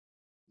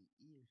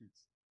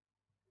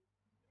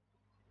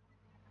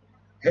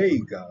Hey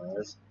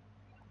guys,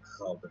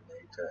 Kgabo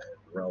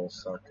and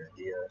Rellsucka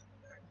here,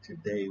 and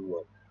today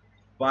we're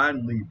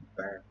finally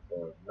back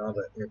for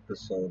another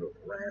episode of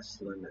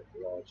Rasslin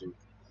and Logic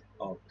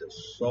after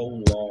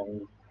so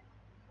long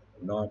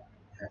not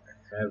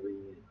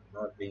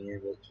not being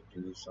able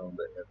to do some of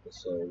the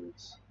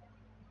episodes.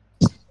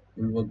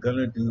 We were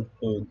gonna do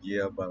full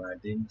gear, but I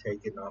didn't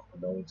take enough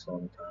notes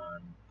on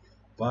time.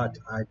 But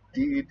I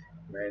did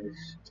manage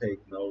to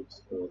take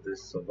notes for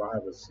this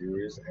Survivor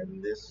Series,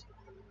 and this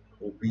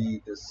will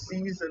be the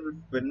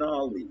season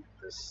finale,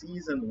 the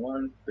season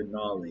one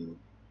finale,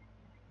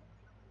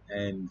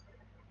 and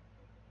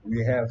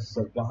we have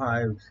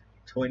survived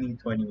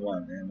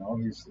 2021. And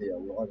obviously, a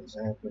lot has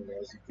happened.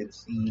 As you can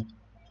see,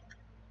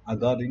 I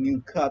got a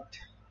new cut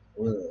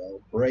with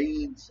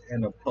braids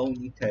and a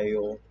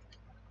ponytail,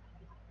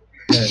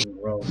 and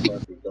Ralph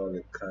Tucker got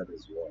a cut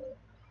as well.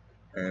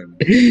 And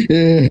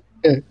Yeah.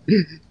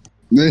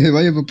 Man,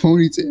 why you have a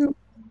ponytail?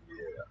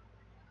 yeah,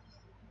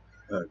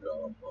 I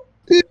got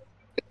a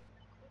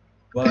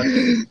but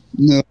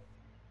No.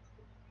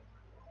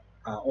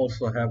 I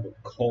also have a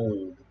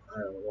cold.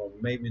 Well,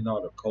 maybe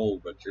not a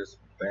cold, but just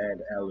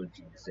bad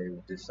allergies. They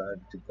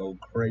decided to go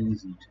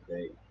crazy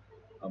today.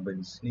 I've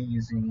been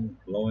sneezing,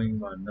 blowing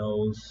my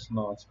nose,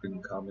 snot's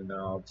been coming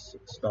out.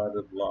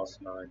 Started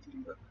last night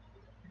even.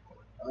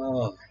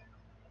 Oh,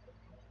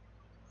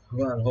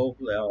 but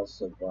hopefully I'll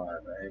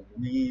survive. And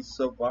we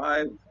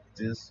survived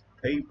this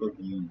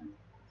pay-per-view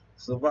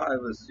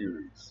Survivor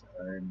Series.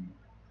 And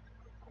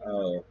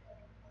uh,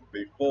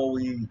 before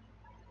we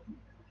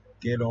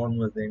get on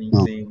with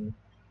No.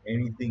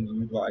 anything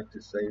you'd like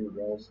to say,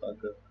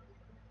 Rellsucka?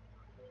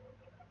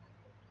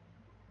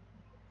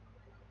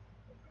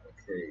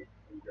 Okay,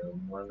 you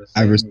don't want to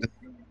I say res-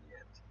 anything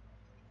yet.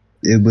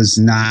 it was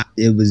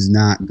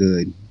not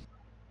good.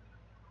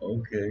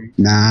 Okay.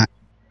 Not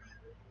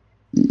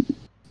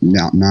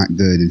not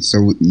good. And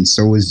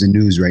so is the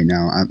news right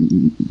now. I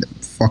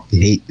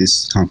fucking hate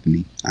this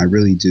company. I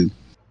really do.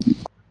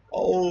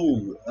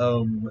 Oh,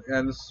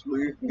 and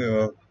speaking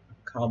of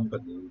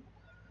company,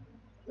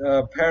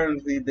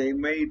 apparently they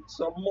made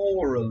some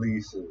more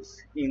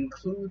releases,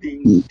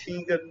 including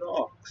Tegan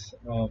Knox,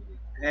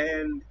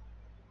 and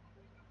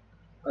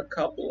a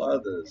couple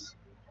others.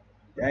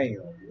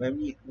 Damn, let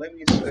me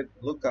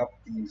look up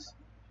these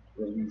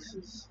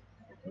releases.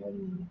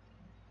 Um,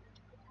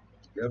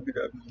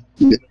 WWE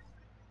There's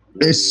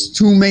release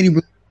too many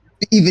to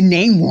even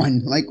name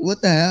one. Like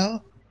what the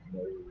hell?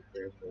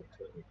 November 20.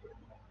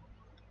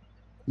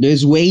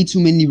 There's way too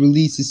many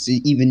releases to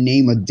even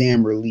name a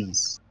damn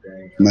release.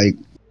 Damn, Like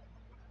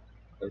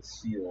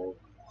let's see all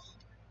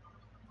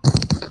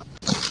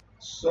these.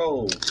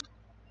 So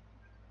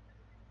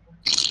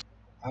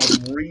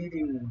I'm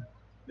reading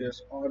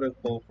this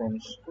article from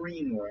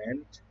Screen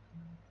Rant.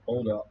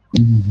 Hold up.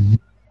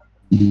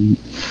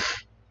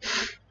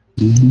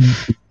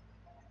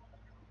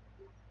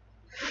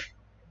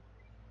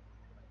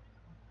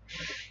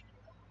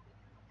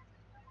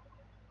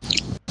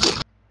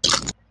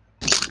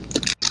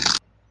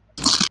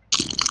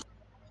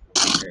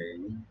 Okay.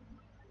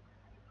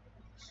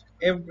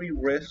 Every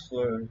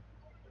wrestler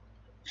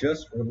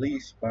just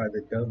released by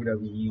the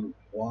WWE.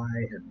 Why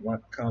and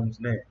what comes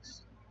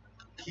next?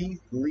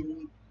 Keith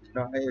Lee,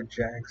 Nia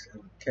Jax,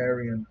 and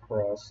Karrion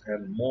Kross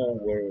and more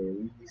were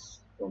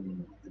released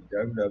from the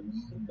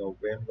WWE in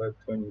November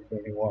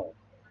 2021.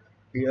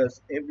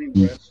 Here's every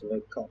wrestler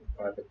cut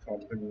by the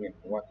company and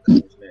what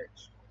comes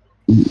next.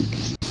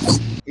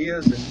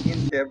 Here's an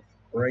in-depth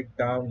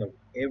breakdown of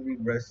every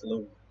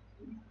wrestler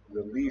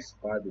released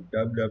by the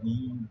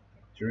WWE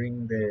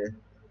during the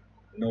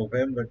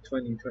November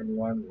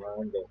 2021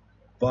 round of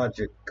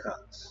budget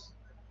cuts.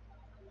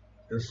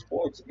 The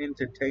sports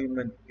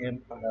entertainment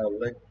empire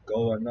let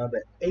go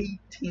another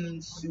 18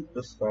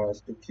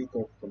 superstars to kick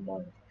off the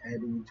month,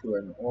 adding to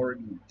an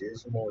already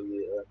dismal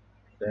year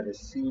that has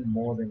seen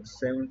more than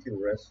 70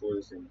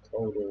 wrestlers in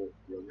total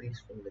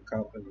released from the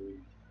company,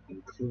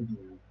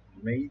 including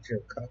major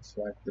cuts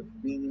like The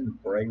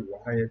Fiend, Bray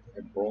Wyatt,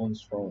 and Braun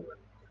Strowman.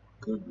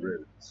 Good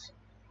riddance.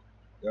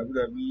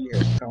 WWE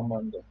has come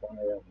under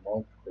fire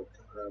multiple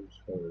times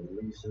for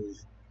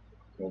releases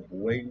of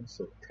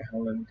waves of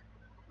talent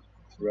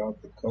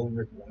throughout the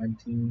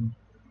COVID-19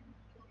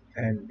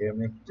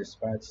 pandemic,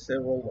 despite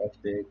several of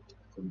their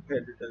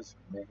competitors,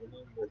 many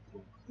with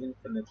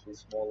infinitely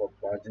smaller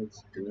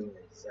budgets, doing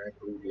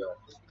exactly the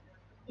opposite.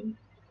 In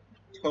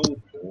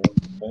total,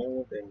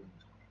 more than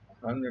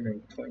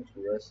 120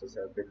 wrestlers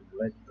have been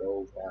let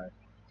go by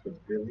the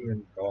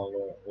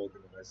billion-dollar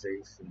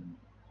organization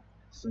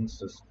since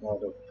the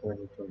start of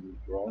 2020,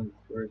 drawing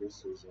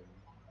criticism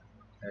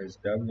as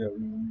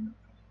WWE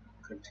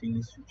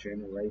continues to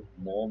generate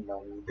more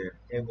money than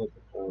ever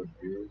before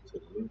due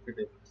to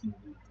lucrative TV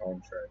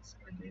contracts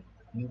and an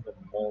even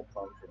more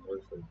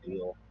controversial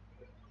deal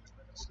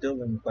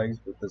still in place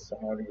with the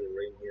Saudi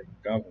Arabian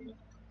government.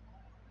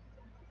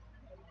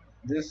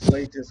 This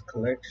latest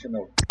collection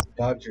of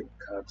budget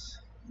cuts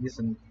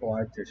isn't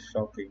quite as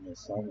shocking as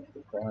some of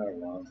the prior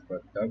ones,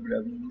 but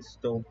WWE is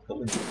still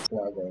pulling the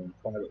plug on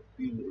quite a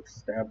few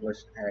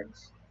established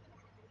acts,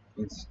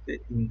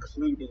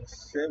 including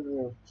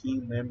several key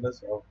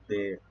members of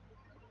their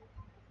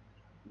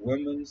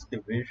women's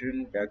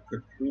division that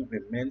could prove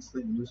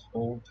immensely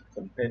useful to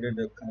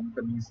competitor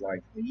companies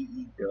like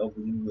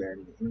AEW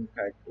and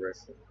Impact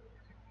Wrestling.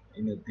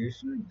 In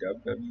addition,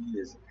 WWE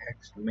has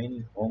axed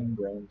many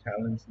homegrown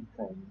talents who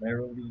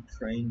primarily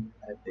trained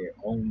at their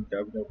own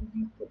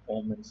WWE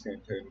Performance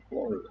Center in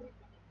Florida.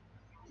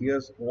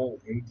 Here's all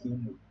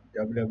 18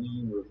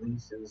 WWE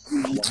releases,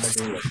 why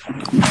they were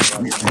talking about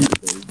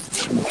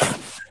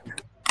candidates.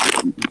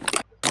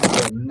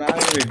 So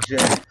Nia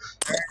Jax,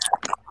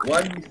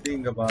 what do you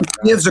think about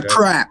Nia Gives a Jax?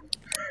 crap.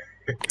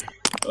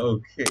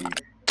 Okay.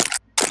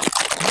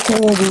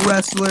 Horrible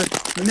wrestler.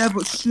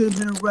 Never should have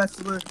been a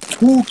wrestler.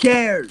 Who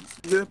cares?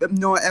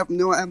 No, I'm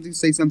going to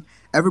say something.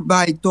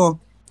 Everybody thought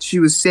she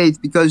was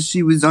safe because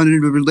she was under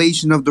the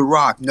relation of The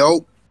Rock.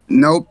 Nope.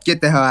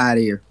 Get the hell out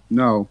of here.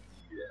 No.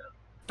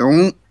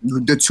 Don't.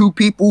 The two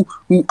people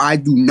who I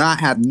do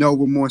not have no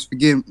remorse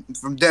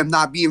from them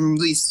not being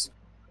released.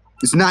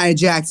 It's Nia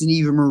Jax and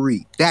Eva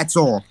Marie. That's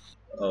all.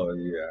 Oh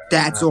yeah.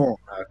 That's all.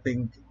 I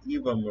think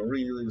Eva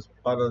Marie is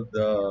part of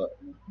the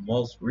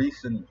most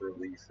recent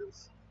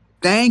releases.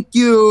 Thank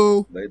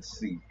you. Let's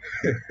see.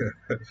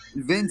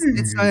 Vince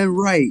did something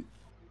right.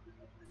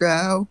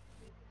 Girl.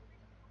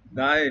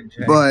 Nia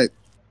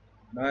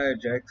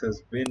Jax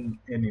has been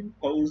an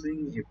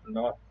imposing, if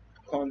not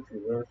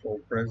controversial,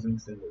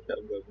 presence in the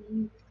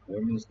WWE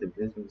Women's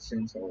Division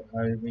since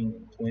arriving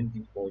in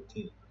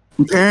 2014.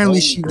 Apparently,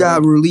 she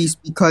got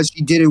released because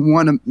she didn't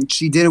want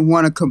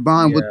to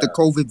combine with the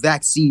COVID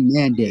vaccine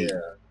mandate.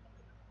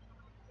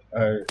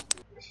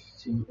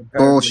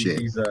 Bullshit.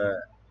 She's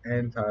an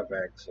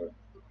anti-vaxxer.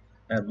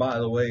 And by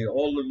the way,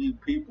 all of you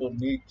people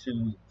need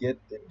to get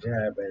the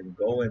jab and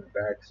go and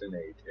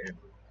vaccinate and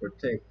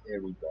protect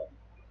everybody.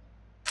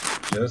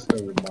 Just a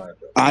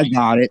reminder. I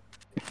got it.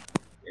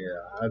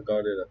 Yeah, I got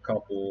it a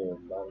couple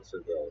of months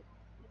ago.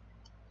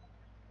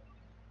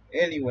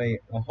 Anyway,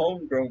 a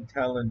homegrown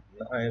talent,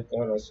 Nia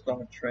got a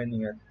start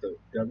training at the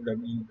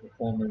WWE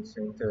Performance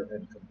Center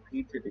and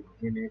competed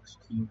in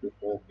NXT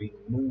before being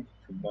moved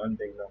to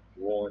Monday Night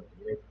Raw in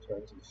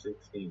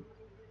mid-2016.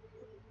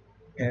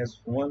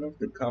 As one of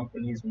the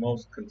company's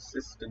most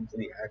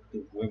consistently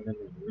active women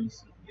in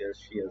recent years,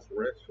 she has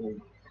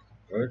wrestled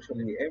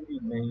virtually every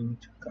name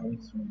to come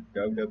through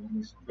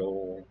WWE's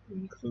door,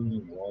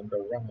 including Ronda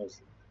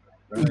Rousey.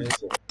 Nia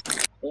is a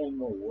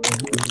former World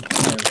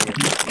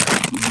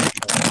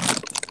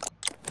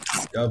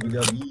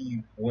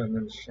WWE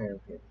Women's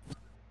Champion,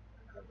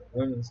 and the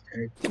Women's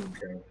Tag Team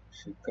Champion.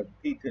 She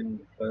competed in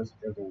the first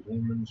ever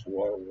Women's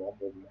Royal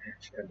Rumble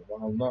match, and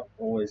while not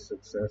always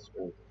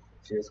successful,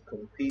 she has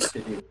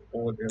competed in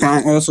 4 different...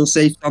 Can I also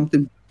say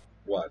something?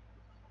 What?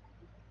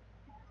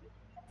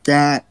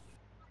 That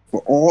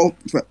for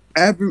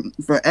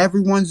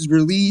everyone's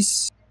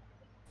release,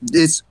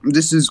 this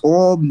is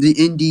all the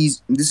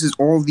indies. This is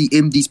all the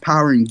indies'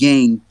 power and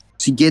gain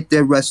to get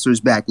their wrestlers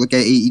back. Look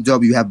at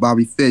AEW, you have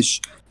Bobby Fish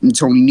and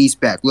Tony Nese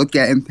back. Look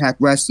at Impact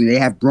Wrestling, they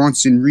have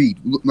Bronson Reed.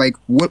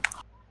 What?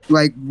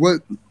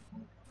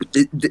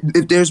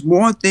 If there's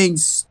more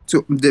things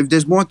to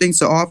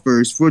offer,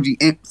 it's for the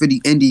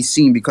indie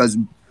scene because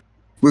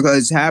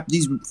half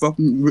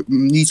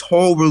these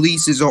whole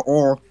releases are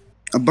all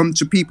a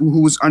bunch of people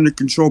who was under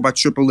control by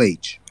Triple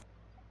H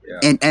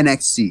and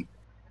NXT.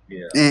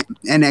 And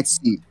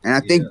NXT. And I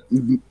think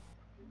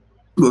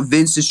what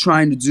Vince is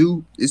trying to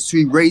do is to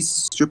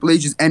erase Triple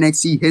H's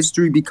NXT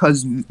history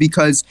because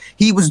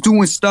he was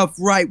doing stuff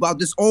right while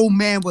this old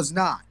man was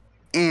not.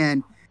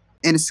 And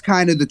it's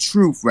kind of the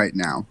truth right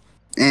now.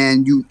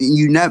 And you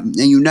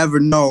never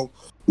know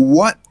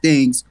what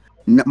things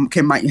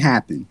might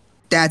happen.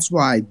 That's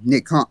why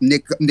Nick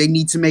they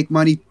need to make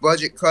money.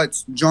 Budget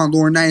cuts. John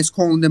Laurinaitis is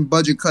calling them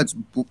budget cuts.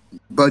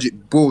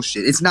 Budget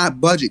bullshit. It's not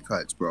budget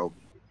cuts, bro.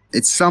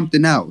 It's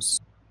something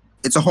else.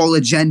 It's a whole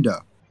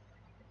agenda.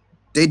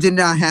 They did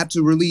not have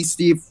to release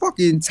the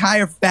fucking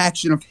entire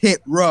faction of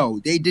Hit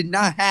Row. They did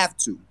not have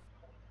to.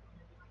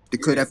 They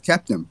could have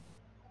kept them.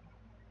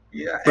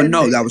 Yeah, but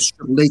no, that was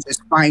Triple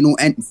H's final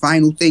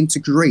thing to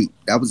create.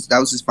 That was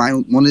his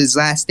one of his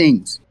last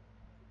things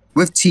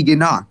with Tegan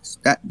Knox.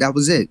 That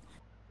was it.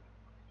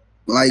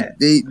 Like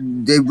they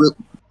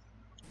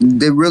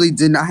really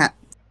did not have.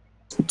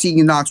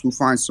 Tegan Knox will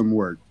find some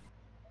work,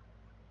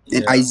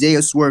 and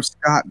Isaiah Swerve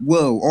Scott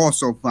will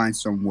also find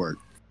some work.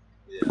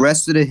 The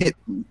rest of the hit.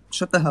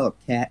 Shut the hell up,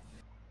 cat.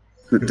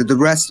 The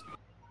rest.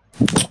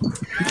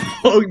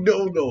 Oh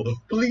no!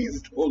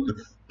 Please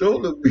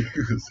don't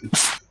abuse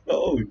it.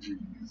 Oh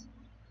jeez.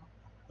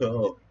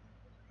 Oh.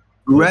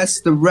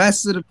 The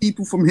rest of the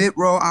people from Hit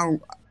Row,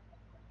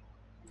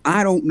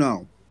 I don't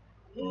know.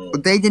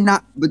 But they did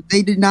not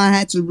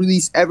have to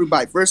release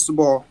everybody. First of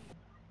all,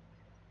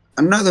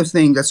 another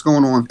thing that's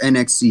going on with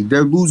NXT,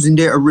 they're losing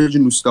their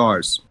original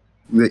stars.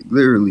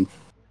 Literally.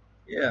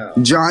 Yeah.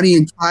 Johnny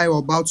and Kyle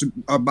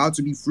are about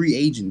to be free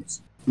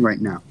agents right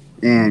now.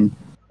 And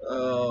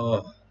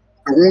Uh,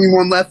 the only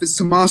one left is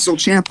Tommaso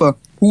Ciampa,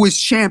 who is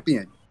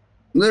champion.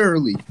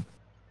 Literally.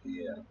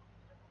 yeah.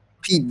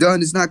 Pete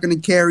Dunne is not going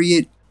to carry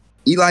it.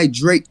 Eli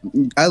Drake,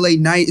 LA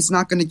Knight is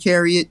not going to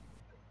carry it.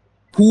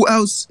 Who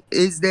else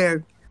is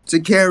there to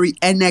carry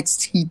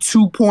NXT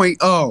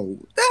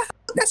 2.0?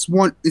 That's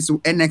one. It's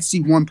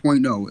NXT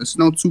 1.0. It's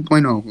no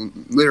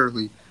 2.0,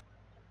 literally.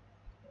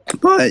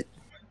 But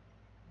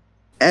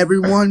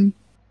everyone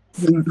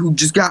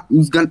who's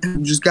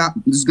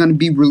gonna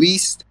be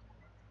released,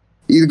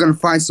 either gonna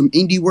find some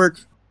indie work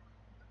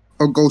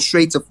or go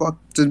straight to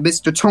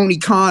Mr. Tony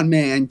Khan,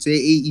 man, to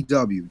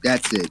AEW.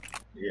 That's it.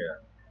 Yeah.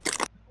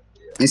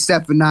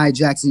 Except for Nia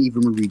Jax and Eva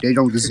Marie, they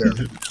don't deserve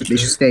it. They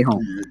should stay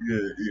home.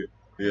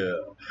 Yeah.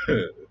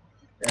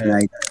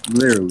 Like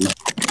literally.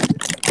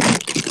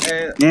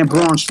 And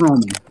Braun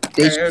Strowman,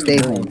 they should stay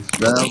home,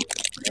 bro.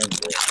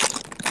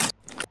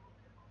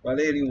 But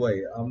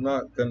anyway, I'm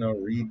not gonna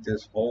read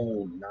this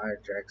whole Nia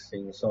Jax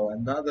thing. So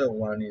another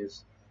one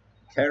is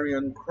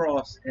Karrion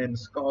Kross and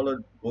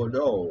Scarlett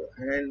Bordeaux.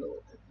 And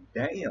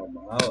damn,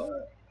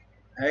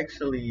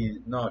 actually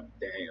not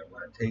damn.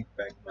 I take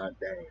back my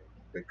damn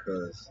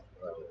because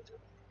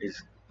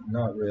it's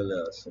not really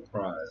a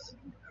surprise.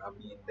 I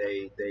mean,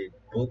 they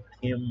booked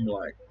him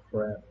like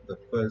crap the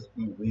first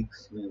few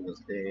weeks he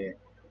was there,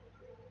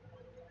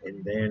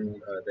 and then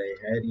they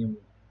had him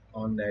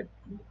on that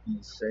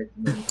goofy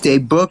segment. They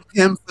booked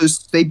him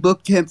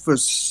for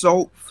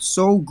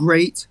so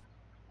great,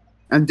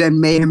 and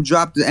then made him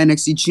drop the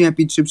NXT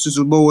Championship to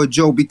Samoa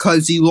Joe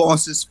because he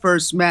lost his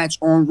first match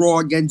on Raw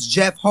against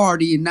Jeff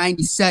Hardy in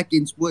 90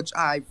 seconds, which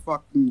I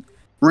fucking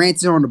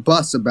ranted on the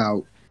bus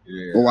about.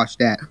 Yeah. Go watch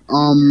that.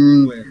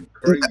 Went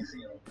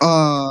crazy.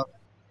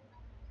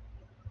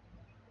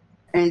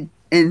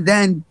 And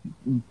then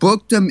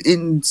booked him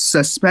in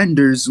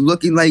suspenders,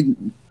 looking like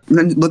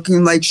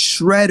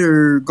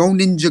Shredder, Go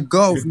Ninja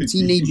Go from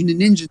Teenage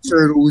Mutant Ninja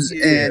Turtles,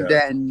 Yeah.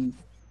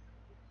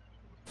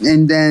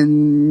 and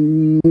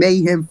then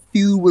made him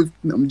feud with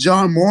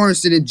John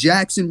Morrison and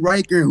Jaxson,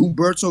 Ryker, and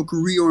Humberto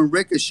Carrillo and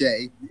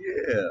Ricochet.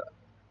 Yeah.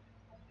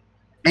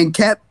 And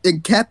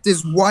kept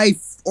his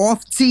wife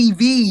off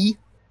TV,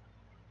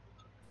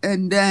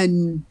 and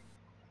then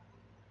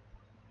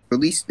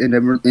released, and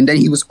then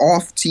he was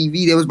off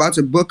TV. They was about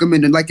to book him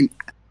in like an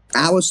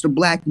Aleister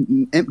Black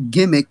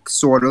gimmick,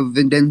 sort of,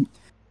 and then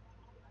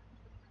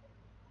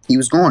he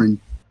was gone, and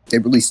they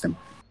released him.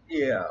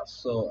 Yeah,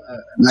 so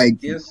I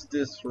guess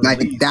this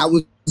release,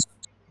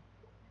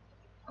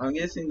 I'm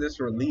guessing this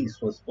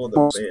release was for the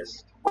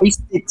best.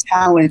 Wasted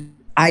talent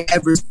I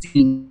ever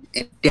seen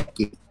in a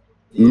decade.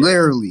 Yeah.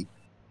 Literally.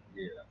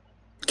 Yeah.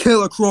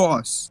 Killer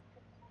Kross.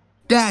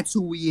 That's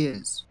who he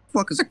is.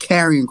 Fuck is a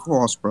Karrion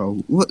Kross, bro.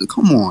 What?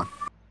 Come on.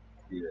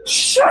 Yeah.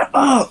 Shut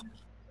up.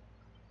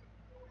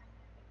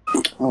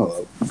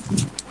 Oh.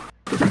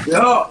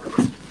 Yo.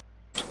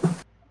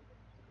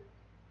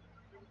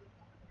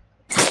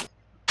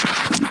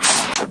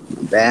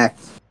 I'm back.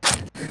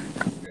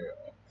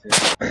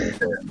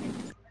 Yeah.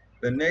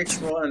 The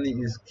next one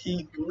is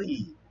Keith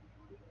Lee.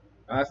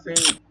 I think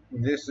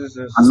this is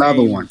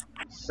another one.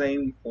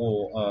 Same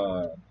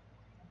for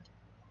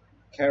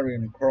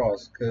Karrion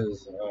Kross,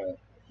 because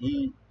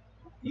he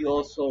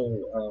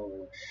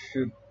also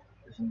should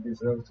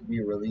deserve to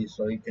be released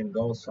so he can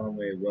go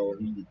somewhere where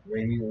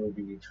he will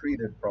be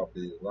treated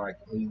properly, like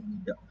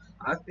AEW.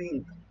 I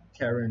think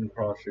Karrion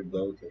Kross should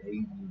go to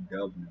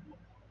AEW.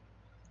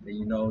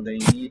 You know, they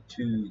need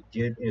to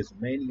get as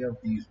many of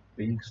these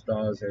big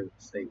stars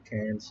as they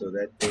can so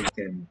that they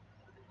can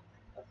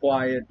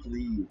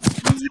quietly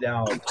weed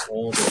out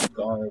all the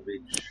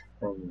garbage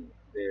from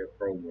their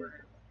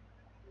program.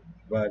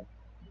 But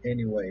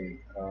anyway,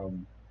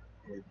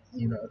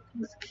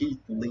 with Keith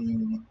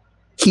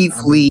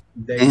Lee,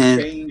 they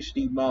changed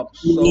him up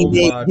so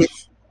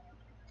much.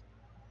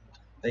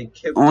 They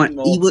kept him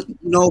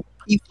up.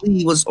 Keith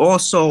Lee was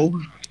also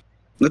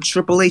a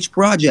Triple H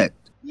project.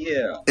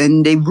 Yeah,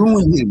 and they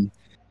ruined him.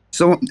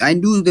 So I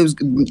knew there was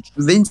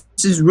Vince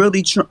is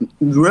really trying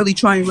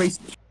to erase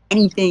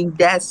anything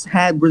that's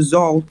had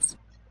results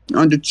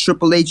under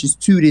Triple H's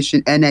tutelage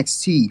in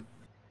NXT.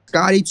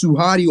 Scotty 2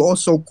 Hotty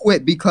also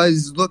quit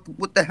because look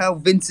what the hell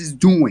Vince is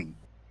doing.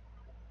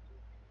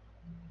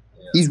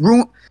 Yeah. He's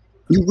ruined.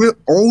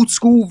 Old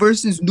school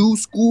versus new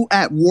school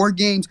at War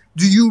Games.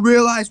 Do you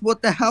realize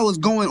what the hell is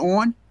going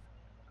on?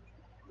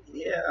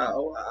 Yeah,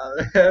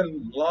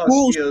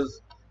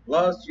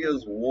 last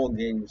year's War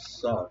Games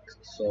sucked,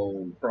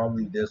 so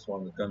probably this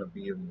one's gonna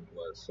be even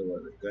worse. So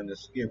we're gonna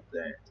skip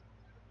that.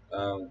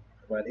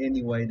 But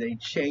anyway, they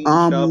changed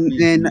up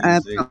his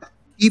music.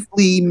 Keith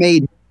Lee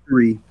made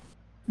history,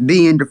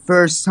 being the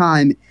first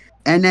time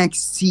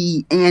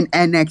NXT and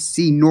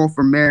NXT North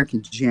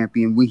American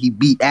champion when he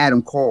beat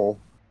Adam Cole.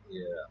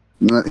 Yeah,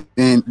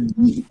 and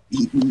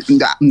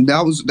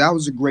that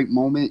was a great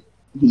moment.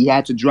 He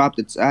had to drop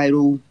the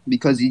title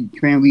because he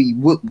apparently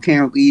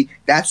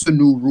that's the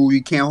new rule.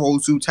 You can't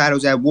hold 2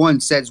 titles at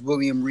once, says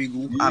William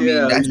Regal.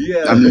 Yeah,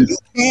 you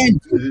can.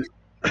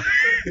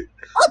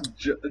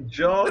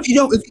 John, if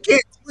you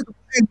can't do it,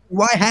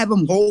 Why have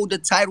him hold the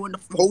title and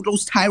hold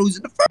those titles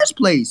in the first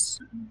place?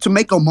 To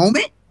make a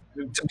moment?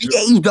 To be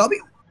AEW? What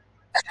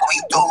are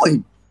you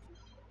doing?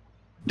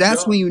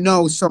 That's when you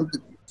know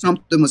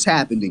something was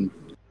happening.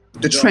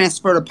 The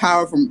transfer of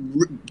power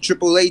from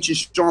Triple H and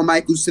Shawn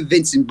Michaels to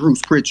Vince and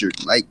Bruce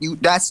Pritchard. Like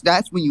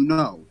that's when you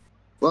know.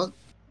 Well,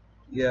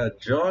 yeah,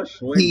 Josh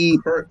went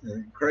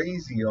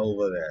crazy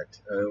over that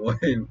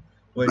when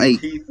like,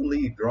 Keith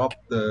Lee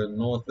dropped the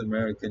North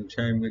American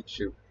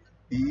Championship.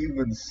 He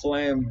even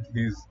slammed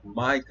his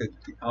mic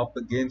up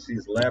against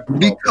his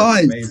laptop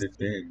and made a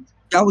dent.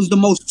 That was the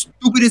most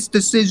stupidest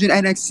decision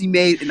NXT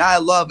made, and I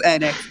love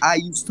NXT. I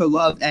used to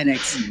love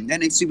NXT.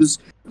 NXT was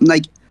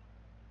like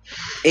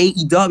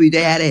AEW.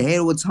 They had a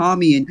Halo with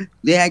Tommy, and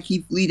they had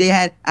Keith Lee. They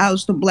had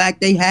Aleister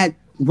Black. They had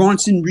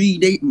Bronson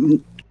Reed. They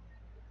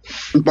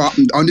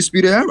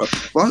Undisputed Era.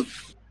 What?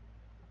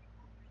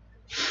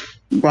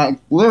 But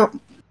look,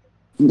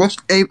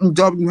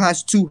 AEW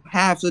has two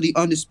halves of the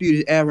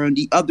Undisputed Era, and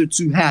the other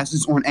two halves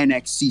is on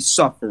NXT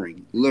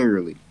suffering,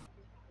 literally.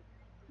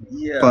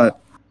 Yeah. But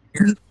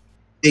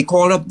they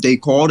called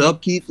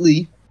up Keith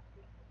Lee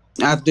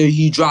after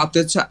he dropped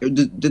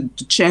the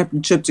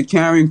championship to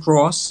Karrion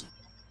Kross.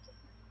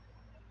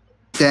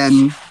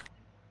 Then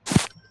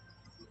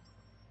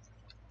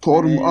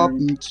called him up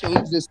and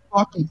changed this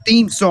fucking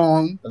theme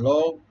song.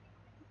 Hello?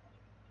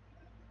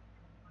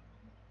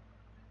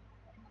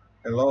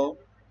 Hello?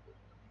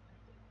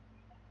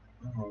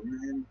 Oh,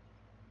 man.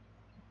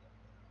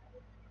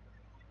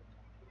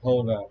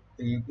 Hold up.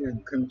 You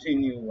can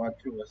continue what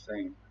you were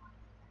saying.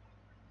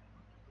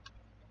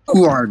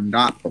 You are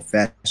not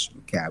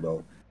professional,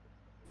 Kgabo.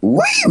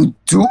 What are you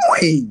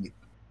doing?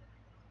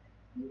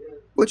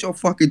 What's your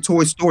fucking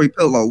Toy Story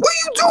pillow? What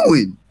are you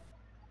doing?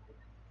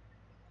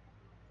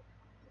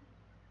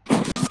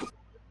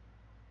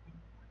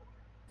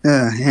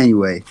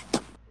 Anyway,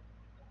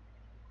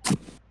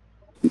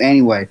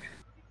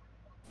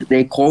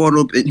 they called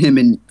up at him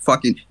in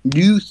fucking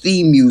new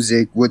theme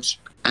music, which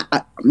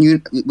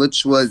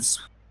was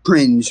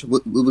cringe. It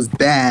was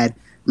bad.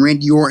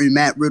 Randy Orton,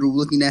 Matt Riddle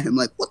looking at him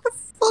like, what the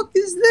fuck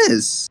is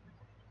this?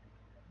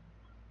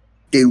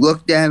 They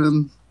looked at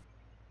him.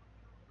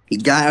 He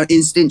got an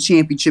instant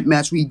championship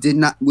match where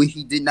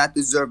he did not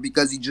deserve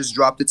because he just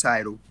dropped the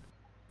title.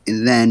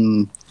 And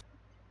then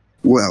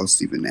what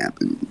else even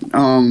happened?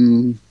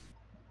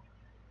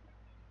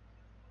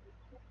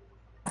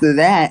 After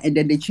that, and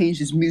then they changed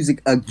his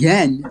music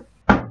again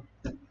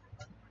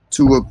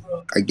to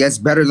I guess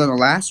better than the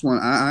last one.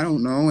 I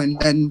don't know. And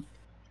then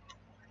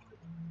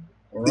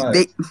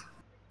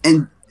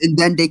and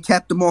then they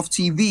kept him off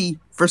TV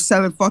for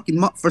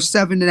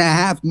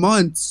 7.5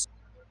 months.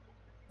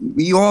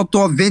 We all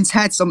thought Vince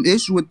had some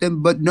issue with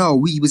him, but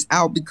no, he was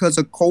out because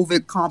of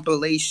COVID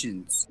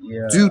compilations.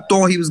 Yeah. Dude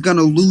thought he was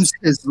gonna lose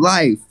his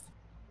life.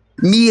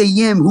 Mia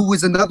Yim, who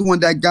was another one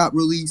that got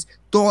released,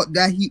 thought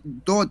that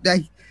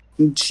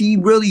she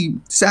really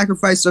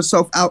sacrificed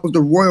herself out of the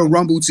Royal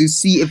Rumble to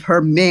see if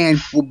her man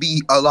will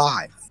be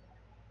alive.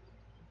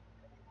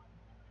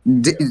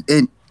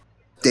 And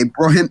they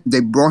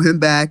brought him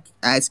back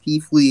as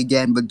Keith Lee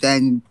again, but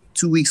then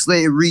 2 weeks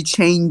later,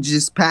 rechanged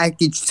his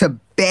package to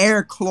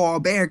Bear Claw,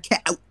 Bear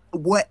Cat,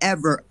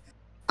 whatever.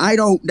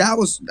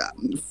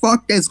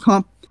 Fuck this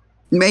comp.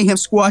 Made him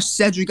squash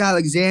Cedric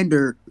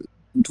Alexander,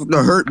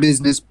 the Hurt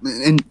Business,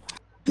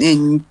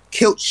 and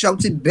killed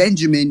Shelton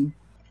Benjamin.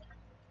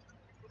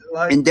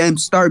 And then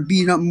start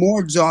beating up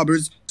more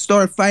jobbers.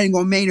 Started fighting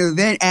on main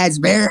event as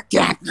Bear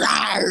Cat.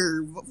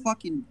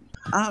 Fucking,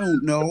 I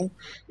don't know.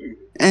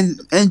 And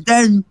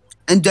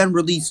then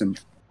release him.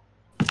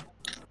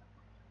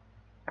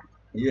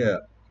 Yeah.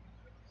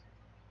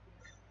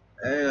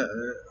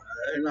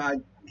 And I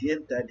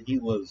get that he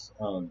was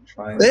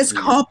trying. This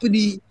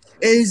company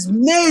is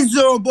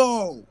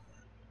miserable.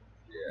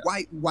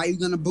 Yeah. Why are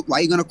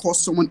you gonna call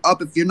someone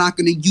up if you're not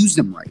gonna use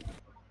them right?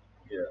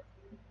 Yeah.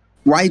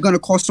 Why are you gonna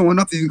call someone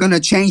up if you're gonna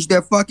change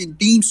their fucking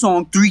theme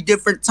song 3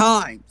 different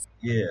times?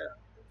 Yeah.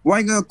 Why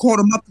are you gonna call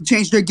them up to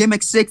change their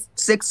gimmick six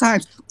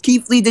times?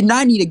 Keith Lee did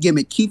not need a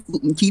gimmick. Keith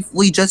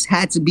Lee just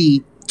had to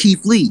be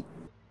Keith Lee.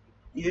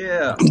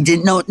 Yeah. He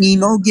did not need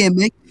no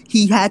gimmick.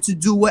 He had to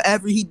do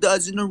whatever he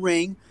does in the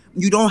ring.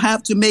 You don't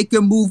have to make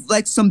him move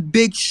like some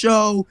Big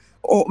Show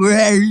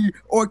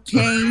or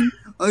Kane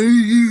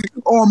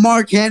or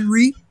Mark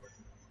Henry.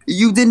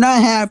 You did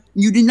not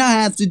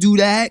have to do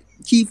that.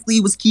 Keith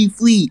Lee was Keith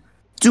Lee.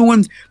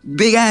 Doing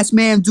big ass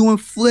man, doing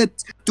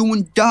flips,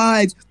 doing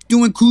dives,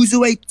 doing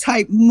cruiserweight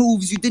type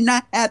moves. You did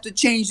not have to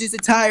change this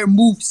entire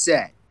move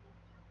set.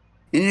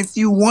 And if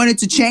you wanted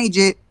to change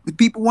it, if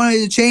people wanted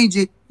to change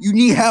it, you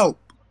need help.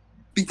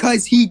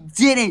 Because he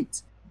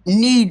didn't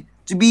need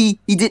to be,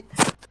 he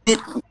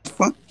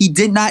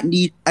did not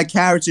need a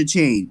character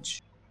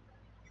change.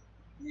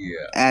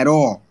 Yeah. At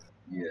all.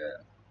 Yeah.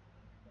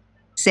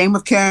 Same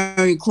with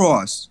Karrion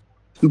Kross.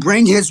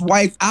 Bring his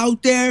wife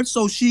out there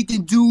so she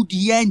can do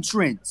the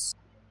entrance.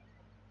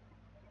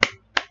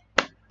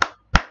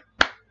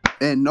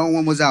 And no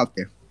one was out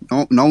there.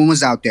 No one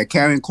was out there.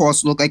 Karrion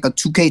Kross looked like a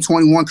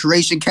 2K21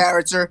 creation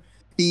character.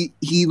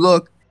 He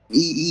looked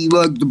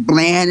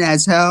bland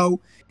as hell.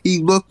 He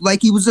looked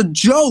like he was a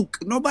joke.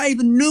 Nobody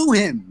even knew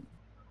him.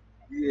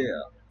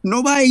 Yeah.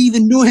 Nobody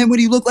even knew him when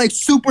he looked like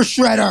Super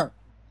Shredder.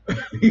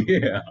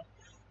 Yeah.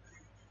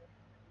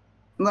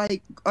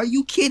 Like, are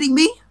you kidding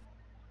me?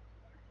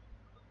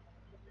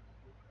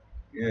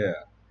 Yeah.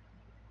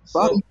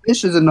 Bobby So,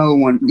 Fish is another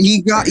one.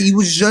 He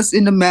was just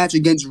in the match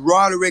against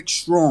Roderick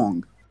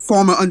Strong,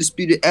 former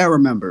Undisputed Era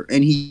member,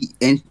 and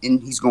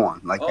he's gone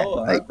like that.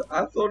 Like,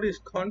 I thought his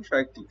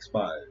contract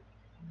expired.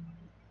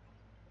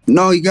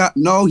 no, he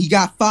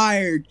got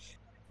fired.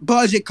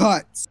 Budget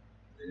cuts.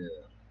 Yeah.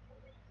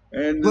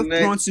 And With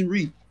Bronson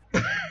Reed.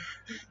 the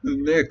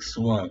next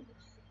one,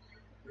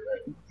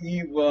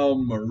 Eva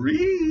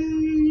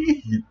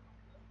Marie.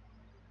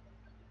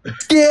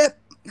 Skip.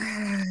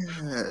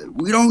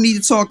 We don't need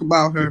to talk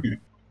about her.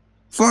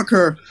 Fuck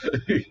her.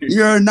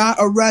 You're not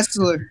a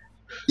wrestler.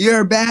 You're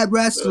a bad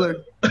wrestler.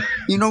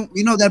 You know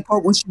that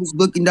part when she was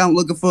looking down,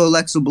 looking for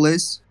Alexa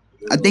Bliss?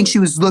 I think she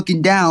was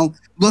looking down,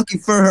 looking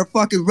for her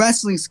fucking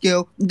wrestling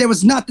skill. There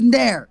was nothing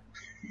there.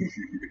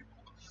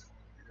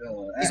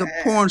 She's a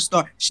porn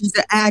star. She's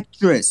an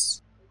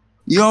actress.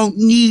 You don't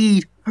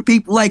need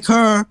people like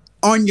her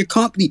on your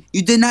company.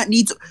 You did not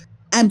need to.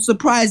 I'm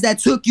surprised that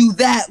took you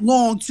that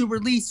long to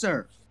release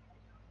her.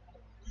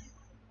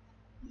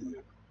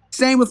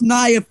 Same with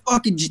Nia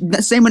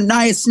same with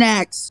Nia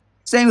Snacks.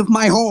 Same with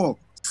My Hall.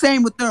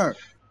 Same with her.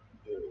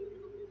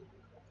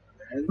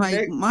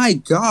 My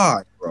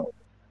God, bro.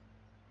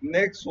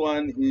 Next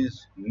one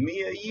is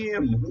Mia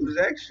Yim, who's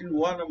actually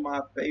one of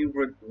my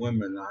favorite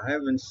women. I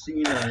haven't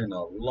seen her in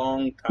a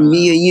long time.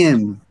 Mia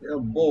Yim. Yeah,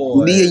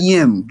 boy. Mia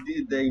Yim.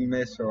 Did they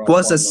mess her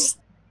up?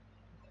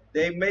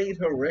 They made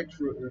her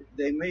retro.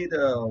 They made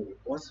a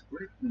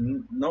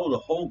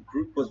the whole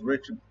group was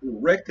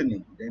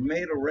reckoning. They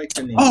made a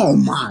reckoning. Oh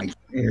my!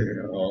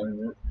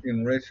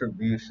 In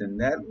retribution,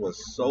 that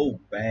was so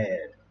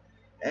bad.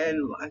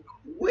 And like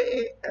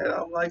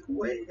I'm like,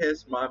 where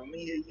has my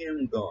Mia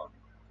Yim gone?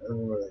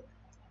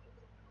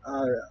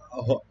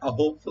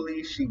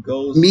 Hopefully she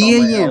goes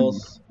somewhere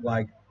else.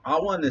 Like I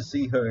want to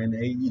see her in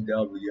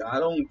AEW. I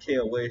don't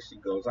care where she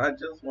goes. I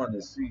just want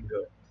to see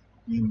her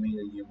be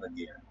Mia Yim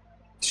again.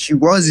 She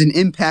was in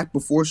Impact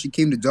before she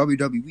came to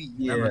WWE.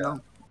 You never know.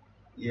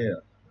 Yeah.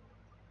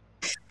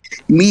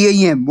 Mia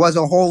Yim was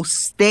a whole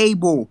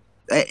stable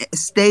in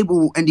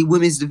the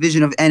women's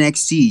division of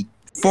NXT.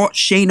 Fought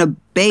Shayna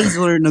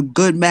Baszler in a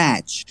good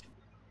match.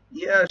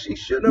 Yeah, she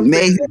should have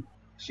been.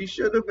 She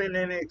should have been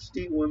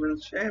NXT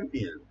Women's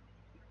Champion.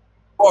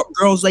 Fought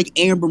girls like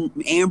Amber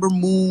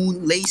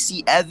Moon,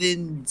 Lacey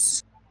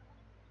Evans,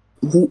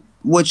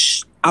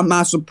 which I'm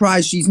not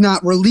surprised she's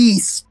not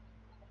released.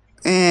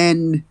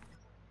 And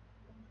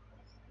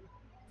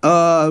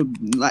I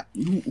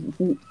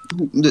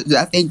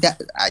think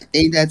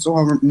that's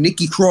all.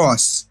 Nikki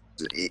Cross,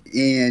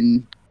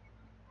 and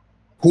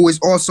who is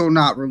also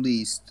not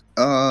released.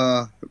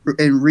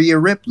 And Rhea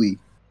Ripley,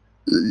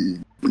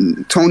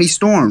 Toni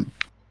Storm,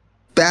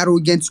 battle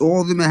against all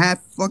of them and had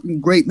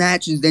fucking great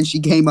matches. Then she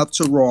came up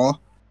to Raw,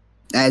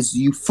 as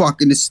you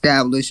fucking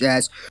established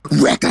as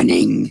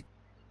Reckoning.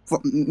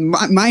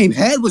 My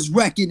head was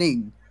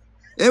Reckoning.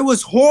 It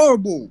was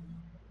horrible.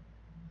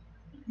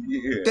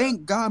 Yeah.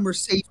 Thank God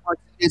Mercedes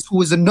Martinez, who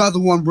was another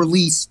one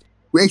released,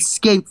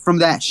 escaped from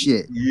that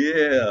shit.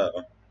 Yeah.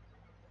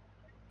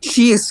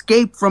 She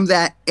escaped from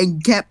that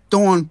and kept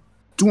on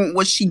doing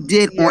what she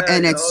did on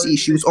NXT.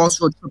 She was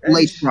also a Triple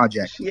H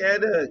project. She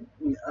had a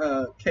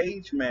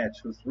cage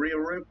match with Rhea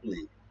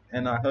Ripley,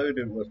 and I heard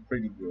it was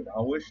pretty good. I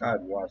wish I'd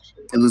watched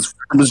it. It was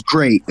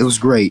great. It was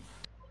great.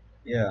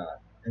 Yeah.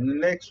 And the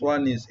next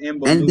one is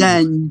Ember And Moon,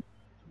 then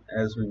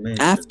as we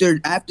mentioned.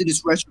 after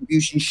this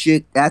retribution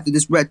shit, after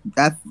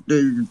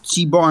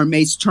T-Bar and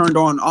Mace turned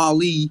on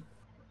Ali,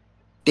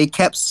 they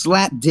kept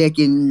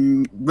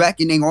slapdicking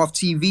Reckoning off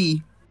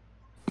TV.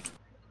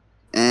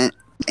 And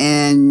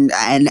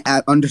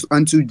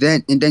until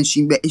then, and then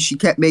she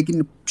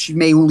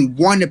made only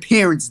one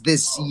appearance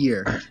this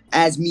year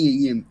as Mia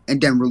Yim, and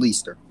then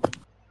released her.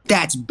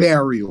 That's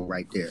burial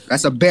right there.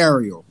 That's a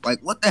burial.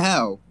 Like, what the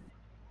hell?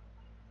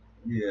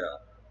 Yeah.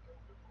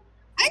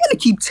 I ain't gonna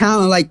keep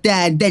talent like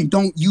that and then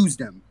don't use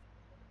them.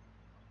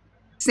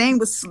 Same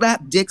with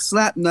slap dick,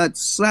 slap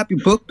nuts, slap your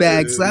book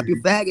bag, slap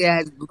your faggot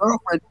ass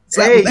girlfriend,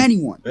 slap with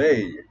anyone.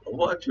 Hey,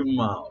 watch your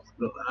mouth.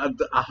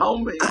 How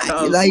many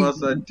times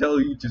must I tell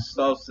you to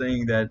stop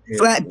saying that?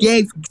 Slap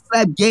gay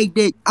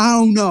dick. I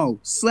don't know.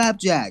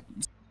 Slapjack.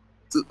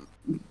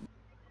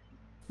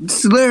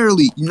 It's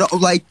literally,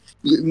 like,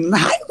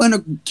 how you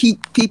gonna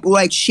keep people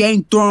like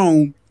Shane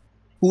Thorne,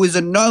 who is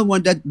another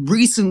one that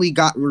recently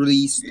got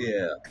released?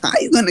 Yeah. How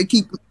you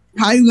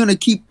gonna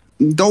keep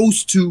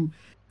those two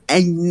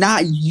and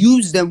not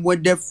use them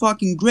when they're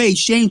fucking great?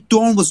 Shane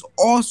Thorne was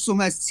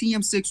awesome as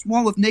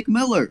TM61 with Nick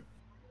Miller,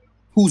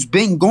 who's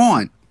been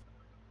gone.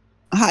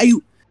 How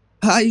you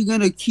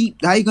gonna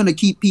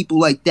keep people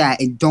like that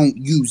and don't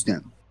use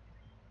them?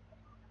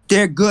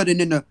 They're good, and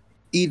then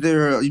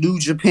either New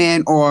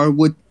Japan or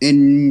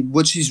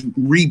which is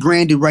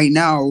rebranded right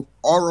now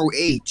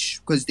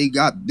ROH because they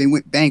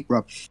went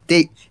bankrupt.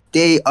 He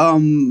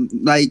can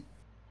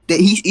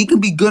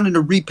be good in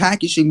the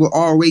repackaging what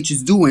ROH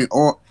is doing,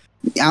 or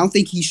I don't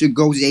think he should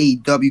go to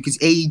AEW because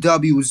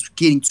AEW is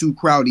getting too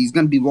crowded. He's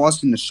gonna be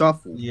lost in the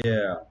shuffle.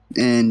 Yeah.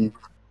 And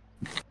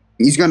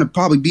he's gonna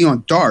probably be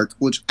on Dark,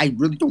 which I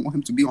really don't want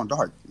him to be on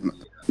Dark.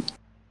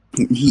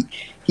 He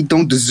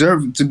don't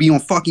deserve to be on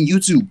fucking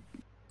YouTube.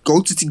 Go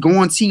on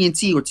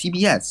TNT or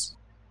TBS.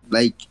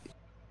 Like,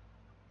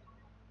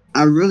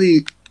 I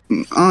really,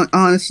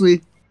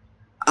 honestly,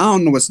 I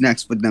don't know what's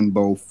next for them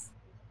both.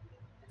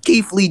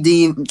 Keith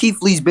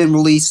Lee's been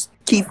released.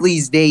 Keith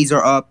Lee's days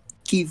are up.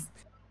 Keith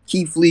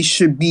Lee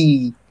should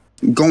be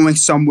going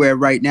somewhere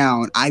right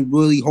now, and I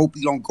really hope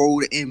he don't go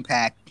to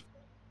Impact,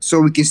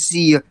 so we can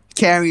see a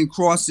Karrion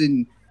Kross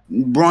and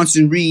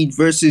Bronson Reed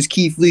versus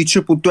Keith Lee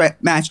triple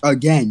threat match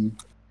again.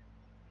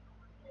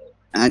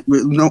 I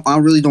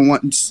really don't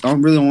want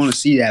to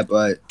see that,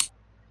 but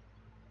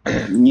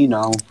you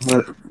know,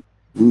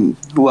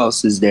 who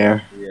else is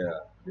there? Yeah,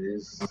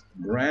 there's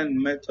Gran,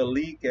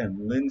 Metalik, and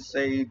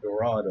Lince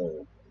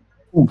Dorado.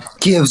 Who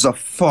gives a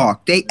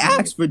fuck? They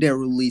asked for their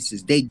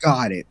releases. They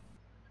got it.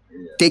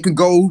 Yeah. They could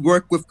go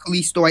work with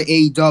Kalisto at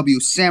AEW,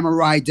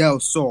 Samurai Del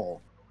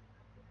Sol.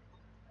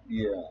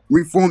 Yeah.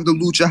 Reform the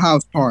Lucha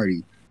House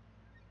Party.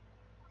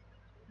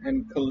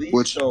 And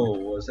Kalisto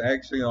was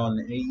actually on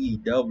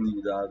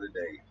AEW the other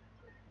day.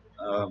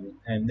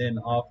 And then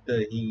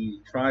after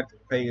he tried to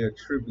pay a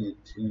tribute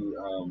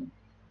to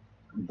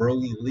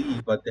Brody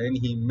Lee, but then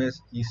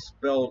he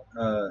spelled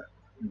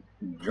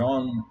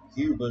John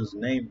Huber's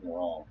name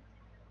wrong.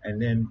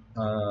 And then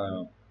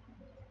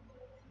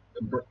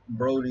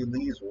Brody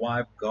Lee's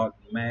wife got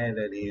mad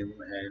at him,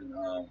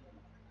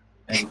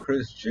 and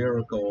Chris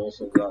Jericho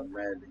also got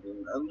mad at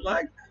him. I'm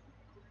like,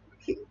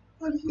 he's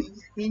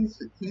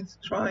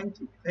trying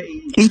to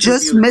pay. He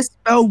just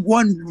misspelled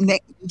one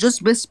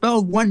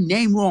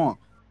name wrong.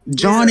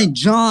 John and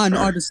John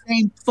are the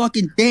same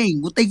fucking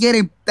thing. What they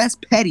getting? That's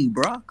petty,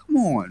 bro. Come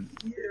on.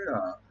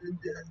 Yeah,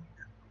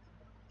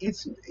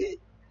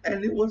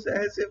 and it was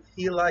as if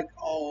he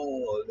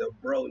the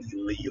Brody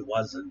Lee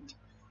wasn't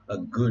a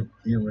good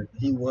human.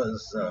 He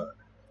was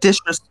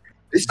It's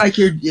like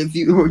if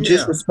you were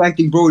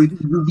disrespecting Brody,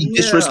 you'd be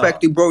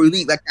disrespecting Brody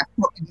Lee, like that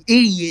fucking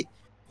idiot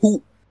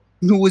who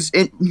was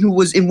in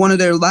one of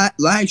their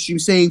live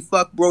streams saying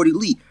 "fuck Brody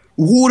Lee."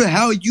 Who the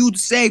hell are you to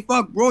say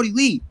 "fuck Brody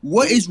Lee"?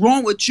 What is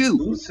wrong with you?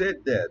 Who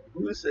said that?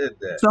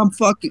 Some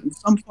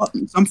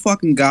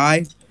fucking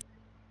guy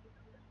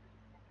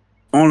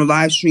on a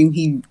live stream.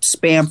 He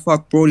spam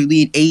 "fuck Brody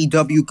Lee" and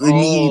AEW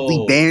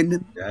immediately banned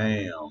him.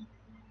 Damn.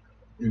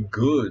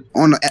 Good.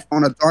 On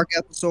a Dark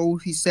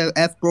episode, he said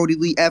 "F Brody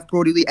Lee, F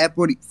Brody Lee, F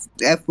Brody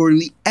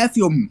Lee, F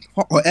your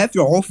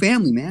whole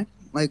family, man."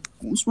 Like,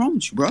 what's wrong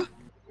with you, bro?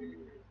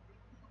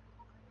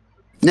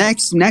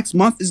 Next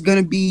month is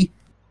gonna be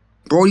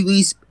Brody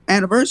Lee's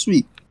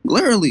anniversary,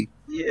 literally.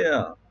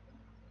 Yeah.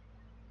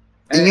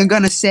 And you're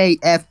gonna say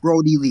 "F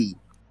Brody Lee."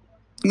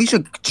 You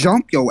should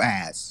jump your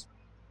ass.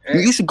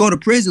 You should go to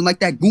prison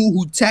like that ghoul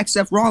who attacked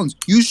Seth Rollins.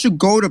 You should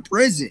go to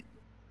prison.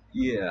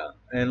 Yeah,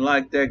 and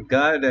like that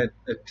guy that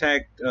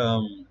attacked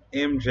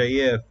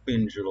MJF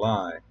in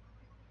July.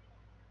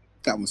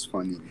 That was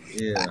funny.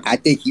 Yeah, I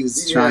think he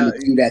was trying to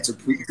do that to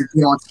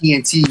get on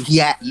TNT. He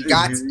got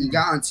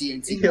on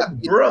TNT. Yeah,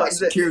 bro,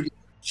 security.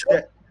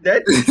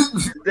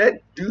 that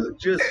dude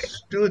just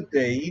stood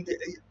there. He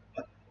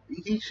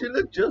should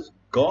have just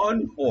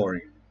gone for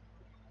him.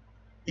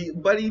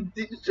 But he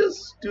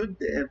just stood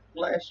there and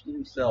flashed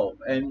himself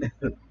and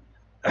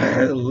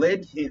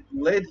led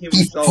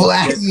himself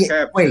get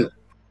captured. Wait,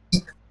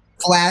 he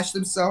flashed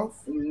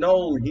himself?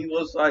 No, he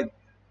was like,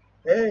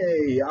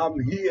 "Hey, I'm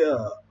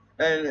here,"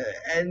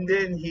 and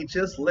then he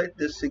just let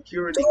the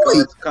security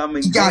guards come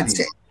and get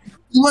him.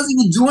 He wasn't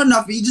even doing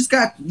nothing. He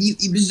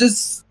was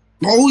just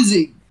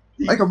posing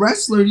like a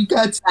wrestler. He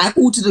got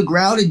tackled to the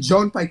ground and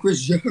jumped by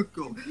Chris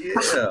Jericho.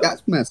 Yeah,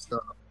 that's messed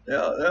up.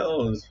 That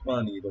was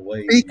funny the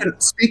way.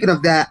 Speaking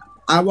of that,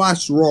 I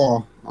watched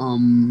Raw.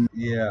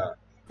 Yeah,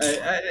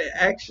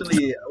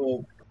 actually, a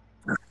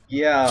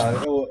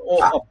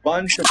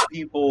bunch of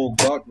people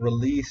got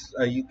released.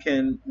 You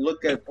can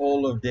look at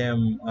all of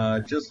them.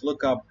 Just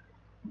look up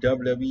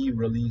WWE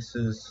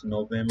releases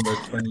November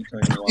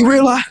 2021. You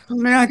realize,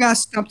 man, I got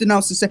something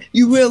else to say.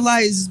 You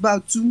realize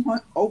about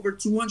over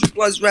 200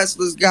 plus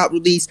wrestlers got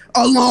released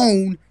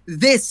alone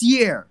this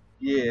year.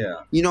 Yeah.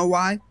 You know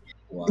why?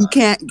 He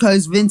can't,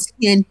 because Vince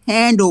can't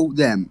handle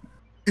them.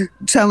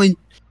 Telling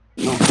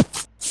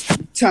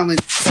John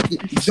Lord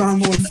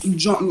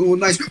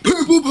Nice,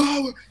 people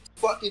power,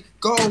 fucking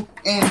go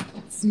and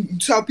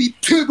tell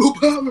people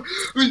power,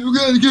 you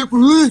gotta get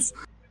released.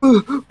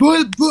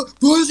 Budget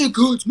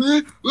cuts,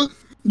 man,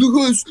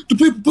 because the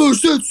people power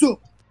said so.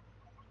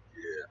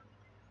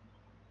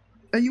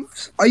 Yeah.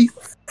 Are you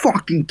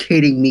fucking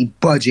kidding me?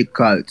 Budget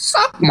cuts?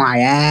 Suck my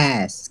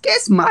ass.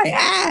 Kiss my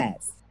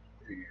ass.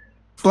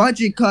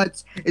 budget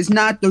cuts is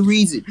not the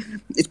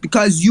reason. It's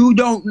because you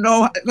don't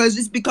know. Because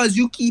it's because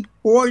you keep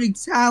hoarding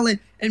talent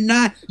and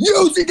not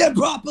using it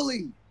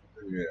properly.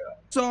 Yeah.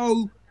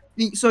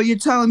 So you're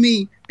telling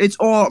me it's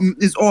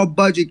all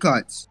budget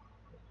cuts.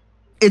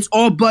 It's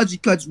all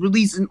budget cuts.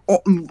 Releasing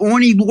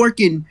Orny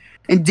Lorcan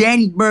and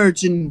Danny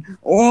Burch and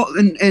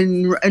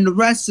the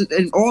rest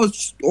and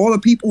all the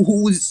people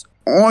who was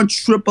on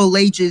Triple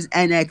H's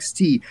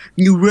NXT.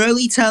 You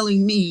really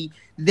telling me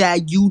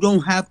that you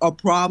don't have a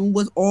problem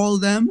with all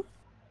of them?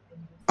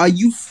 Are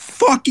you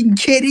fucking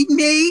kidding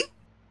me?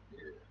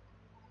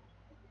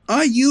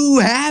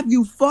 Have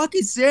you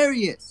fucking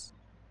serious?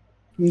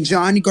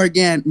 Johnny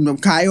Gargano,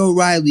 Kyle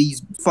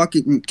O'Reilly's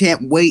fucking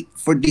can't wait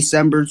for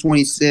December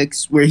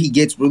 26th where he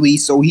gets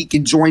released so he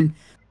can join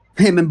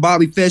him and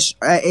Bobby Fish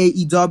at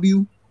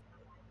AEW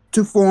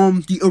to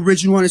form the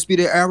original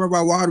Undisputed Era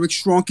while Roderick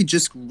Strong can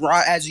just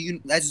ride as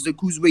the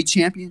Cruiserweight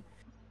champion.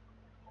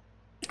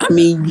 I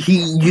mean,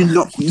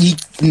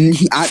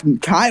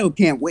 Kyle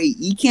can't wait.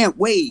 He can't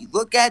wait.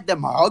 Look at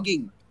them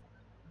hugging.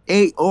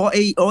 All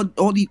the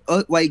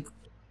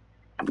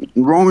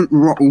Roman.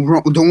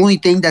 The only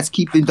thing that's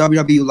keeping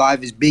WWE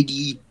alive is Big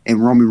E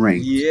and Roman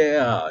Reigns.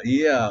 Yeah.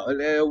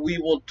 We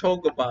will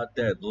talk about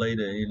that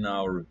later in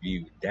our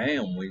review.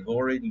 Damn, we've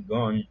already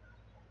gone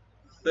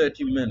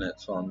 30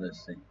 minutes on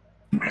this thing.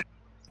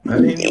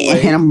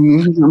 Anyway,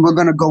 and we're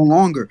gonna go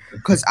longer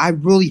because I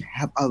really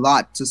have a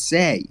lot to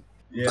say.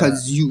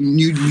 Because you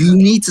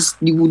need to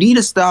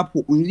stop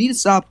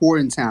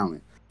hoarding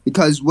talent,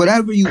 because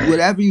whatever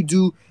you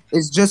do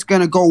is just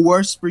gonna go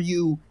worse for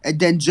you and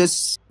then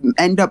just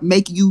end up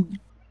making you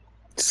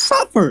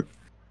suffer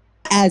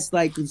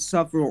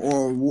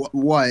or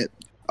what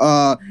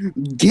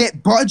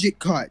get budget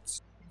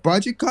cuts.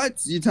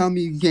 You tell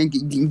me you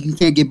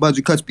can't get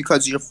budget cuts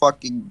because you're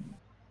fucking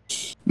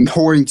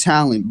hoarding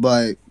talent,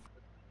 but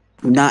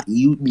not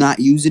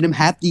using them.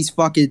 Half these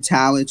fucking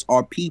talents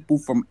are people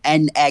from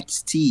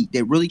NXT.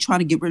 They're really trying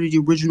to get rid of the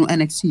original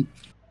NXT.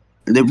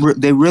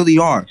 They really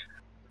are,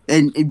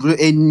 and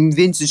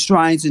Vince is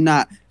trying to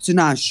not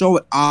show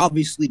it.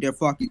 Obviously, they're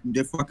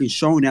fucking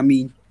showing. I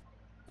mean,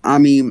 are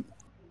you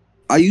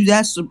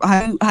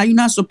how you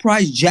not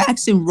surprised?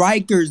 Jaxson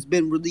Ryker's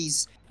been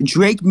released.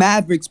 Drake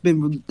Maverick's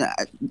been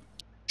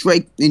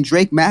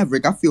Drake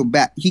Maverick. I feel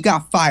bad. He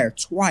got fired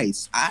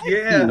twice. I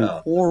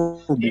feel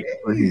horrible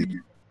for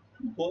him.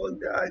 Poor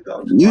guy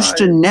got you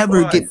should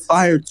never get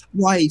fired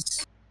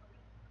twice.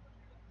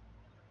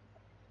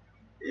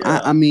 Yeah.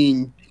 I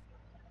mean,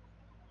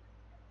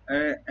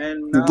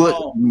 and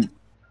now,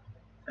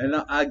 and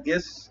I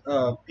guess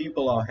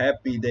people are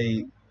happy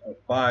they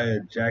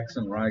fired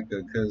Jaxson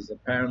Ryker because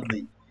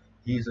apparently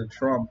he's a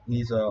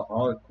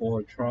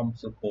hardcore Trump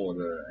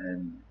supporter,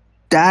 and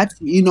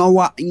that's you know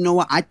what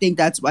I think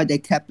that's why they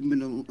kept him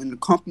in the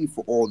company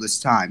for all this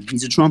time.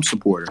 He's a Trump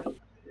supporter.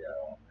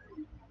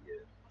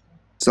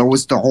 So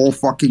it's the whole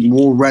fucking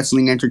World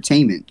Wrestling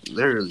Entertainment,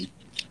 literally.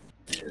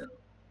 Yeah.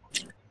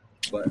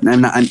 But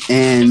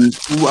and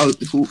who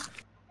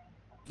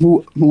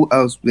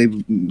else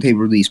they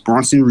released?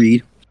 Bronson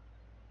Reed.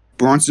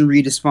 Bronson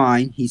Reed is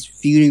fine. He's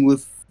feuding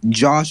with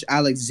Josh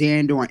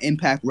Alexander on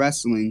Impact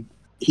Wrestling.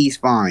 He's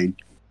fine.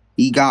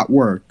 He got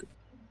work.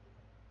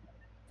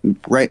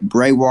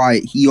 Bray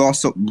Wyatt.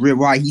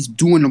 He's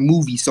doing a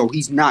movie, so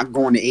he's not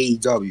going to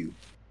AEW.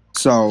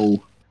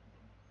 So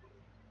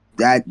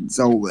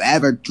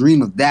ever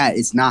dream of that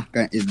is not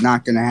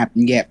gonna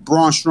happen yet.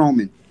 Braun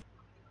Strowman,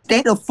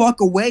 stay the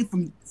fuck away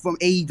from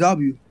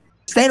AEW.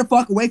 Stay the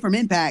fuck away from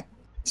Impact.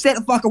 Stay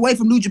the fuck away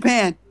from New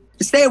Japan.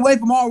 And stay away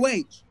from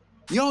ROH.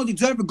 You don't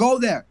deserve to go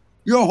there.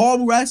 You're a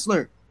horrible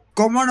wrestler.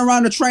 Go run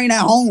around the train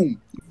at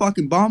home. You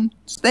fucking bum.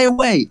 Stay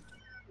away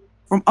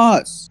from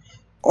us.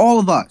 All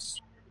of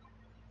us.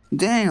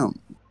 Damn.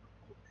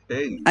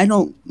 Hey. I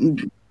don't.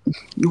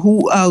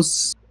 Who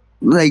else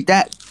like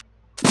that?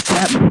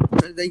 I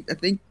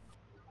think.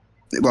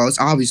 Well, it's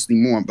obviously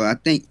more, but I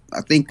think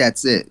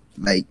that's it.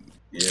 Like,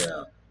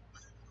 yeah.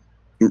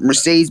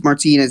 Mercedes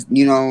Martinez,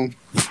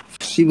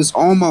 she was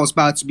almost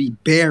about to be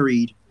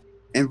buried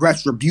in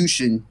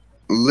Retribution,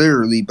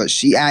 literally, but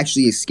she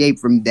actually escaped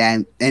from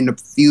that and the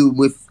feud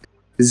with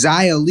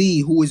Xia Li,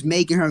 who is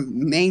making her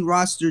main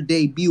roster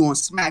debut on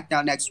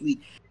SmackDown next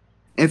week.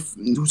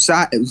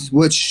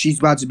 Which she's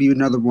about to be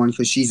another one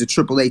because she's a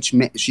Triple H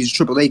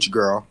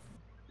girl.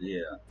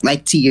 Yeah.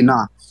 Like Tegan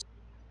Knox.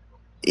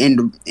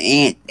 And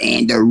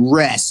the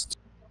rest.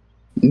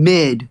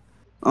 Mid.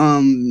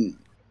 Who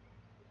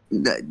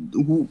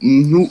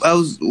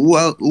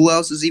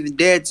else is even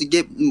there to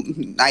get,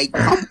 like,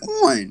 come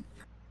on.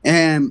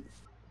 And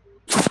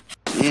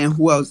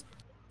who else?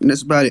 And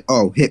that's about it.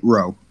 Oh, Hit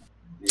Row.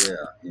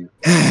 Yeah.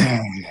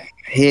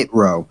 Hit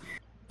Row.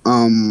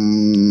 How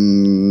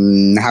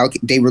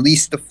they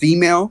released the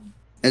female,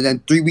 and then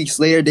 3 weeks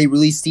later they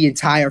released the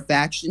entire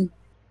faction.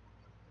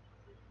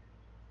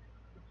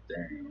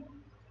 Damn.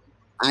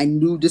 I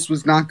knew this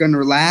was not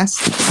gonna last.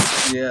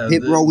 Yeah.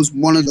 Hit Row was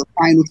one of the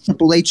final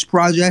Triple H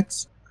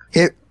projects.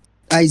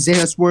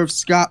 Isaiah Swerve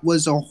Scott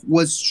was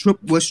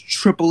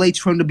Triple H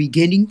from the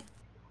beginning.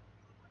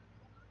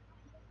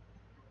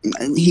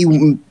 he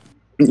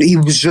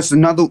was just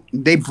another.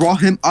 They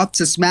brought him up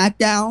to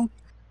SmackDown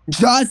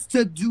just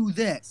to do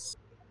this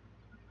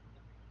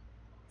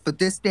for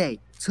this day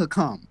to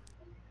come.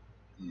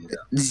 Yeah.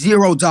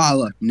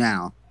 $0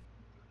 now.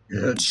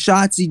 Yeah.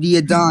 Shotzi the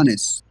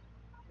Adonis.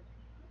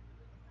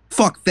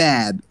 Fuck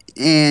Fab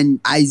and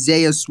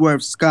Isaiah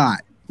Swerve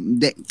Scott.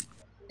 And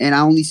I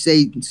only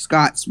say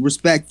Scott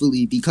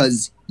respectfully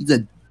because he's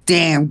a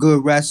damn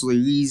good wrestler.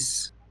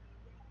 And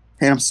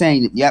I'm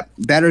saying it, yep,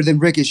 better than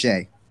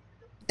Ricochet.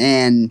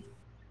 And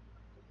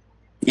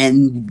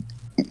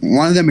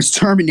one of them is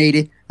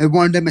terminated, and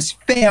one of them has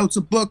failed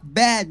to book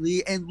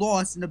badly and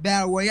lost in the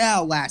Battle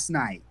Royale last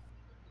night.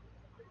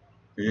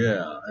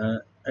 Yeah.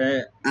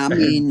 I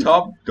mean,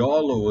 Top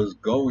Dollar was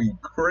going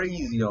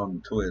crazy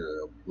on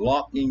Twitter,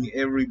 blocking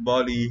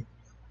everybody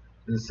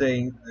and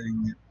saying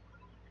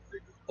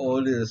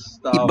all this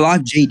stuff. he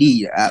blocked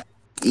JD.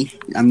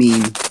 I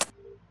mean,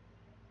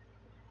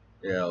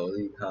 yeah, well,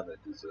 he kind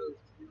of deserves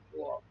to be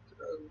blocked.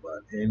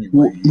 But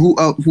anyway,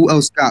 who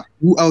else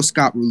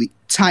got released?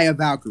 Taya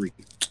Valkyrie,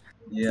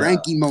 yeah,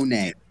 Frankie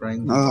Monet.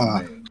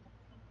 Monet.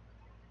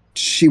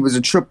 She was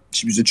a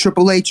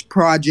Triple H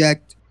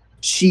project.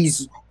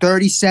 She's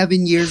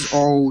 37 years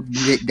old.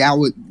 That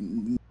would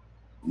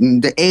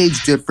the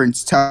age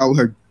difference tell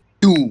her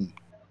doom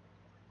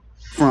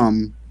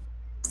from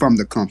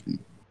the company.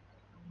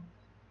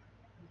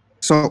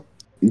 So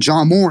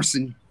John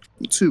Morrison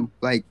too,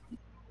 like,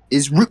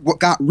 what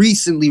got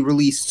recently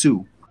released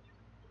too.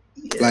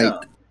 Yeah.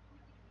 Like,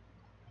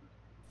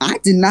 I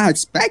did not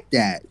expect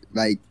that.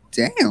 Like,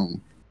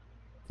 damn.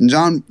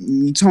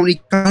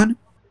 Tony Khan.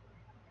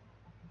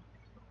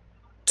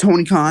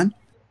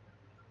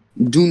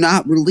 Do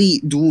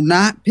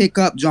not pick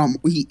up John.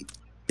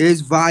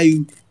 His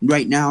value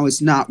right now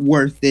is not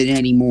worth it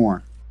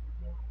anymore.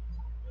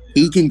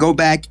 He can go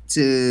back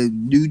to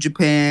New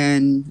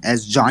Japan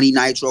as Johnny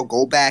Nitro,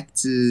 go back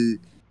to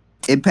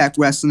Impact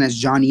Wrestling as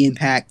Johnny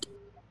Impact.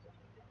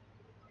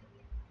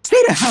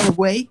 Stay the hell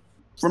away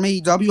from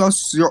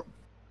AEW. You're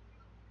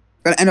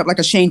gonna end up like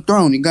a Shane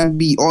Thorne. You're gonna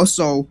be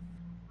also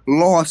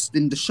lost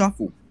in the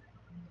shuffle.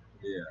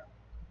 Yeah.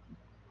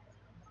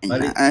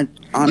 And I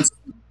honestly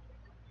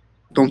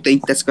don't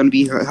think that's going to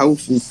be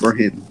helpful for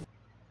him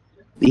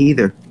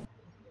either.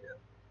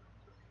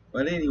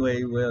 But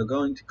anyway, we're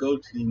going to go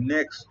to the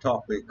next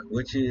topic,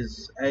 which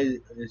is, as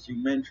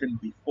you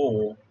mentioned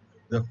before,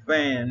 the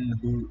fan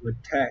who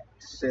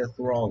attacked Seth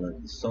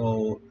Rollins.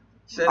 So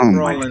Seth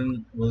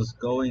Rollins was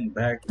going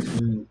back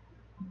to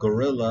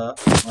Gorilla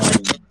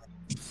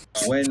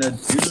when a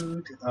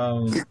dude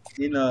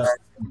in a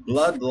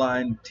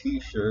Bloodline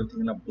t-shirt,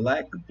 in a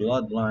black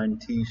Bloodline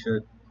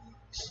t-shirt,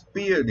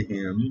 speared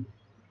him.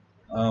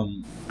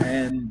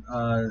 And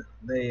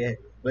they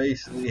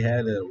basically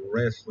had a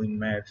wrestling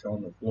match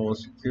on the floor.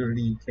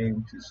 Security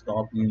came to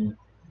stop him,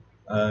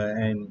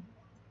 and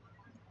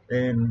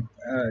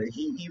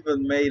he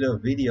even made a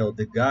video.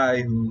 The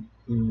guy who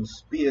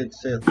speared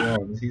Seth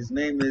Rollins, his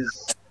name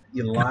is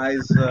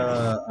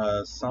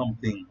Eliza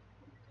something.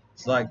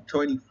 It's like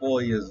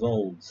 24 years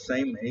old,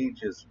 same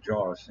age as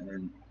Josh,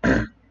 and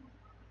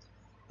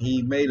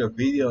he made a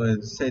video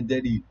and said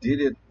that he did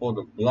it for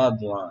the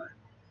bloodline.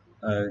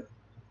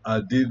 I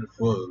did it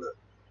for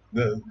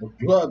the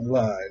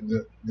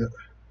bloodline,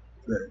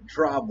 the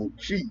tribal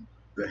chief,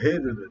 the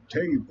head of the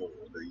table,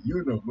 the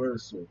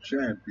universal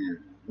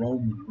champion,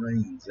 Roman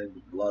Reigns, and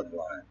the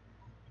bloodline.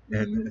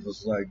 And it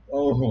was like,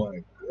 oh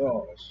my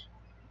gosh.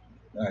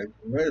 Like,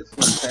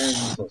 wrestling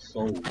fans are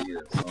so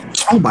weird.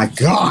 Oh my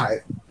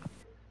god.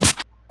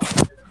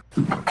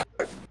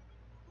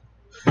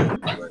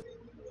 But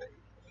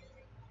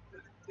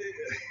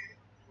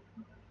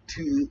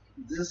to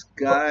this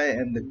guy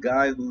and the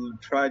guy who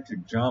tried to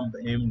jump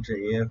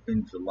MJF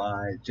in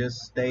July, just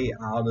stay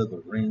out of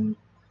the ring,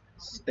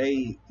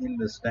 stay in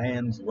the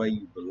stands where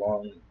you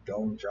belong,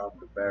 don't jump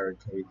the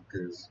barricade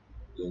because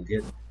you'll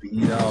get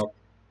beat up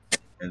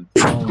and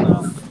thrown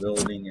out the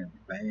building and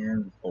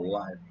banned for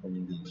life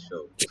from these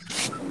shows.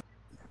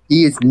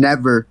 He is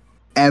never,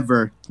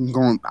 ever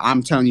going.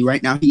 I'm telling you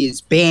right now, he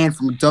is banned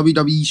from a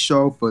WWE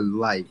show for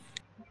life.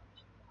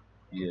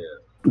 Yeah.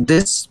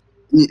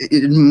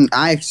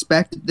 I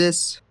expected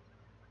this.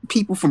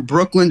 People from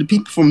Brooklyn, the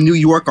people from New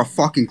York are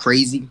fucking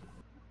crazy.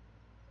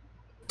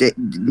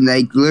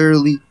 Like,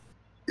 literally,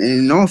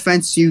 and no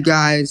offense to you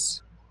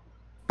guys,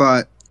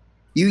 but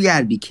you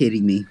gotta be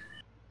kidding me.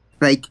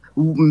 Like,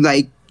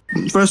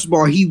 first of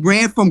all, he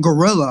ran from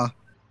Gorilla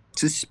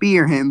to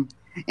spear him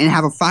and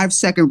have a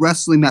 5-second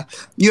wrestling match.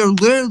 You're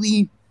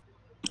literally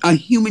a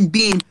human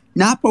being,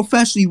 not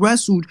professionally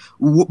wrestled,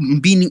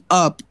 beating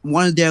up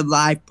one of their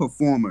live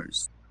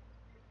performers.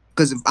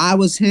 Because if I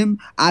was him,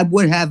 I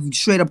would have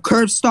straight up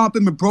curb stomped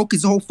him and broke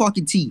his whole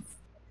fucking teeth.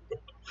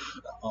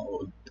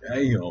 Oh,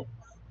 damn.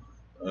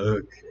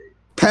 Okay.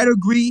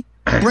 Pedigree,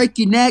 break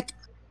your neck,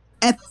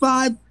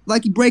 F5,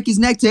 like you break his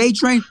neck to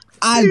A-Train,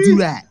 I do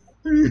that.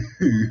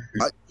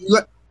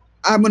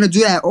 I'm going to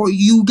do that. Or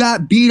you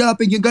got beat up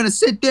and you're going to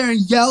sit there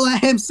and yell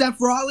at him, Seth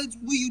Rollins?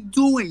 What are you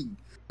doing?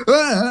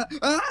 What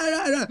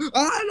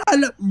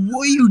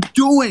are you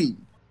doing?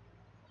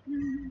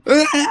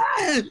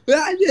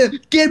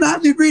 Get him out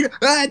of the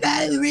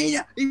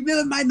arena! He's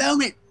ruined my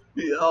moment!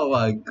 Oh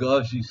my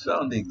gosh, you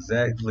sound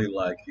exactly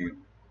like him.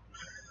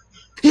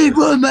 He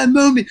ruined my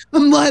moment!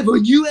 I'm live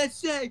on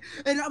USA,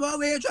 and I'm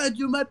over here trying to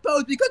do my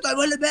pose because I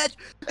won a match,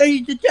 and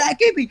he's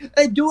attacking me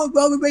and doing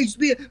Roman Reigns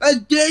spear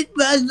and this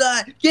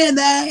bloodline! Get him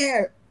out of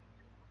here!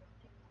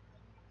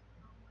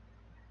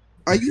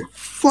 Are you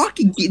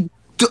fucking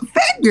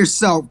defend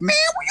yourself, man?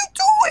 What are you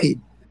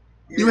doing?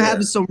 Yeah. You were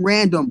having some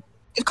random.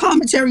 The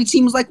commentary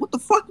team was like, "What the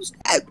fuck was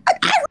that?" I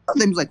heard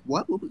them was like,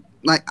 "What?"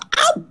 Like,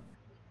 ow!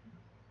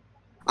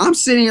 I'm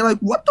sitting here like,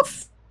 "What the?"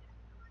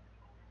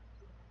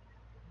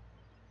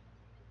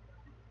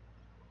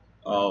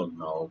 Oh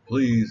no!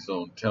 Please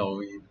don't tell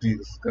me you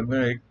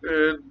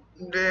disconnected.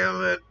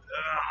 Damn it!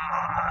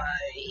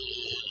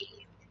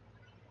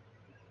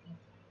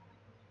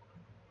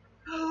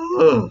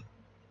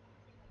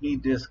 He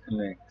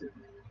disconnected.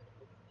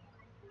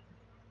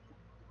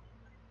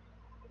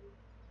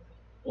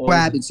 What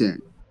happened to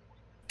him?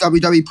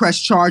 WWE press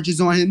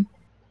charges on him.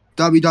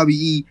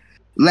 WWE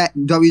let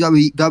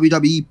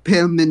WWE put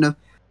him in the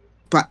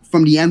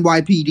from the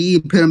NYPD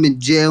and put him in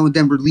jail and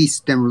then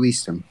released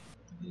him.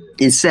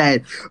 And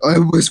said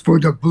it was for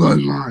the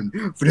bloodline,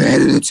 for the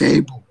head of the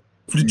table,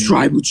 for the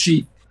tribal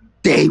chief.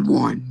 They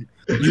won.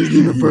 Your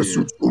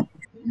Universal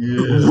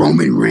Champion,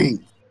 Roman Reigns.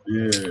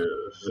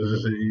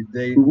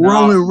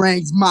 Roman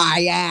Reigns,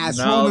 my ass.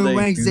 Roman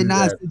Reigns did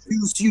not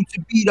seduce you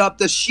to beat up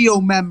the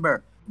Shield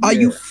member. Are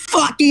you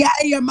fucking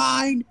out of your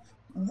mind?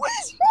 What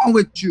is wrong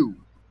with you?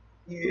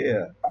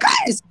 Yeah. What kind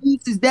of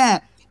excuse is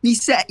that? He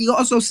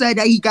also said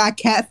that he got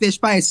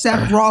catfished by a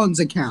Seth Rollins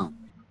account.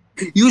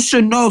 You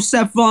should know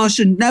Seth Rollins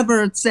should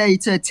never say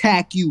to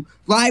attack you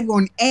live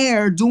on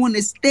air doing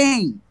this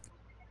thing.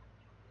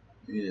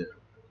 Yeah.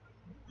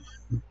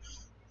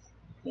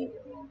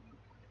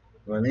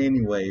 But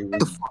anyway,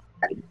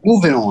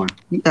 moving on.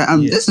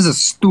 This is a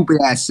stupid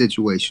ass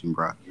situation,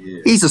 bro.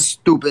 Yeah. He's a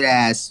stupid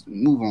ass.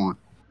 Move on.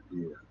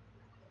 Yeah.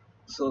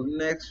 So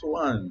next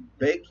one,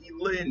 Becky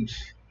Lynch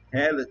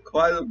had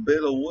quite a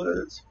bit of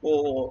words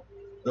for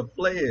the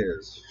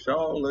players,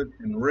 Charlotte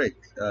and Ric.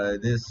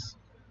 This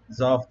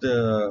is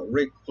after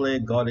Ric Flair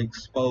got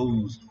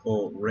exposed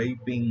for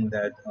raping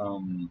that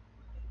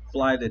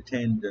flight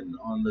attendant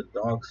on the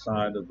dark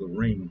side of the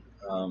ring.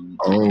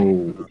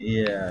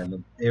 Yeah,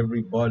 and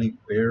everybody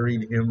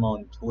buried him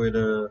on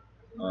Twitter.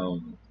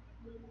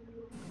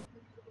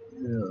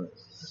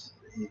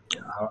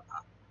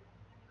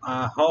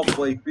 I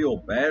halfway feel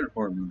bad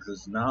for him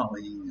because now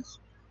he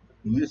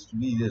used to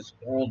be this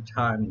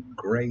all-time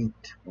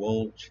great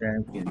world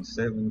champion,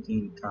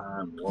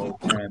 17-time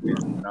world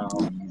champion. Now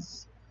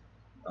he's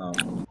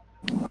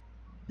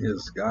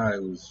this guy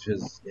was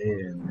just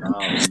there, and now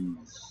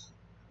he's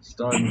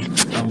starting to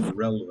become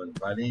irrelevant.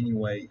 But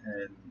anyway,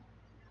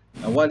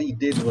 and what he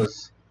did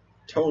was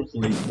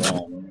totally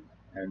wrong,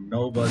 and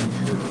nobody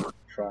should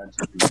try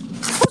to do it.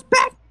 What's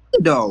back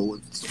though?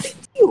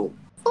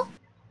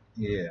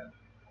 Yeah.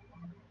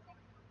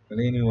 But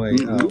anyway,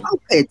 I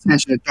don't pay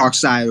attention to the dark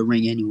side of the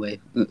ring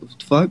anyway. What the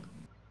fuck?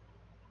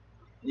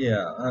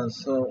 Yeah.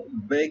 So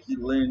Becky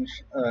Lynch,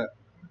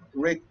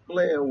 Ric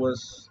Flair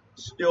was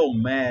still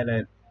mad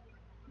at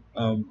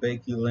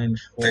Becky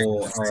Lynch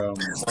for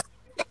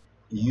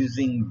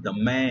using the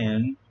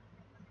man,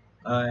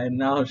 and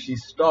now she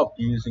stopped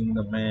using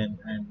the man,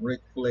 and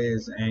Ric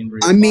Flair's angry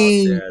about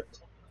that.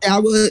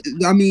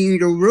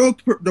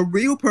 The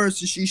real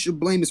person she should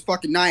blame is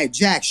fucking Nia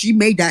Jax. She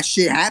made that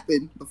shit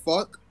happen. The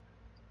fuck?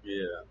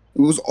 Yeah.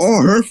 It was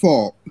all her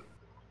fault.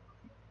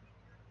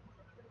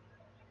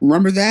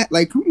 Remember that?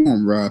 Like, come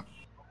on, bro.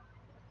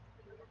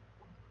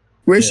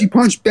 Where she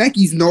punched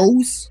Becky's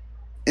nose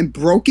and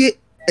broke it,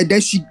 and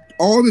then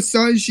all of a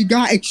sudden she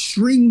got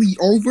extremely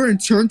over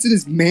and turned to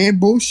this man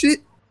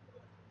bullshit.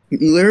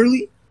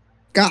 Literally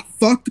got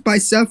fucked by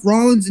Seth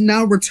Rollins and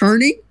now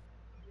returning.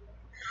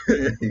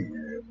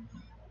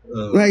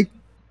 Like,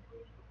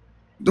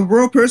 the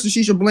real person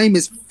she should blame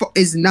is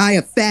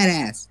Nia fat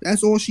ass.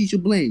 That's all she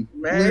should blame.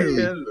 Man,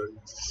 literally.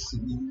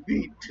 You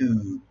need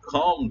to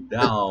calm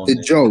down. The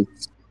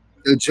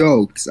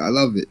jokes. I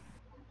love it.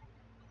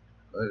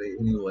 But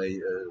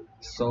anyway,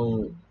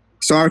 so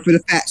sorry for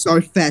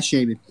fat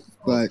shaming,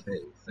 but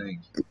thank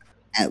you.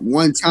 At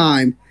one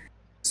time,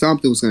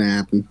 something was gonna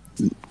happen.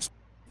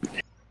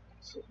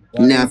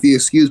 Now, if you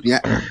excuse me, I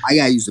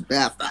gotta use the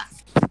bathroom.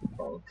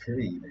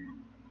 Okay, man.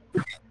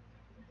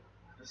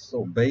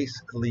 So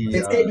basically,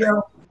 Ric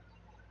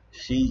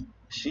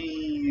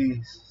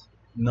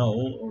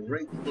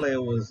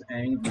Flair was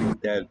angry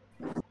that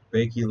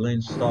Becky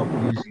Lynch stopped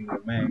using the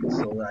man.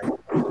 So like,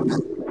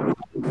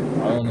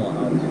 I don't know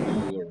how to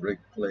do a Ric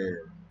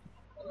Flair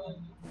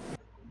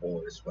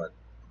voice, but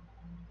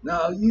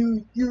now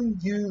you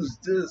use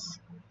this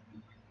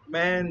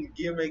man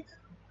gimmick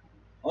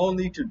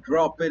only to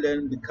drop it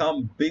and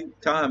become big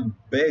time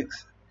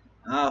Bex.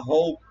 I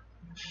hope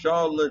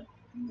Charlotte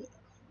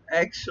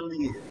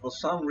actually, for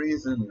some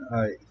reason,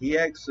 he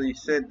actually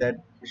said that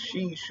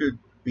she should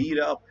beat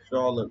up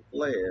Charlotte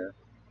Flair,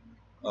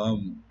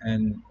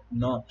 and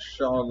not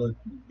Charlotte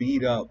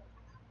beat up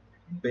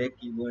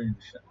Becky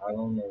Lynch. I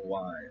don't know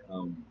why.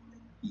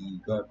 He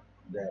got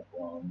that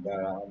wrong, but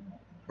I'm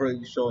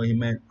pretty sure he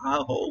meant I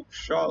hope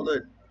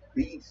Charlotte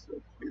beats the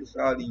piss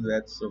out of you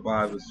at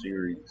Survivor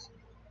Series,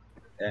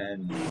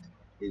 and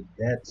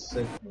that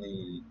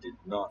certainly did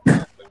not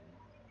happen.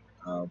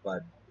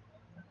 But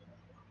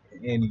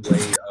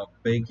anyway,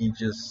 Becky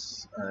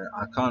just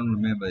I can't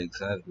remember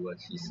exactly what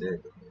she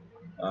said.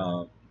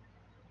 Um,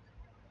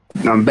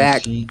 I'm but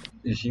back.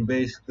 she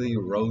basically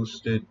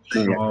roasted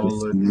Oh,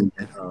 Charlotte,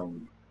 yeah.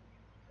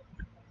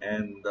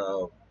 and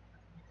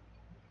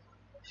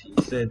she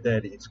said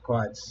that it's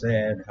quite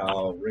sad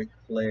how Ric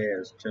Flair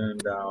has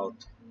turned out,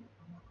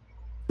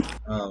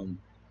 um,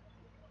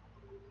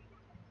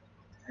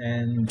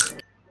 and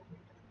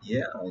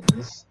yeah,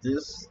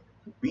 this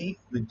beef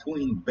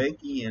between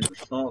Becky and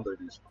Charlotte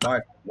is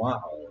quite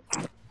wild.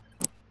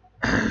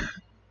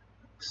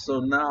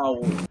 So now,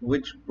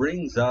 which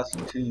brings us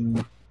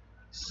to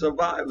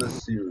Survivor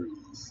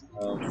Series.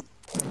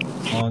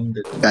 On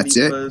the That's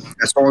it. 21st,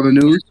 That's all the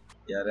news.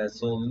 yeah,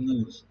 that's all the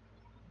news.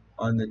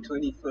 On the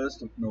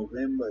 21st of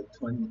November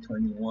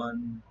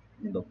 2021,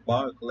 in the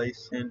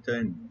Barclays Center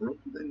in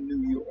Brooklyn,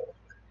 New York.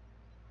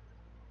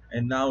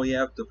 And now we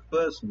have the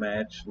first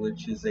match,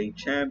 which is a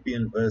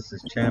champion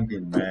versus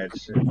champion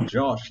match.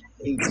 Josh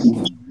hates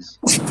these.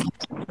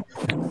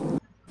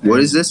 What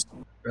is And this?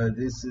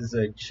 this is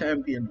a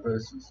champion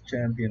versus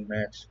champion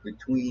match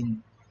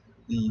between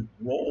the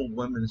Raw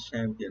Women's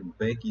Champion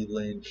Becky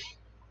Lynch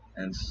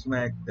and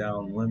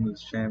SmackDown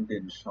Women's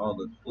Champion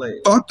Charlotte Flair.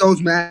 Fuck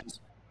those matches.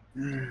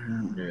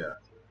 Yeah.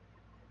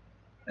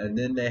 And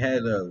then they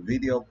had a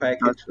video That's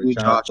package, me, which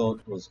I Josh.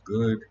 thought was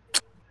good.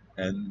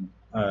 And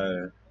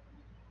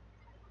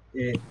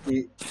it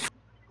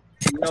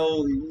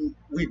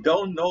we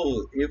don't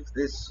know if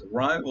this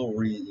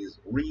rivalry is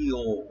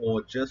real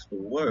or just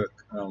work,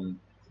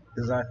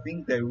 because I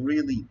think they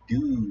really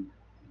do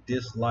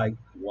dislike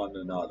one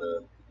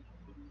another.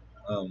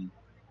 Um,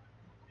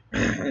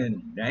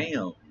 and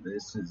damn,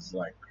 this is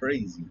like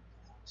crazy.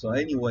 So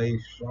anyway,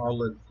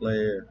 Charlotte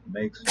Flair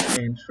makes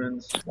her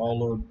entrance,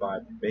 followed by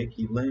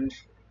Becky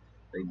Lynch.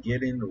 They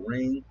get in the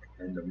ring,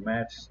 and the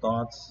match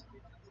starts.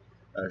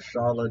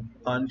 Charlotte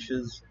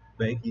punches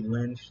Becky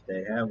Lynch.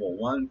 They have a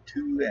 1-2,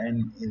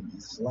 and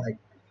it's like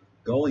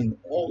going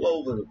all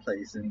over the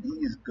place, and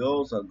these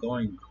girls are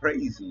going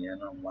crazy,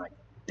 and I'm like,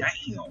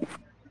 damn.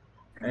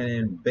 And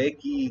then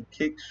Becky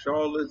kicks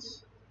Charlotte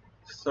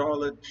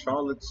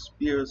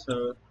spears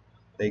her.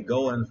 They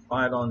go and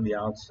fight on the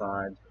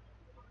outside.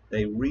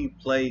 They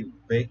replay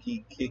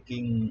Becky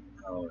kicking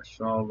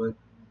Charlotte.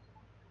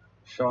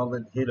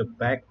 Charlotte hit a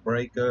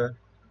backbreaker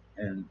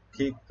and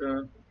kicked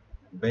her.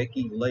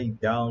 Becky laid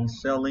down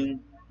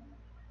selling.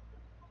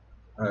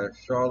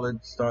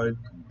 Charlotte started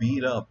to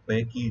beat up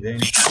Becky. Then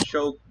she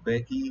choked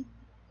Becky,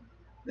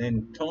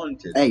 then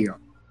taunted. Hey, yo.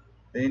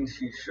 Then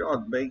she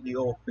shot Becky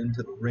off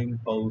into the ring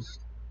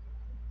post.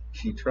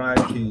 She tried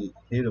to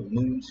hit a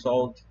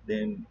moonsault.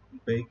 Then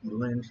Becky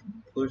Lynch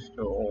pushed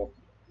her off,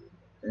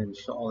 and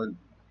Charlotte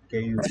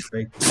gave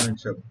Becky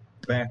Lynch a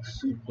back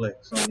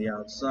suplex on the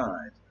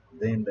outside.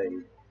 Then they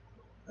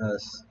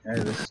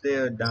had a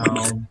stare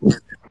down.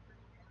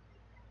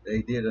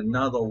 They did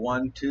another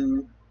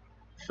 1-2.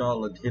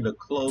 Charlotte hit a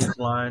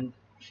clothesline.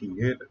 She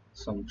hit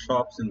some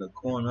chops in the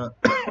corner.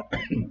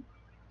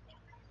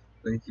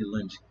 Becky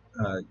Lynch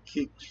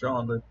kicked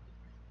Charlotte.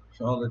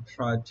 Charlotte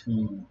tried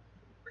to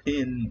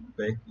pin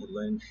Becky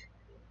Lynch.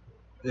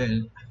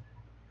 Then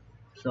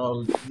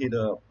Charlotte hit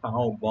a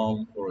power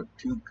bomb for a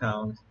 2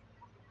 count.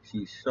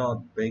 She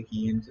shot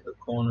Becky into the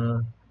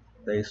corner.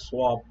 They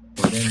swapped,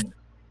 and then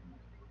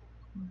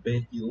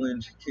Becky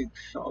Lynch kicked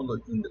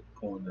Charlotte in the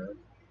corner.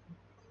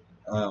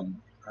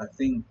 I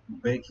think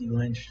Becky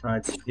Lynch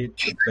tried to hit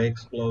the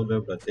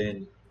Bexploder, but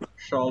then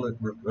Charlotte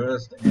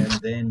reversed and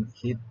then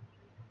hit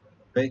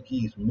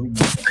Becky's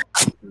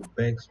moonsault, the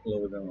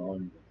Bexploder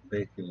on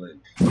Becky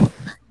Lynch.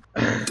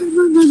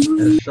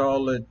 And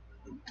Charlotte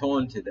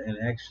taunted and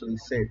actually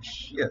said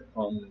shit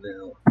on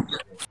the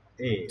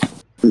air.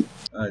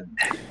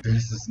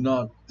 This is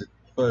not the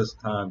first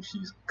time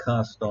she's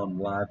cussed on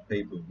live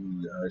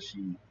pay-per-view.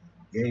 She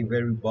gave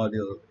everybody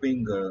a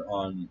finger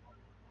on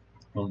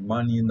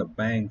Money in the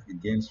Bank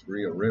against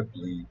Rhea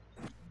Ripley.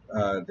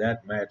 That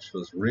match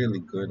was really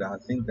good. I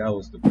think that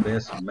was the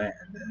best match.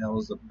 That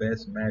was the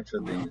best match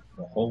of the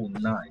whole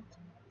night.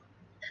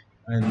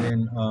 And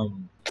then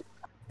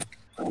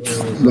where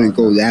was Don't I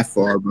go now? that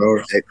far, bro.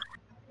 Like,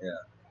 Yeah.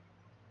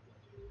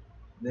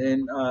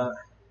 Then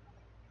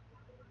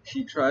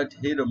she tried to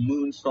hit a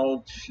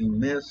moonsault. She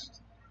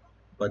missed,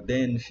 but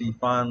then she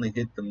finally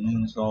hit the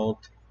moonsault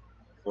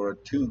for a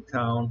 2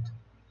 count.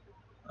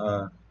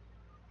 Uh,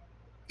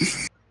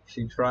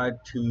 she tried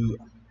to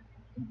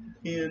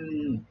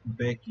pin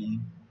Becky.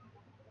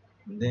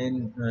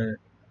 Then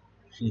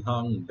she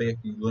hung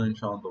Becky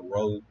Lynch on the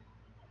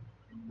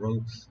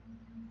ropes.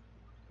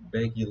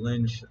 Becky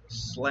Lynch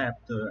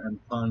slapped her and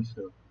punched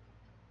her.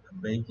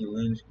 Becky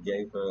Lynch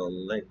gave her a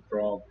leg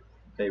drop.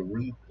 They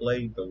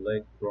replayed the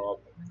leg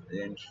drop.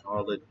 Then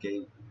Charlotte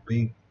gave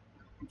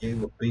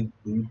a big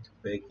boot to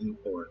Becky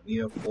for a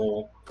near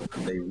fall.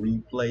 They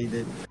replayed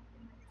it.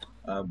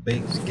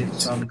 Becky hit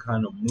some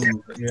kind of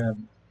move. Yeah,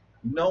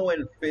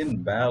 when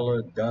Finn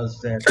Balor does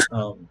that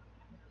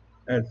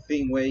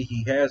thing where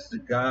he has the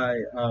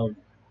guy.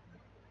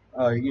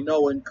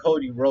 When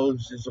Cody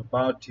Rhodes is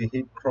about to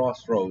hit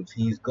Crossroads,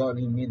 he's got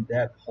him in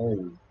that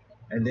hole,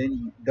 and then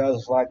he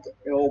does like an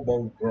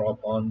elbow drop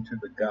onto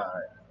the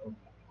guy.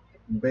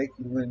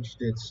 Becky Lynch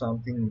did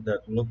something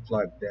that looked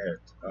like that,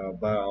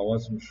 but I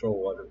wasn't sure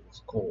what it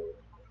was called.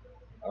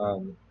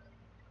 Um,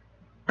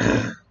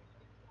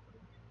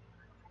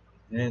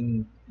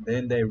 and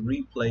then they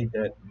replayed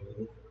that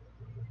move.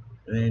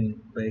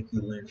 Then Becky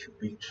Lynch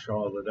beat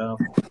Charlotte up.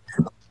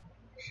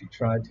 She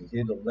tried to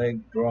hit a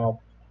leg drop.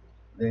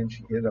 Then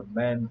she hit a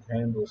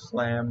manhandle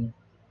slam.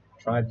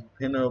 Tried to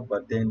pin her,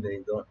 but then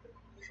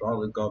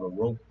Charlotte got a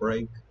rope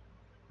break.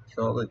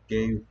 Charlotte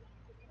gave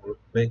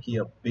Becky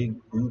a big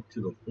boot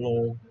to the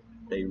floor.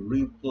 They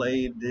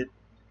replayed it,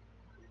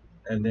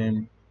 and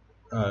then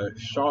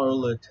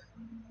Charlotte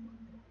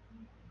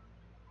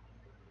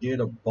did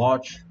a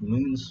botched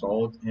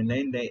moonsault, and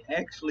then they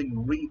actually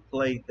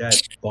replayed that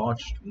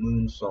botched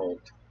moonsault.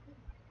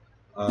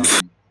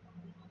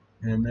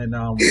 And then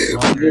I'm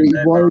wondering They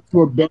that wanted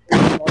to abandon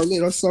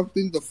Charlotte or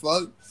something. The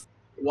fuck?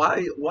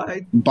 why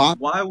why Bot?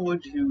 why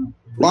would you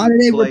Why did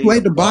they replay a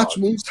replay the botch botch?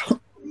 moves?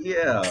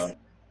 Yeah,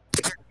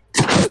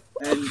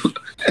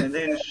 and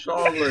then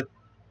Charlotte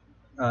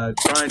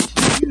tried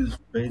to use Oh,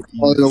 Becky's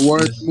the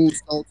worst dis move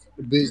in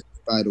the business,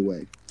 by the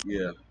way.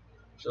 yeah.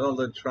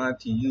 Charlotte tried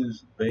to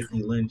use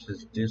Becky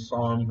Lynch's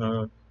disarm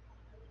her,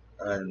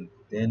 and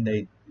then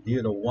they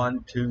did a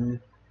 1-2.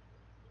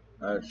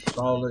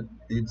 Charlotte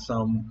did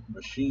some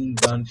machine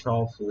gun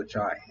chops, which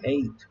I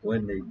hate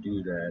when they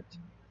do that.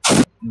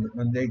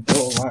 When they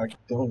go like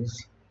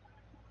those,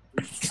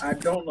 I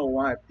don't know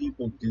why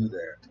people do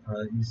that.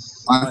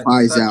 It's like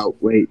Wi-Fi's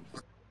out. Wait.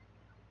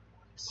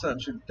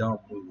 such a dumb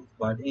move.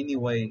 But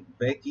anyway,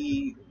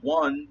 Becky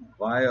won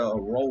via a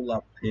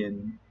roll-up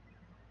pin,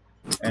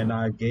 and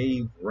I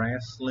gave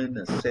Rasslin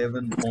a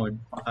 7.5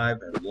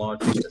 and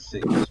Logic a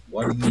 6.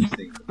 What do you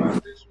think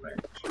about this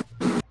match?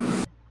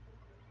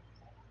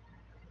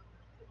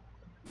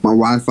 My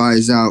Wi-Fi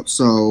is out,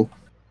 so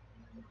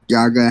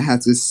y'all gonna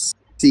have to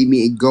see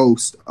me in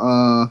Ghost.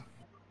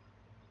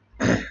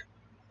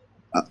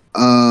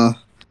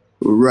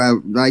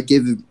 Like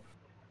give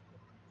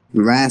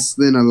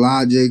Wrestling a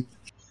Logic.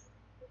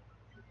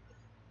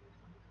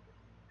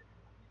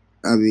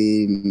 I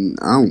mean,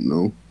 I don't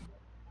know.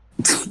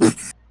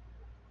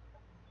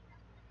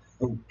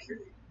 Okay.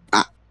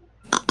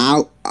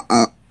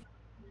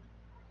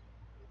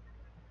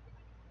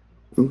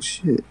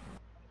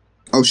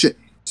 Oh shit.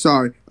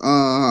 Sorry.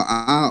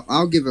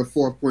 I'll give it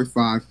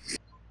 4.5.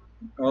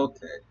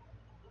 Okay.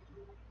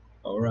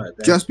 All right.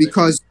 Just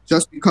because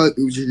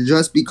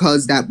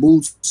that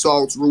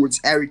moonsault ruins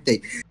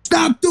everything.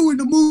 Stop doing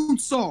the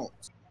moonsault.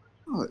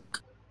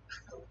 Fuck.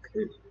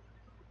 Okay.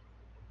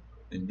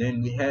 And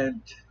then we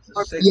had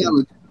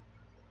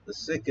the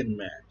second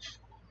match,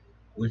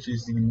 which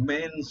is the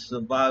men's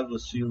Survivor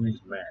Series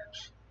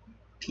match.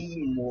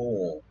 Team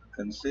Raw,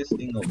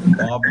 consisting of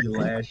Bobby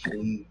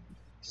Lashley,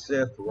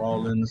 Seth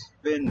Rollins,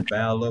 Finn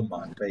Balor,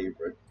 my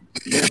favorite,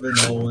 Kevin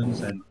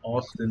Owens, and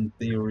Austin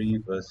Theory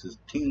versus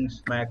Team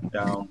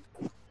SmackDown,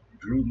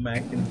 Drew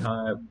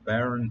McIntyre,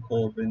 Baron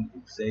Corbin,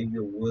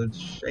 Xavier Woods,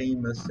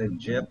 Sheamus, and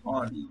Jeff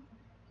Hardy.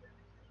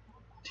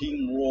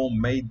 Team Raw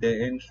made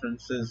their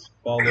entrances,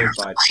 followed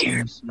by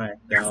Team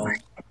SmackDown.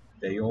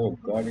 They all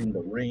got in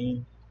the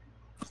ring,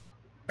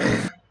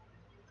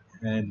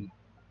 and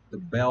the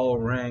bell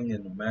rang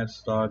and the match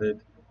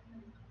started.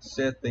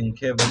 Seth and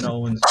Kevin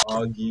Owens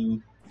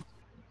argued.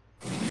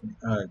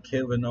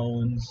 Kevin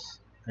Owens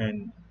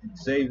and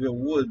Xavier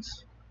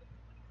Woods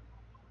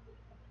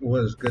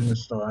was going to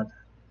start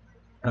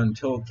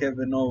until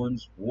Kevin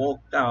Owens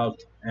walked out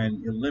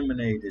and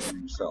eliminated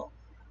himself.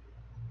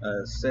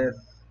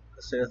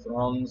 Seth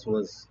Rollins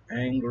was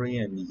angry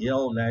and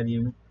yelled at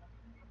him,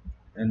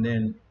 and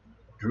then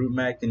Drew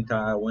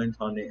McIntyre went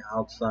on the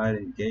outside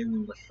and gave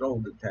him a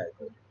shoulder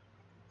tackle.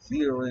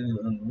 Theory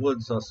and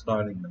Woods are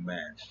starting the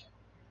match.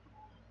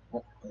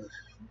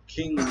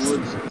 King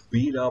Woods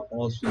beat up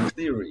Austin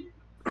Theory.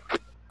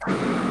 Drew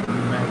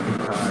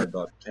McIntyre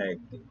got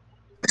tagged in.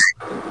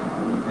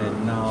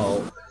 And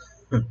now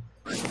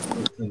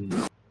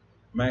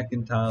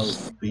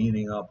McIntyre's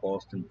beating up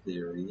Austin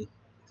Theory.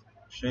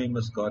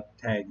 Sheamus got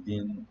tagged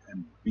in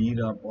and beat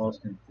up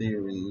Austin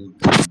Theory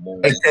some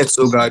more.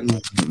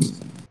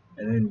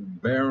 And then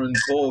Baron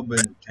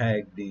Corbin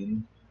tagged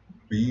in,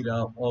 beat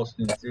up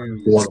Austin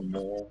Theory some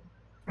more.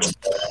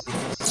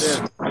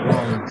 Seth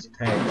Rollins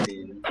tagged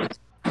in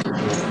to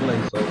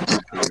replace Austin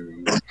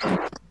Theory.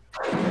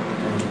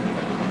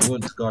 And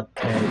Woods got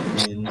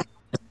tagged in,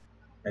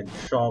 and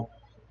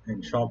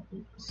and chopped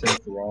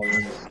Seth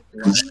Rollins.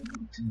 Why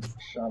to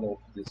shut off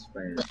this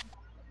fan?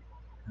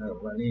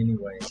 But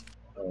anyway,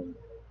 um,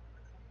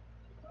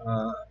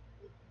 uh,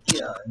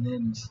 yeah, and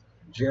then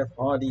Jeff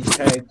Hardy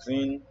tags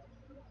in,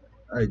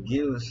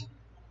 gives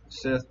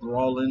Seth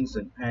Rollins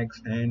an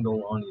axe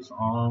handle on his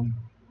arm.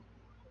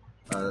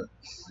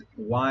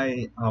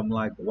 Why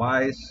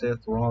is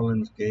Seth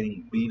Rollins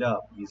getting beat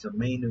up? He's a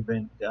main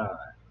event guy.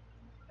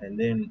 And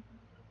then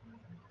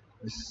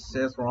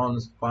Seth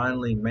Rollins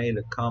finally made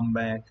a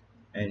comeback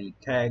and he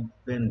tagged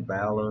Finn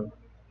Balor.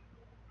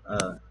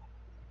 Uh,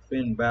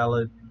 Finn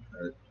Balor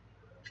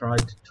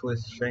tried to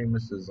twist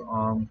Sheamus's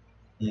arm.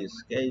 He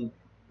escaped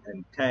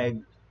and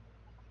tagged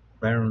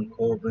Baron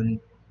Corbin.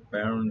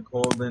 Baron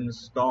Corbin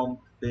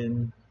stomped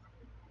Finn.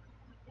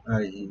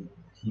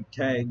 He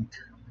tagged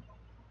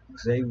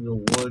Xavier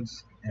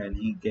Woods and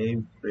he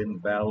gave Finn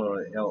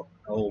Balor an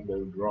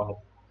elbow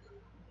drop.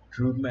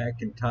 Drew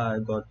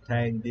McIntyre got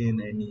tagged in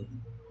and he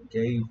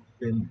gave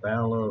Finn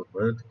Balor a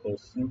vertical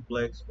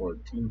suplex for a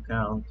 2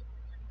 count.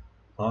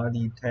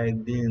 Hardy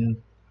tagged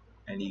in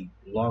and he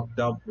locked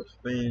up with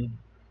Finn.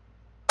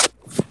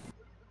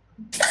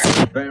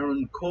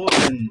 Baron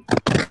Corbin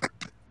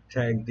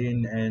tagged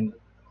in and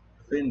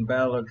Finn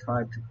Balor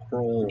tried to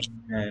crawl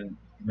and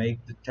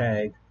make the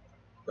tag,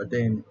 but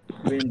then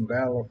Finn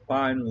Balor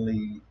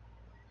finally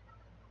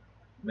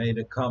made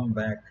a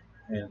comeback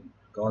and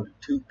got a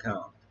 2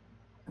 count.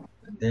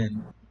 And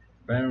then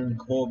Baron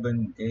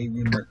Corbin gave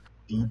him a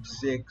deep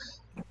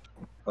 6,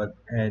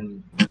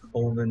 and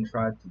Corbin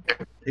tried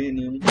to pin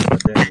him,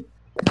 but then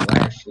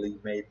Lashley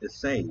made the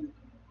save.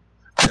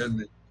 And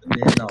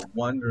then I'm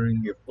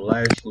wondering if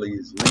Lashley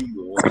is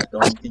legal. I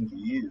don't think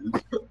he is.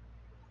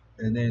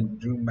 And then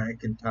Drew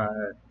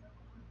McIntyre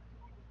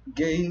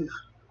gave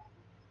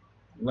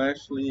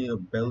Lashley a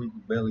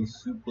belly-to-belly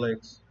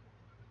suplex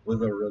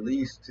with a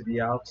release to the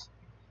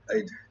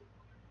outside.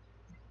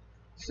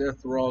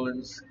 Seth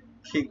Rollins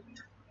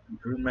kicked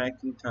Drew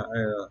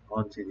McIntyre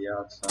onto the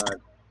outside.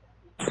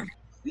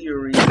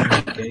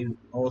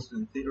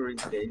 Austin Theory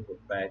gave a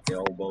back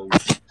elbow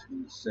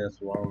to Seth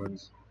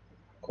Rollins.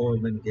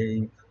 Corbin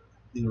gave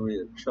Theory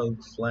a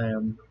choke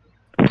slam.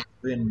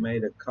 Finn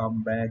made a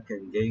comeback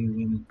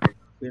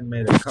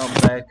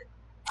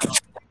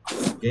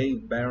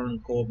gave Baron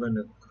Corbin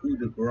a coup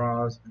de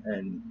grace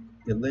and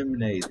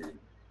eliminated him.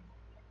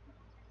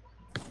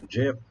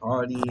 Jeff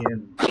Hardy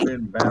and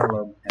Finn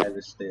Balor had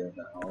to stare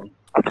down.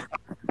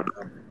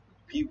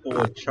 People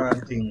were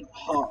chanting,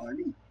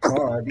 Hardy,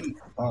 Hardy,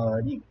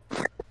 Hardy.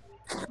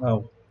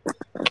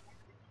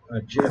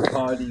 Jeff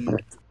Hardy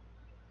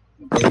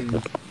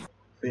gave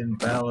Finn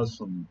Balor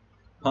some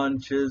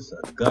punches,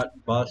 a gut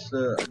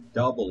buster, a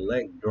double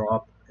leg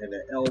drop, and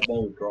an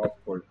elbow drop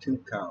for a 2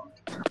 count.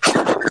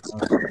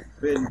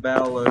 Finn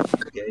Balor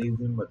gave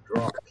him a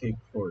drop kick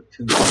for a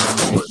 2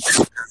 count.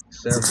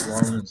 Seth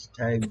Rollins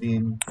tagged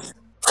in.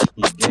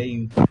 He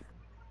gave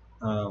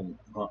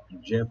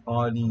Jeff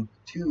Hardy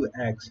 2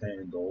 axe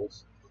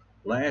handles.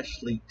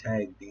 Lashley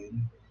tagged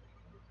in.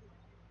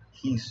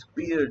 He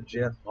speared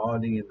Jeff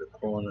Hardy in the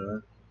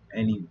corner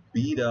and he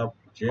beat up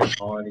Jeff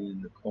Hardy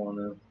in the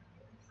corner.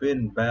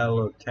 Finn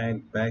Balor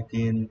tagged back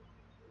in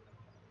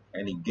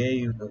and he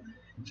gave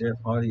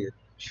Jeff Hardy a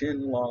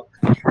chin lock.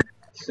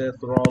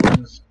 Seth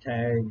Rollins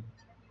tagged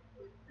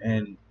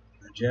and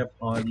Jeff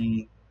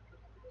Hardy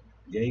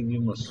gave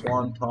him a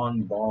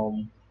swanton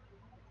bomb.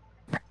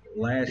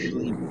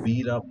 Lashley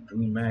beat up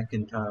Drew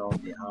McIntyre on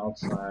the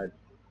outside,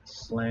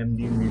 slammed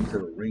him into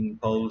the ring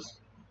post.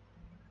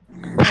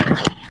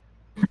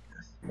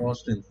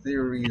 Austin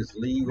Theory is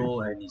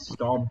legal and he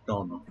stomped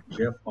on him.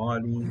 Jeff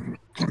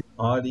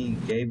Hardy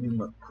gave him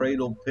a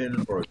cradle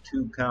pin for a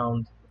 2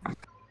 count.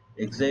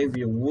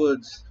 Xavier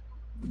Woods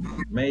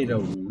made a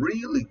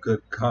really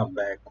good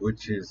comeback,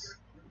 which was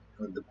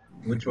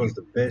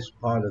the best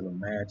part of the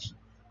match.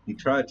 He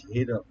tried to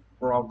hit a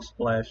frog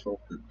splash off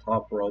the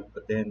top rope,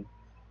 but then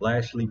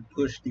Lashley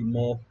pushed him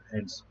off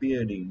and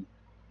speared him,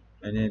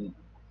 and then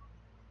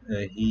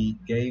he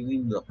gave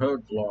him the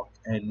hurt lock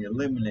and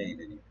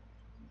eliminated him.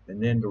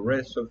 And then the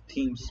rest of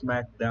Team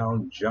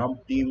SmackDown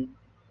jumped him.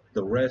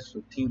 The rest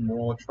of Team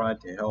Raw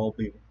tried to help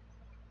him.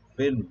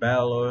 Finn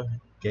Balor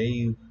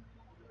gave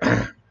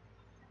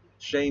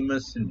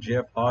Sheamus and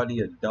Jeff Hardy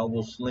a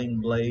double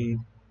sling blade.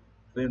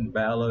 Finn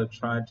Balor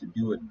tried to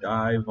do a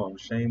dive on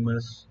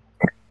Sheamus,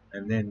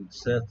 and then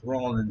Seth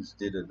Rollins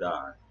did a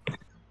dive.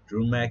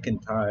 Drew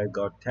McIntyre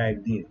got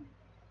tagged in,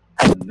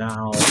 and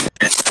now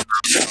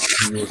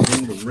he was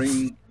in the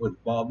ring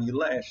with Bobby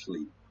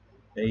Lashley.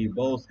 They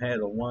both had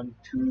a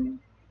 1-2.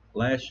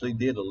 Lashley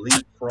did a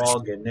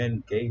leapfrog and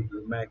then gave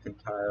Drew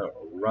McIntyre a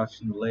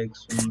Russian leg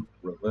sweep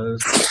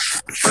reverse.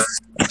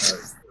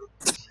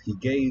 He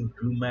gave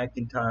Drew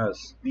McIntyre a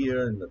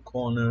spear in the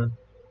corner.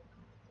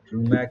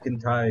 Drew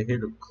McIntyre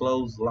hit a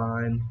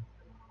clothesline.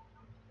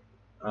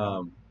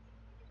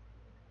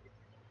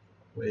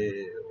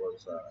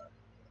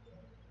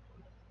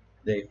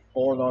 They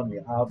fought on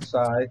the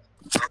outside.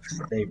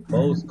 They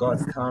both got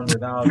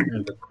counted out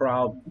and the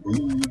crowd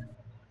booed.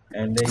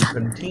 And they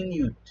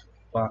continued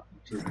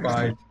to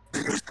fight,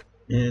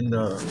 and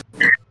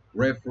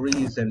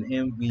referees and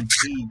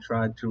MVP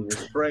tried to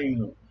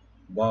restrain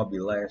Bobby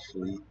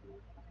Lashley,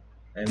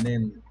 and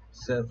then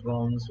Seth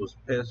Rollins was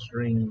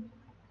pestering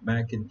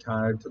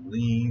McIntyre to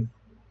leave,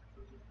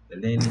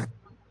 and then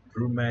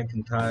Drew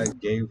McIntyre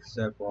gave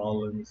Seth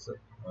Rollins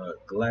a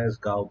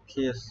Glasgow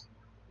kiss.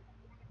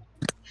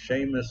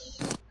 Sheamus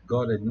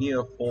got a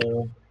near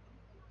fall.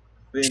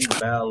 Finn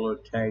Bálor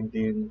tagged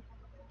in.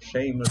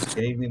 Sheamus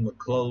gave him a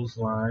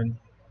clothesline,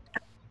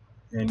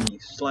 and he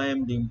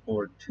slammed him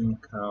for a 2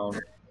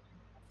 count.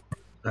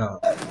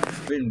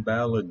 Finn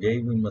Bálor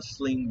gave him a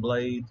sling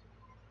blade.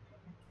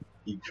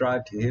 He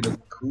tried to hit a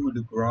coup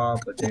de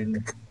grace, but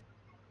then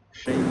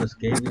Sheamus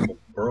gave him a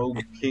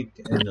brogue kick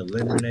and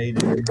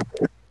eliminated him.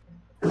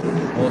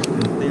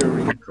 Austin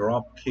Theory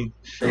drop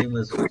kicked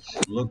Sheamus, which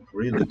looked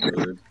really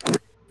good.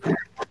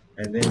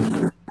 And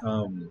then,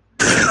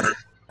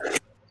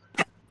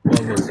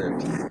 what was it?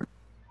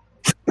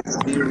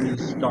 Theory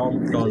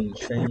stomped on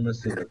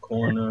Sheamus in the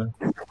corner.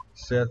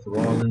 Seth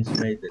Rollins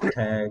made the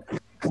tag.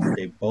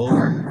 They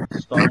both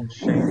stomped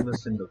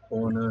Sheamus in the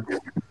corner.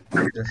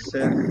 The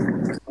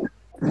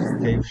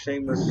Seth gave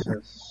Sheamus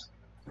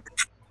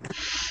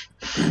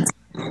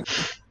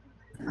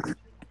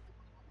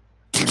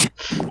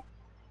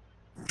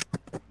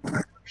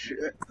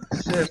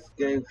Seth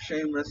gave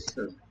Sheamus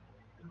a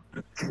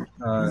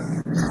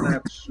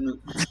snap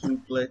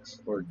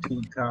suplex for a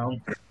 2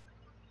 count.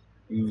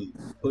 He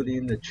put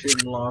in the chin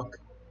lock.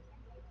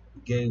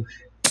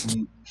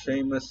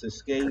 Sheamus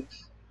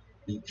escapes.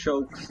 He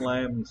choke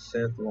slammed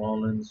Seth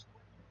Rollins.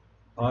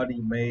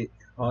 Hardy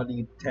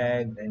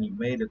tagged and he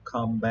made a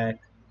comeback.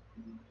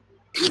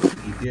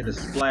 He did a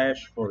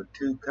splash for a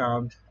 2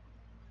 count.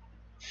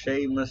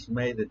 Sheamus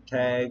made a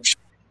tag.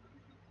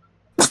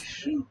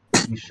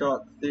 He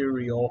shot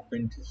Theory off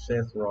into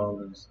Seth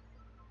Rollins.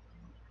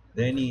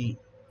 Then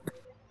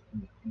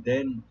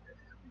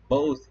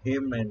both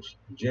him and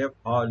Jeff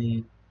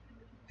Hardy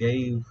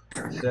gave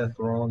Seth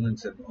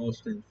Rollins and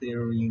Austin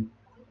Theory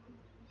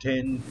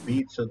 10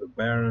 beats of the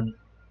Baron.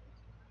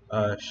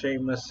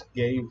 Sheamus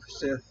gave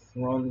Seth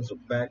Rollins a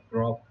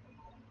backdrop.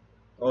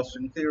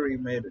 Austin Theory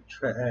made a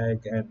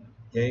tag and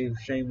gave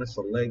Sheamus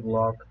a leg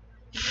lock.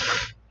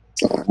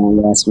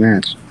 Last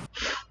match.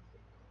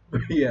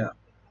 Yeah.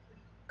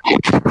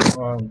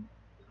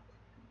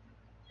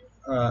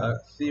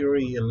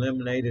 Theory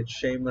eliminated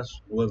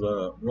Sheamus with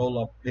a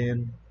roll-up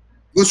pin.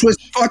 Which was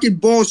fucking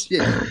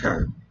bullshit.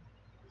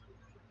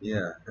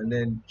 Yeah, and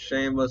then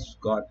Sheamus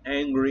got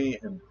angry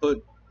and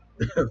put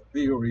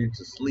Theory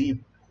to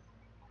sleep,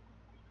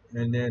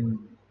 and then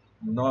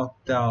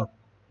knocked out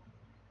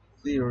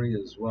Theory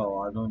as well.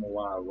 I don't know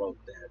why I wrote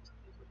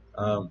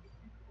that.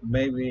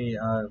 Maybe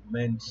I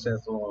meant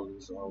Seth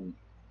Rollins.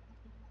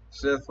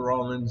 Seth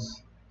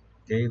Rollins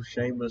gave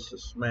Sheamus a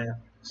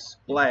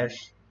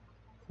splash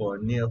for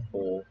a near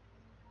fall.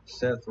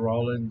 Seth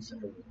Rollins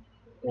and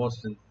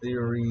Austin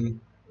Theory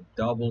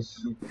double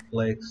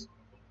superplex.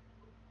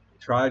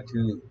 Tried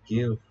to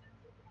give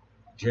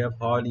Jeff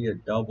Hardy a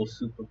double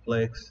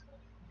superplex.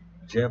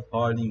 Jeff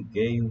Hardy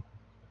gave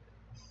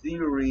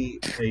Theory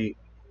a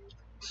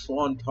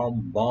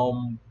swanton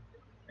bomb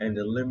and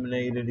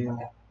eliminated him.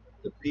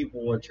 The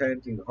people were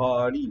chanting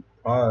Hardy,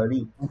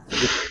 Hardy.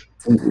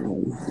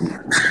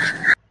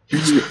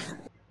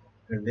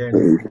 And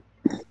then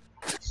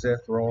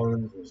Seth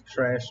Rollins was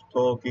trash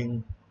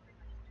talking,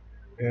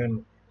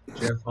 and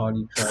Jeff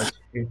Hardy tried to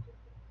hit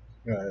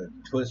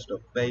Twist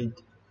of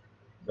Fate,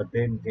 but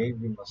then gave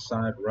him a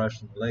side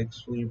Russian leg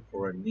sweep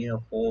for a near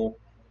fall.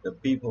 The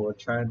people were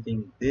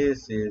chanting,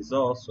 "This is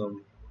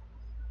awesome."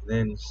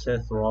 Then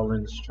Seth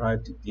Rollins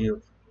tried to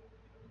give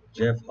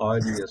Jeff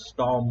Hardy a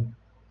stomp,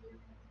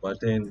 but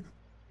then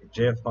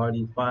Jeff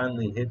Hardy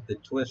finally hit the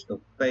Twist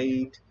of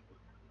Fate,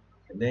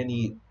 and then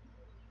he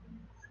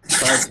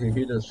tried to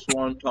hit a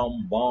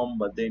swanton bomb,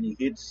 but then he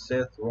hit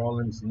Seth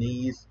Rollins'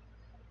 knees.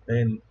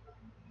 Then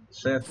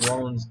Seth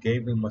Rollins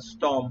gave him a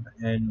stomp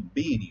and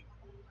beat him.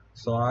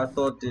 So I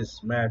thought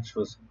this match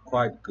was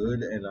quite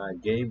good, and I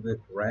gave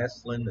it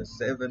Rasslin a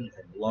 7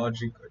 and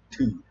Logic a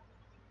 2.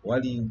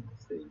 What do you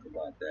think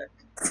about that?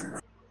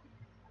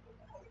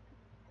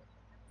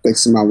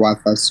 Fixing my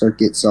Wi-Fi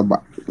circuit, so I'm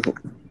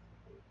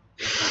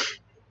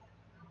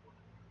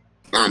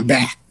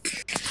back.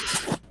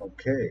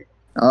 Okay.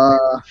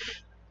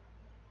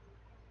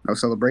 No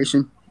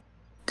celebration?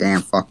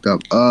 Damn, fucked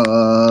up.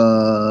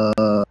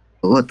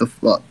 What the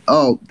fuck?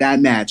 Oh, that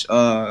match.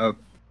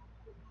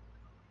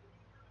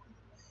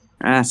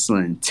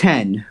 Rasslin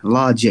 10,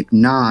 Logic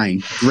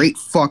 9. Great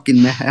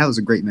fucking match. That was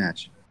a great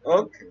match.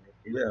 Okay,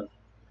 yeah.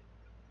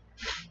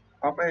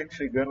 I'm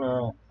actually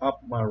gonna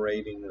up my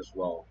rating as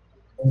well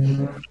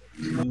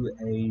to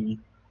a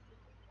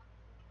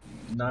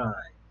 9.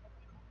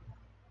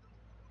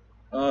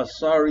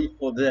 Sorry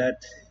for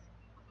that.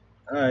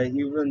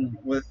 Even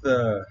with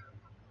a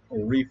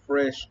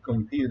refreshed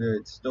computer,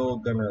 it's still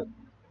gonna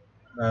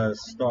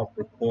stop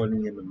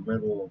recording in the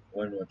middle of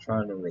when we're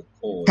trying to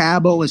record.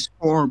 Kgabo is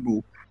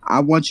horrible. I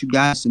want you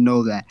guys to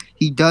know that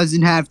he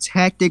doesn't have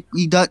tactic.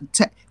 He does.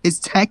 His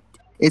tech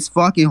is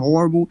fucking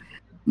horrible.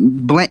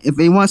 If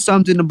they want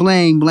something to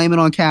blame it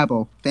on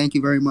Kgabo. Thank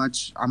you very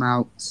much. I'm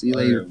out. See you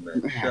later.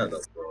 Man, shut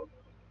up, bro.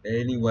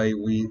 Anyway,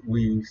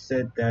 we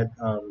said that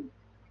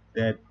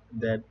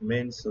that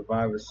men's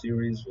Survivor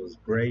Series was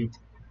great.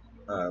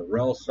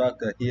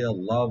 Rellsucka here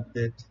loved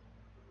it,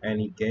 and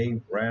he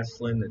gave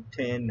Rasslin a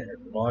 10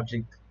 and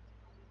Logic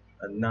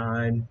a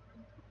 9,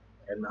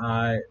 and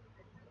I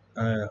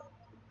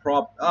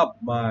propped up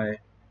my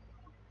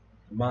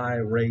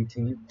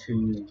rating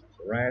to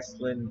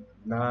Rasslin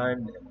 9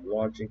 and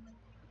Logic.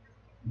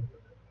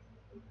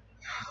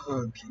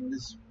 Can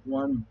this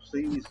one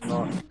please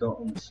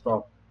don't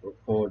stop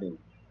recording?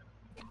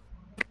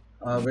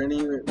 When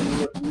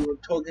we were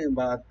talking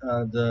about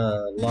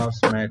the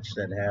last match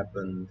that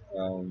happened.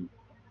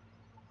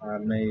 I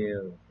may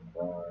have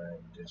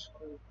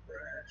Discord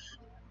crash.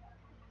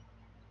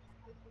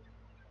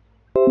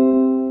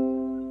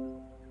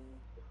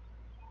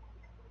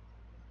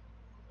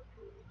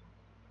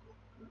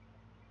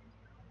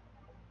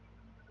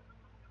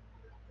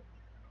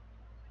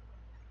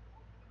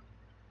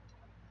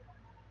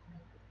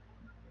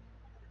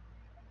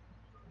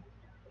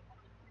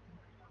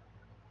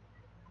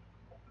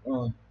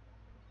 Oh,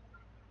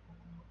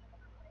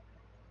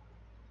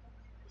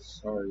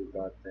 sorry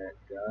about that,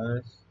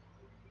 guys.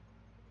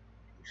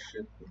 We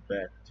should be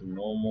back to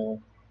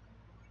normal.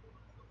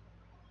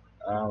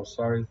 I'm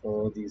sorry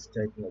for all these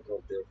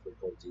technical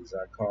difficulties.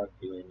 I can't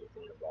do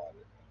anything about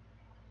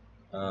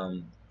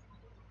it.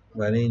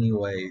 But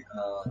anyway,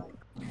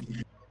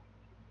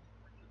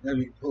 let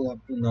me pull up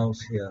the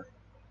notes here.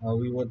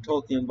 We were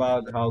talking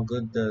about how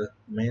good the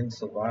men's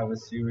Survivor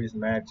Series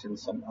match and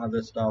some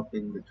other stuff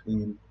in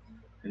between,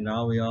 and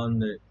now we're on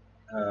the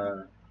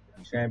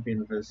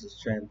champion versus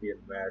champion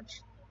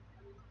match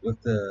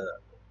with the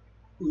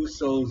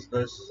Usos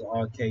versus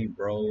RK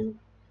Bro.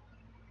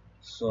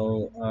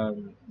 So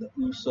the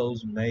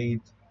Usos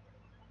made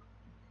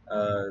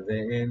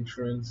their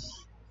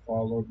entrance,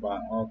 followed by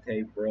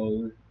RK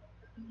Bro.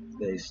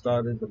 They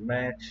started the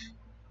match.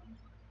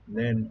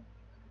 Then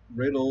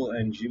Riddle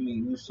and Jimmy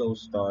Uso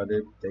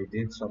started. They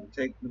did some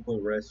technical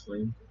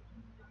wrestling.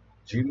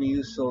 Jimmy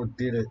Uso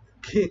did a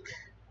kick,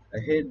 a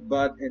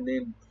headbutt, and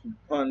then he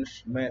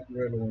punched Matt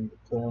Riddle in the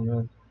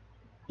corner.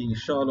 He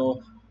shot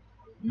off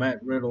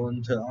Matt Riddle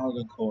into the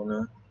other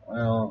corner.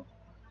 Well,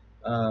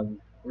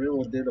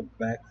 Riddle did a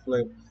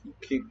backflip. He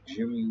kicked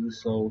Jimmy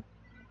Uso.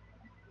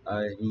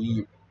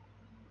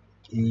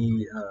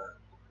 He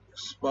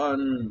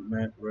spun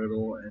Matt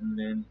Riddle and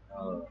then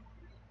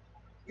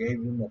gave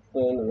him a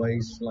fall-away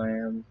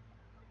slam.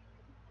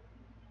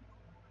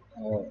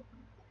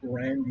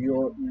 Randy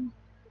Orton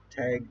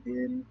tagged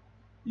in.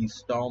 He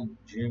stomped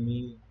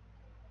Jimmy.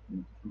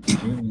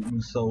 Jimmy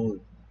Uso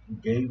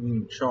gave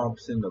him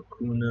chops in the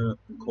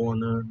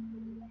corner.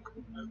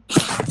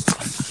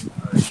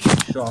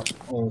 He shot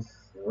off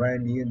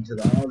Randy into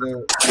the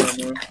other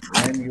corner.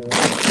 Randy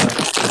Orton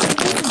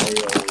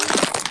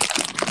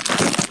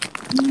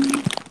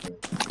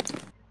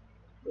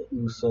the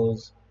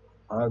Usos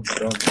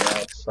hugged on the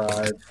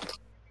outside.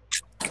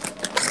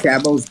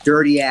 Kgabo's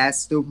dirty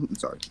ass still. I'm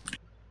sorry.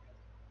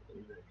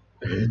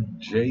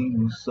 Jey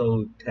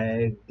Uso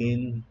tagged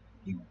in.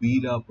 He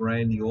beat up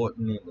Randy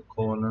Orton in the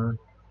corner.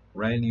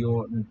 Randy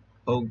Orton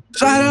poked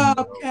Shut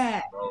up,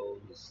 cat.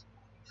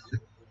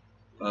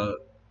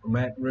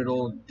 Matt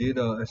Riddle did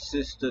an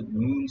assisted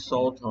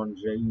moonsault on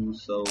Jey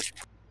Uso.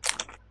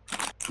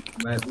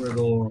 Matt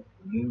Riddle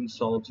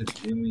moonsaulted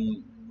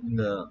Jimmy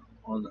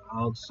on the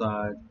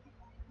outside.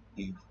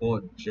 He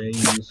fought Jey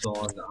Uso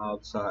on the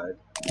outside.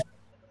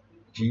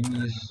 Jimmy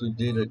Uso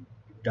did a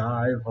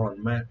dive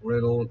on Matt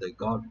Riddle. They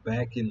got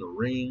back in the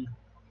ring.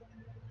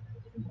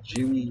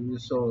 Jimmy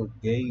Uso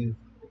gave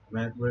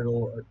Matt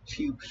Riddle a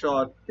cheap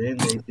shot. Then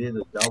they did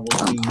a double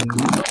team.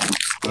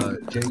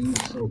 Jey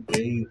Uso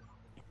gave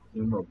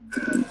him a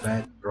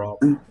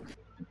backdrop,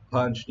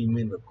 punched him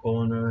in the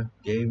corner,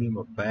 gave him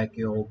a back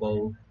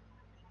elbow.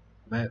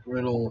 Matt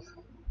Riddle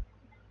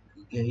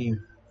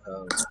gave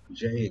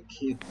Jey a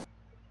kick.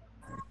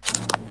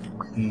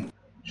 He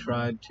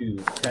tried to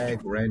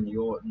tag Randy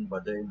Orton,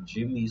 but then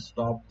Jimmy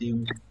stopped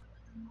him.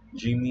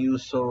 Jimmy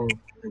Uso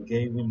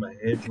gave him a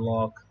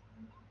headlock.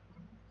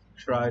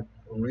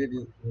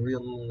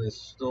 Riddle is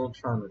still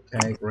trying to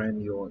tag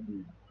Randy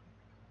Orton.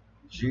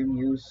 Jimmy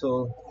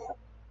Uso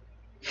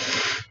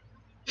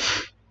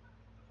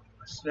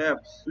snap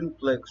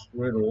suplex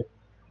Riddle.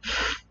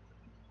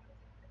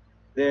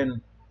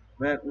 Then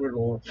Matt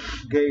Riddle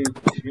gave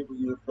Jimmy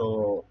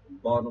Uso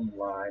bottom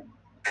line.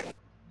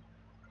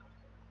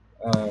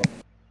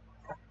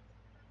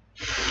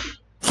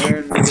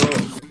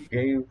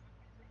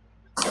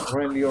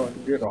 Randy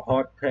Orton did a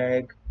hot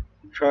tag.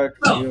 He tried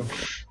to give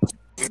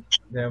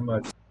them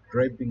a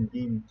draping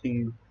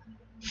DDT.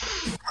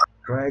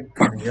 Dragged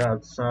to the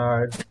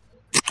outside.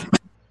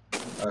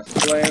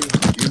 Slammed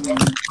Jimmy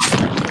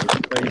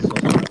Uso's face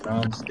on the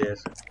announce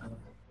desk.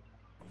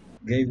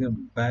 Gave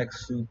him back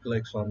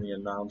suplex on the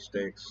announce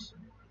desk.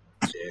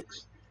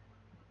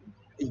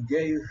 He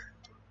gave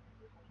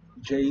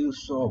Jey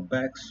Uso a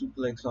back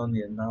suplex on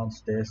the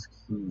announce desk.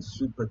 He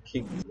super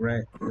kicked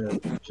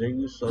Jey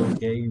Uso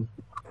gave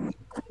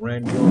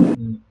Randy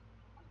Orton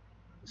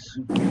a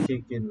super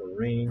kick in the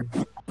ring.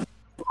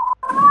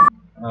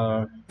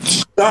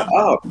 Shut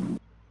up.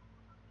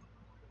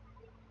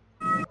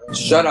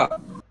 Shut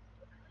up.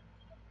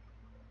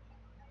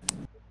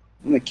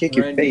 I'm gonna kick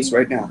your face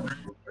right now.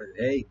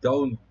 Hey,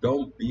 don't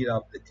beat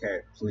up the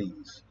cat,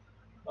 please.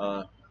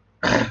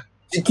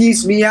 She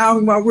keeps me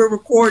out while we're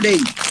recording.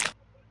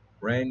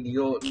 Randy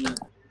Orton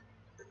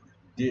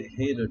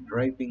hit a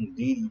draping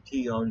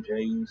DDT on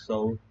Jey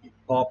Uso. He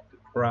popped the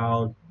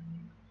crowd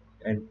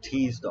and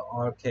teased the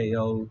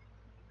RKO.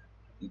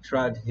 He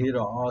tried to hit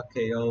an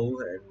RKO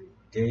and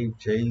gave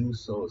Jey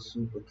Uso a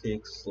super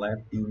kick,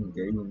 slapped him,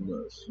 gave him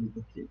a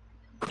super kick.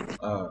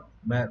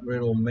 Matt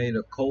Riddle made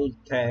a cold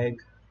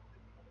tag.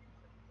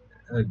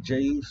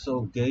 Jey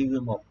Uso gave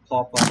him a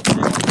pop-up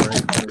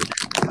neckbreaker.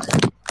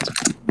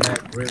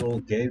 Matt Riddle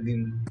gave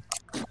him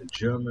a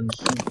German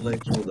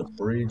suplex with a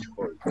bridge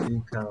for a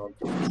 2 count.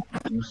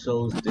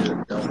 Usos did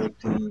a double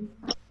team.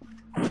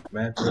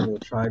 Matt Riddle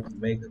tried to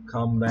make a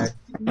comeback.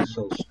 The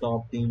Usos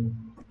stopped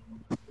him.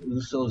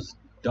 Usos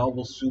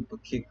double super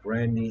kicked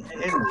Randy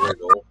and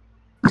Riddle.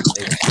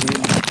 They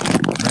pinned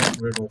Matt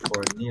Riddle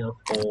for a near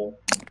fall.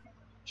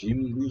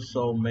 Jimmy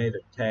Uso made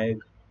a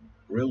tag.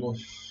 Riddle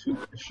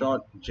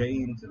shot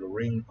Jey into the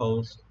ring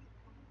post.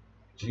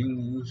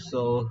 Jimmy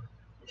Uso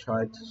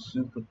tried to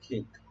super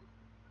kick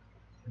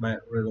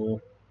Matt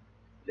Riddle,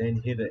 then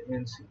hit an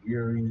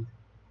enziguri.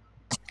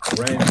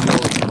 Randy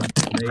Orton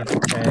made a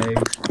tag.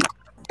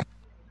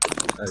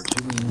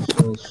 Jimmy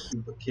Uso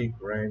super kicked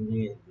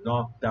Randy,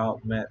 knocked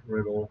out Matt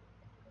Riddle.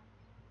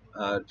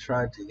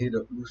 Tried to hit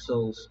a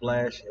Uso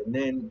splash, and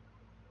then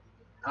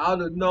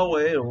out of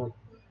nowhere,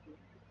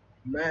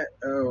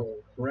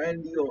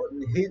 Randy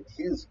Orton hit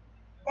his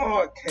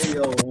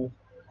RKO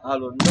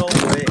out of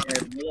nowhere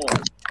and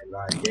won. And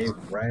I gave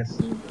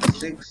Rasslin a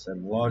 6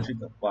 and Logic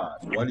a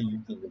 5. What do you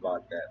think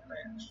about that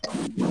match?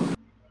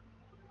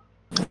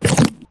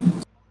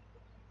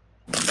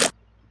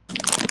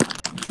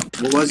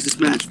 What was this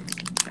match?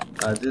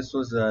 This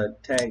was a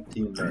tag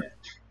team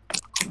match.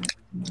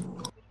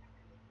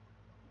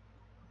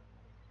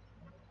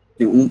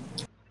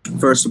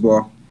 First of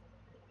all,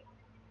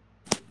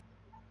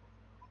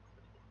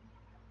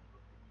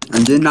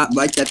 I did not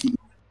like that the Usos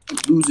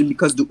keep losing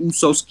because the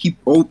Usos keep.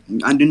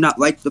 I did not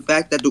like the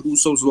fact that the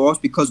Usos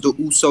lost because the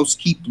Usos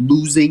keep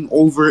losing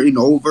over and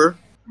over.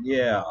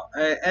 Yeah,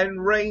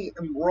 and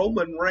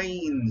Roman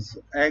Reigns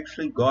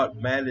actually got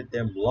mad at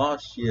them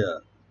last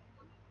year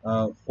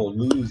for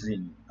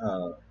losing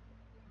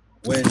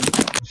when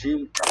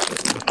Jey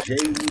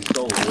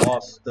Uso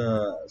lost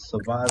the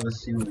Survivor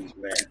Series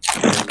match.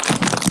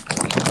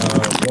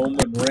 And,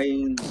 Roman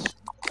Reigns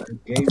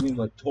gave him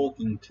a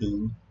talking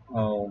to.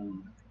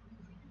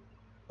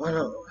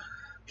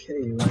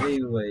 Okay, well,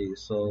 anyway,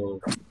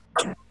 so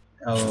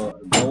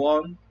go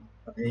on.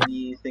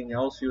 Anything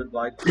else you would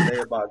like to say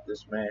about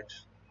this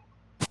match?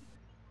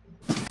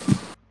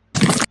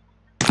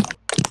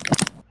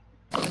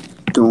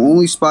 The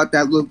only spot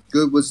that looked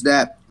good was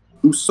that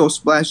Uso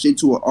splashed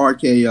into an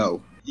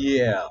RKO.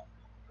 Yeah.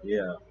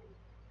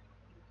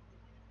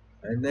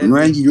 And then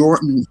Randy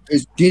Orton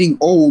is getting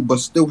old, but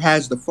still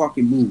has the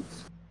fucking move.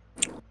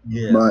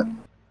 Yeah. But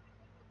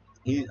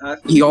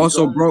he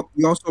also broke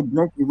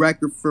the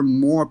record for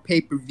more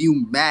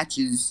pay-per-view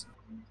matches.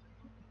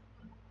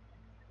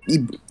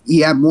 He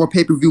had more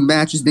pay-per-view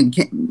matches than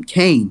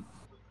Kane.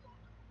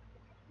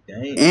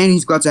 Dang. And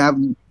he's got to have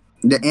and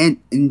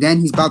then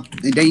he's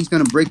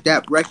gonna break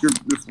that record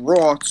with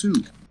Raw too.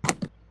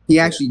 He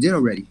actually did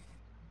already.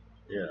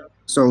 Yeah.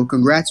 So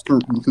congrats to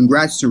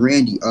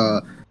Randy.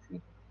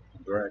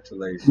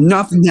 Congratulations.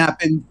 Nothing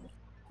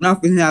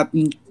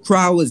happened.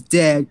 Crowd was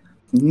dead.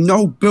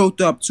 No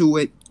built up to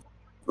it.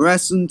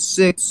 Wrestling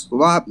 6,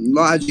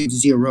 Logic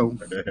 0.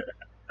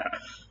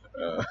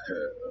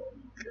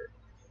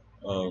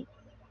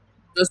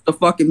 Just the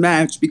fucking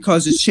match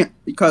because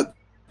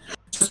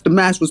just the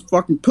match was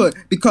fucking put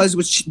because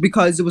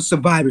it was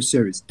Survivor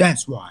Series.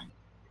 That's why.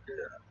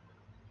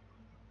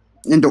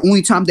 Yeah. And the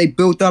only time they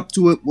built up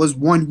to it was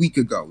 1 week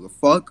ago. The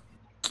fuck.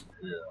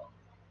 Yeah.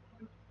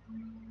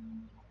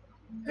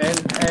 And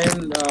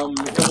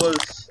it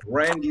was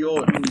Randy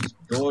Orton's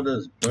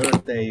daughter's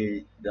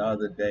birthday the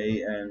other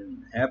day,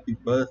 and happy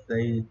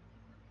birthday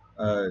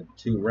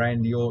to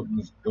Randy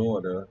Orton's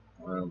daughter.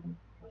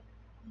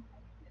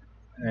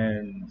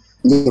 And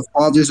the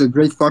father's a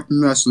great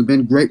fucking wrestler. Been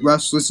a great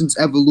wrestler since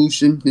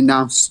Evolution, and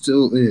now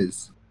still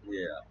is.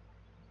 Yeah.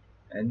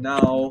 And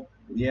now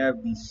we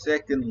have the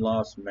second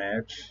last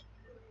match,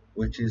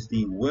 which is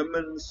the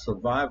Women's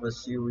Survivor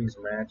Series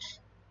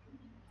match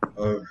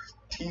of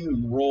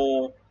Team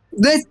Raw.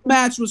 This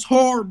match was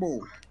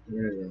horrible.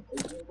 Yeah.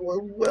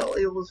 Well,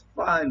 it was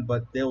fine,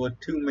 but there were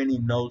too many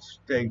no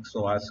stakes,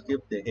 so I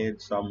skipped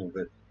ahead some of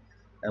it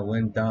and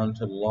went down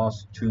to the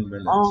last 2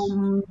 minutes.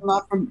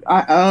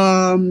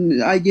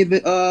 I give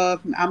it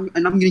I'm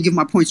gonna give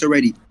my points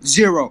already.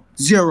 0.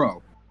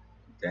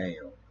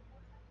 damn.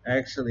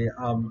 Actually,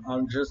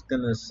 I'm just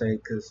gonna say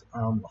because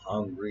I'm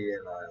hungry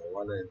and I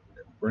want to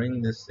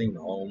bring this thing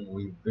home.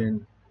 We've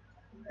been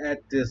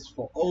at this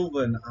for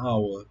over an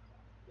hour.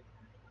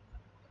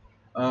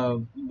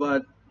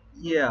 But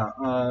yeah,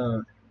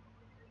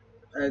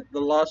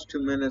 the last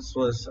 2 minutes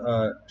was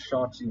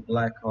Shotzi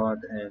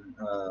Blackheart and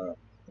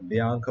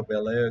Bianca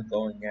Belair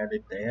going at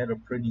it. They had a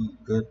pretty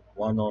good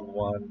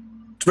one-on-one.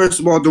 First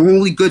of all, the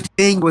only good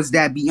thing was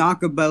that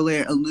Bianca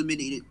Belair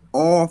eliminated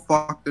all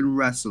fucking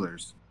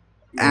wrestlers.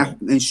 Yeah,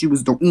 And she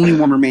was the only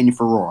one remaining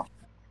for Raw.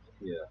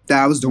 yeah,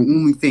 That was the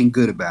only thing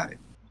good about it.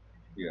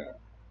 yeah.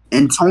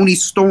 And Toni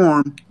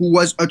Storm, who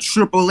was a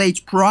Triple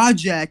H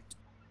project,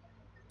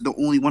 the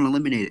only one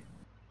eliminated.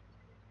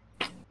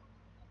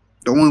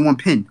 The only one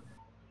pinned.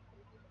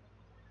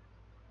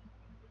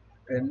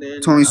 And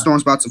then Toni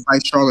Storm's about to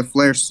fight Charlotte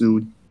Flair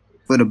soon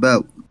for the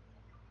belt.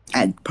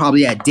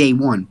 Probably at day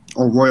 1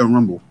 or Royal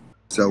Rumble.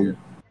 So yeah.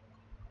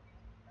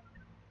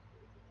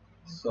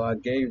 So I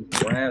gave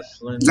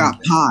Rasslin. got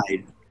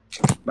pied,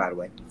 by the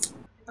way.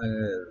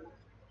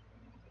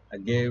 I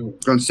gave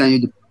Gonna send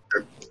you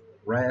the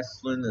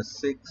Rasslin a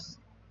 6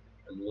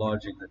 and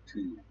Logic a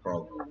 2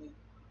 probably.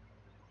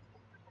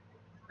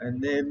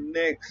 And then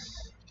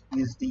next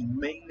is the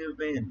main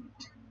event.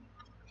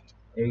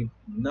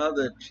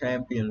 Another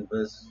champion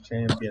versus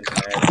champion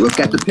match. look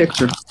at the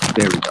picture.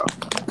 There we go.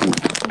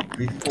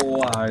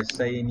 Before I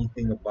say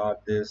anything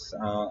about this,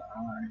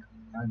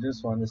 I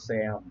just want to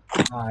say I'm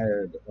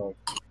tired of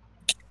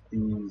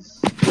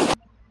these.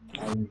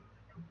 I'm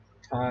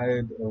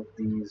tired of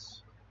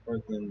these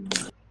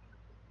freaking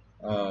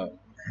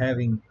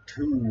having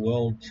 2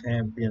 world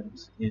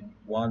champions in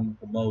one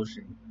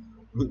promotion.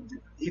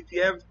 If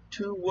you have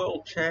 2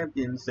 world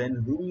champions, then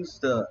who's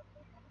the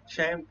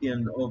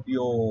champion of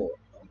your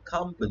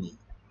company?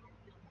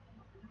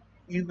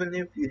 Even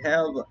if you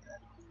have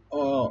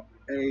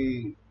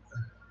a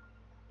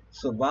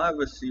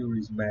Survivor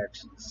Series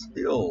match,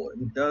 still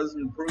it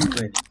doesn't prove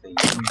anything.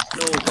 You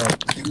still got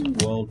 2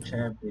 world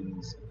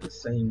champions in the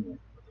same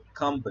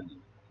company.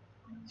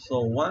 So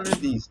one of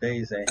these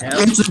days they have.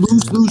 It's a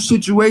lose-lose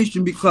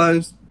situation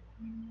because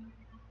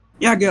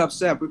I get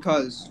upset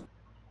because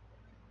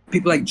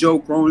people like Joe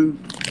Cronin,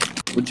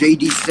 what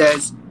JD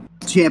says,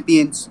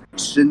 champions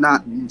should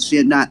not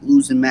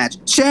lose a match.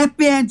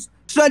 Champions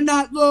should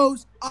not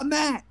lose a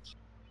match.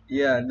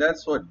 Yeah, and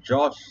that's what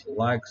Josh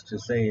likes to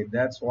say.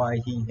 That's why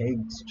he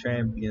hates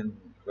champion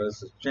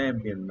versus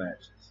champion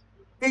matches.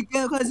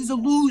 Because it's a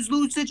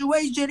lose-lose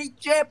situation. Each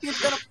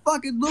champion's gonna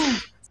fucking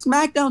lose.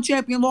 SmackDown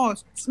champion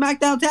lost.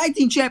 SmackDown tag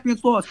team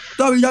champions lost.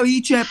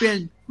 WWE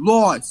champion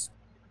lost.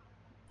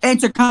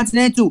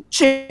 Intercontinental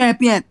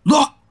champion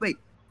lost. Wait,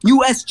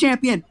 US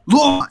champion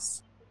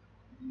lost.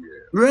 Yeah.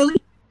 Really?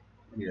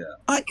 Yeah.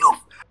 You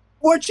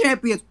 4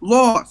 champions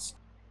lost.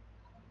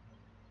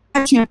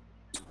 Champions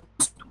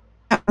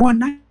at one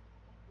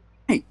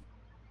night.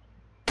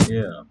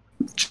 Yeah.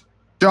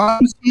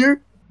 John's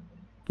here.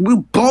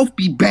 We'll both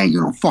be banging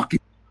on fucking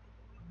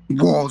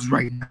walls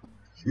right now.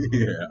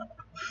 Yeah.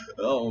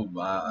 Oh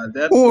my,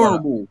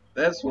 Horrible.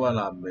 That's what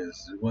I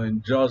miss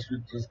when Josh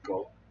would just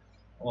go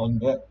on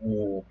that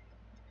wall.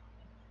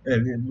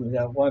 And then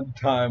that one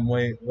time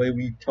when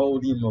we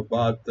told him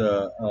about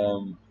the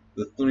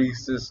 3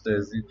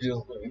 sisters, he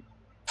just went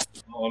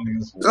on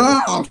his wall.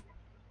 Oh,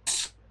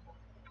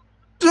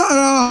 shut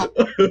up!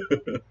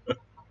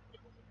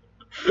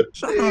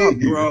 Shut up,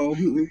 bro.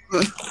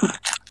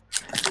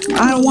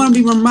 I don't want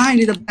to be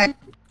reminded of that.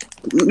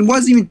 It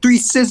wasn't even 3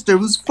 sisters. It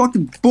was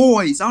fucking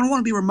boys. I don't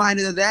want to be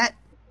reminded of that.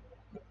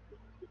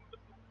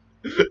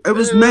 It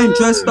was men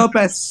dressed up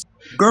as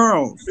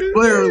girls,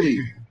 clearly.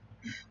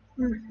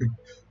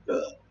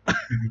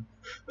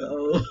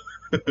 Oh.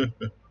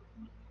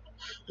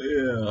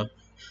 Yeah.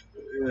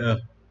 Yeah.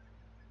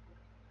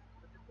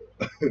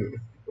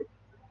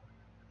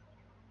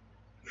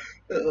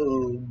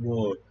 Oh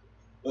boy.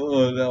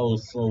 Oh, that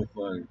was so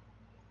funny.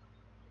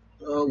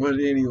 Oh, but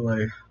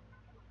anyway,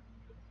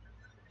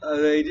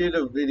 they did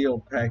a video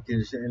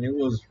package and it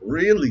was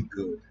really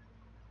good.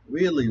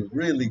 Really,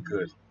 really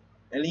good.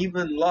 And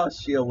even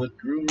last year with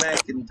Drew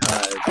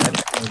McIntyre,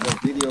 the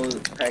video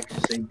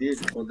package they did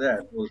for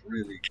that was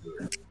really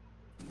good.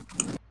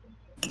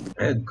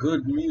 Had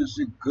good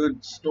music,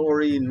 good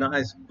story,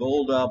 nice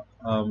build up.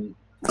 And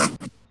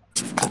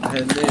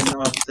then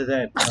after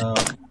that,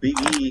 Big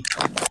E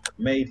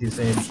made his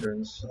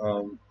entrance,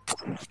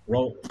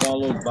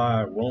 followed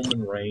by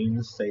Roman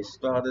Reigns. They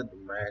started the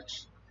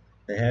match.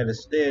 They had a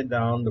stare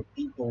down. The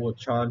people were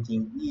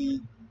chanting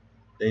E.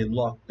 They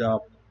locked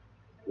up.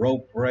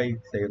 Rope break.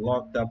 They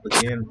locked up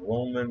again.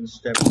 Roman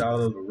stepped out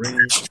of the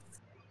ring.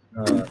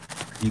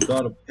 He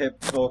got a pep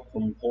talk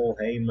from Paul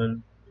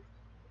Heyman.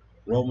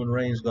 Roman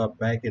Reigns got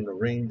back in the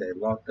ring. They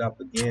locked up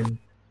again.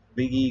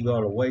 Big E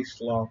got a waist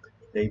lock.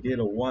 They did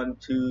a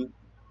 1-2.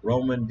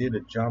 Roman did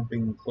a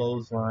jumping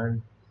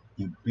clothesline.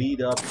 He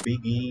beat up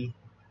Big E.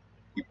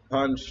 He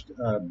punched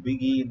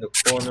Big E in the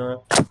corner.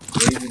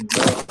 Gave him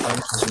more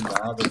punches in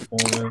the other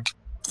corner.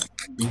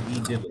 Big E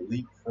did a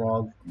leapfrog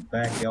frog,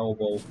 back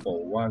elbow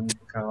for 1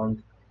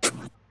 count.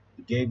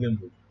 He gave him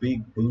a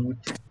big boot,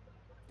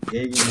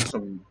 gave him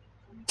some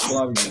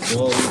clubbing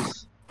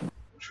blows,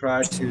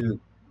 tried to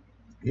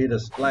hit a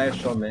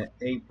splash on the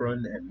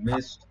apron and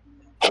missed.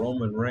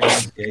 Roman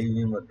Reigns gave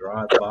him a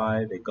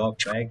drive-by. They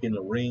got back in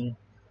the ring.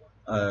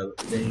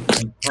 He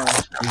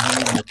punched Big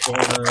E in the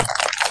corner,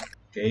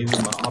 gave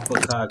him an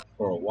uppercut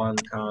for a 1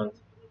 count,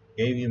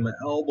 gave him an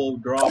elbow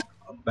drop,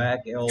 a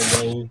back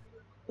elbow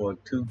for a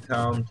 2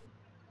 count.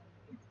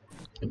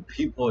 And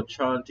people are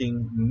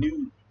chanting,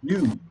 new,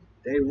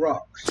 they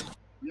rocks,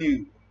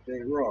 new,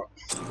 they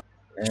rocks.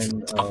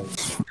 And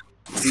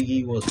Big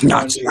E was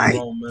Not punching tonight.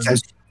 Roman.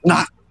 Says,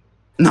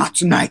 not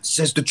tonight,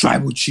 says the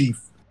tribal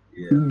chief.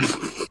 Yeah.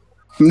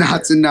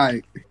 Not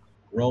tonight.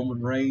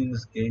 Roman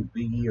Reigns gave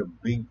Big E a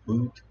big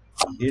boot.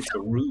 He hit the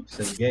ropes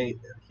and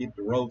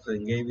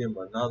gave him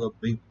another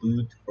big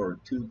boot for a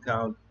 2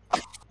 count.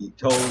 He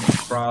told the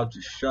crowd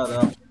to shut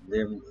up,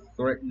 then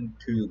threatened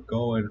to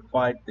go and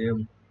fight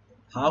them.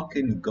 How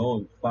can you go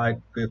and fight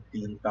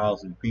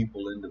 15,000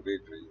 people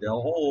individually? They'll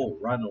all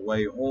run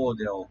away or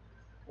they'll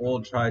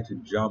all try to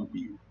jump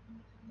you.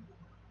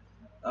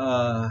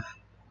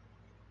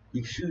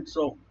 He shoots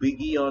off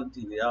Big E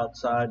onto the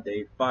outside.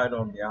 They fight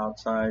on the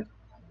outside.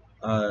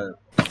 Roman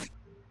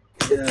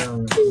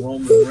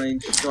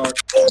Reigns shot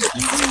Big E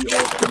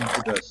off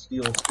into the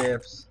steel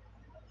steps.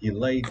 He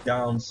laid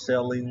down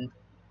selling.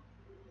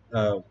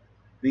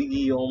 Big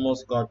E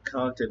almost got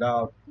counted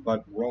out,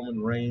 but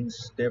Roman Reigns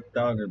stepped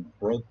out and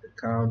broke the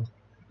count.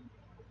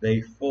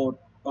 They fought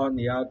on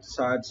the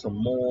outside some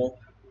more.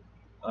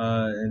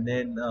 And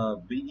then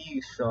Big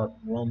E shot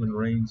Roman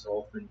Reigns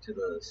off into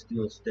the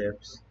steel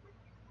steps.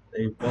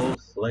 They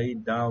both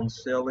laid down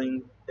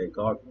selling. They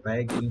got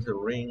back into the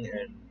ring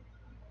and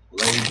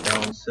laid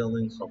down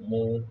selling some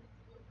more.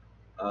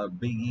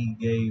 Big E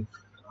gave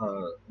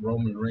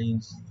Roman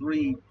Reigns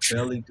 3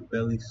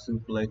 belly-to-belly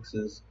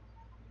suplexes.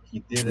 He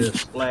did a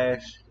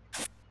splash.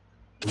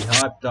 He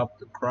hyped up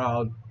the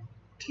crowd,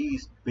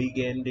 teased big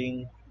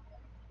ending.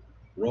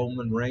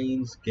 Roman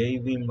Reigns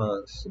gave him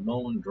a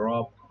Samoan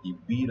drop. He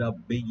beat up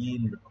Big E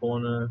in the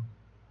corner.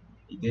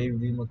 He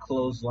gave him a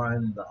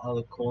clothesline in the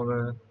other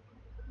corner.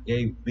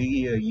 Gave Big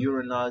E a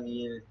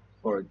Uranagi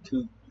for a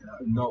 2.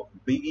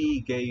 Big E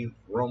gave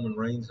Roman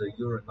Reigns a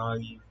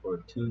Uranagi for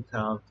a 2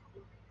 count.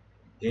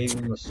 Gave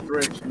him a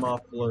stretch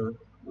muffler.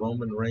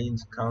 Roman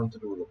Reigns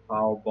countered with a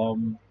power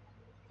bomb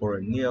for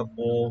a near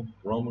fall.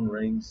 Roman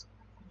Reigns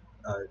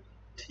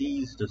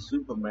teased a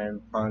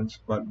Superman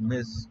punch but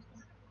missed.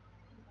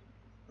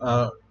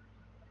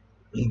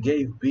 He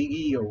gave Big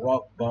E a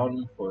rock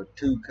bottom for a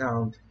 2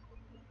 count.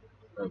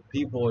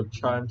 People are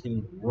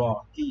chanting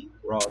Rocky,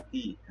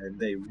 Rocky, and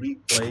they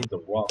replayed the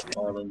rock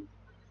bottom.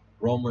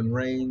 Roman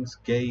Reigns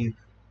gave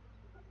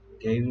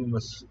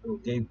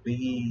Big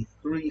E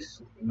 3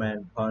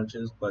 Superman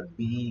punches, but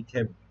Big E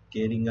kept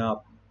getting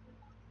up.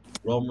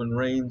 Roman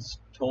Reigns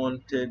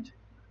taunted,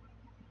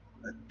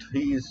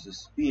 teased a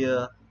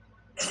spear.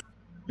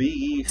 Big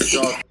E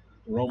shot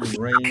Roman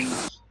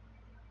Reigns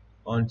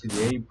onto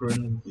the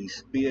apron. He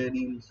speared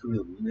him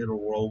through the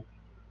middle rope.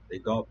 They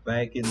got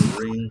back in the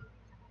ring.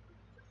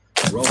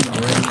 Roman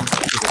Reigns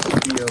hit a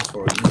spear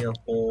for a near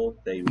fall.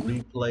 They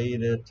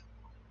replayed it.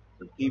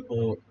 The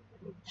people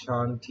were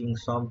chanting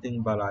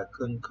something, but I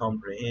couldn't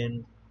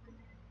comprehend.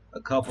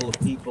 A couple of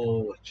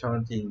people were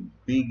chanting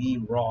Big E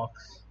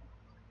rocks.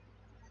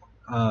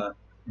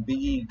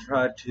 Big E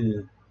tried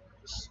to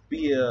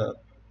spear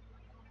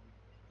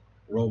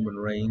Roman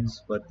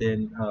Reigns, but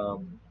then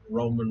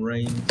Roman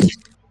Reigns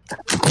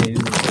gave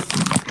him a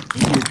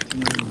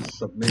guillotine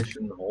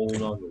submission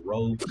hold on the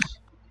ropes.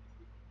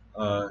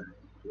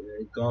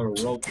 Got a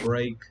rope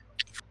break.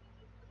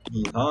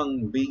 He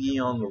hung Big E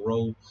on the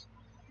ropes.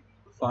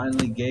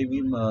 Finally gave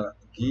him a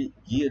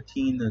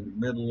guillotine in the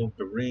middle of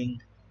the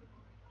ring.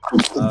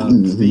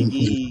 Big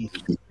E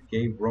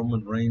gave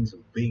Roman Reigns a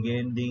big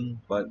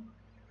ending, but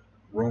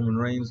Roman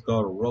Reigns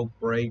got a rope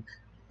break.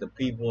 The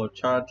people are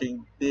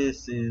chanting,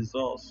 "This is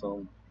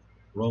awesome."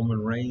 Roman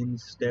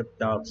Reigns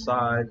stepped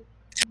outside.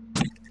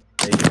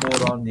 They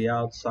fought on the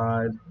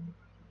outside.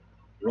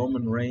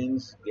 Roman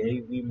Reigns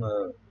gave him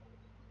a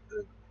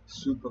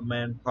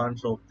Superman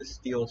punch off the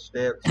steel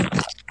steps.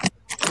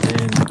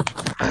 Then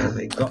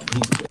they got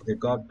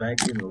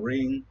back in the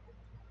ring.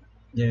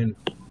 Then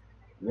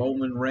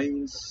Roman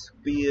Reigns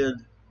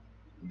speared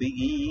Big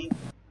E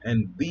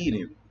and beat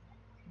him.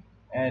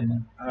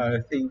 And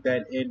I think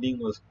that ending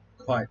was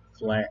quite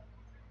flat.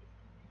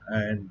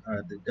 And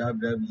the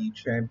WWE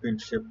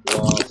Championship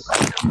lost.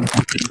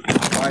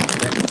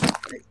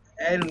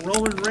 And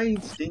Roman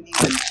Reigns didn't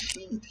even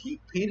cheat. He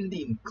pinned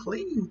him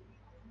clean.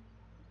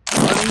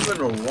 Not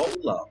even a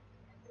roll-up.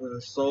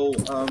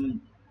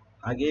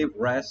 I gave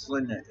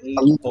Rasslin an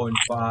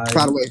 8.5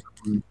 By the way,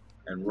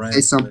 and say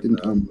Rasslin something.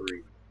 a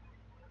 3.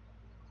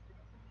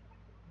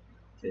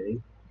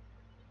 Okay.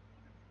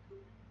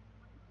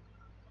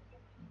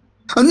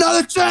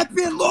 Another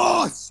champion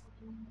lost.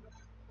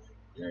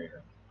 Yeah.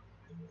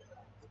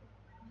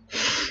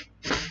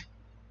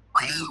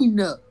 Clean.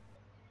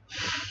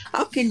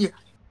 How can you?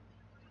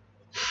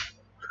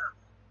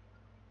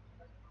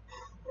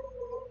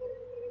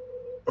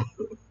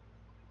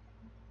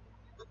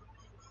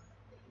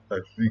 I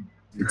think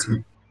It's,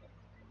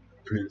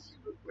 Chris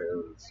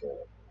parents are.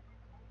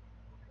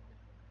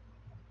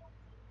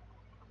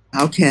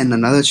 how can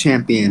another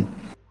champion?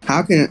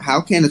 How can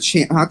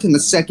the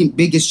second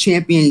biggest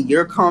champion in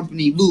your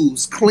company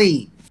lose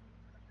clean?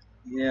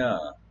 Yeah.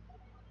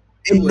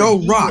 And To a no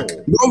heel.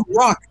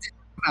 rock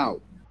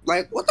out.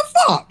 Like what the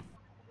fuck?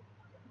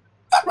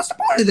 What's the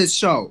point of this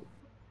show?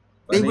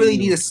 They But really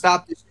need anyway, to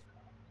stop this.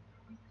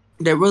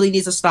 They really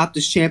need to stop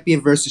this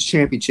champion versus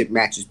championship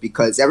matches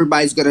because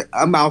everybody's gonna.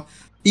 I'm out.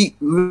 You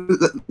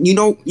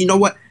know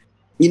what?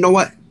 You know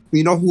what?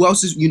 You know who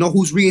else is? You know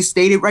who's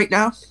reinstated right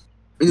now?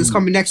 And it's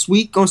coming next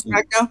week on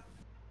SmackDown.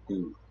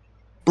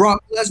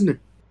 Brock Lesnar.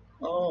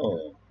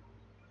 Oh.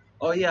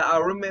 Oh yeah, I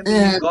remember he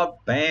And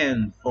got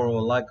banned for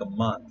like a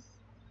month.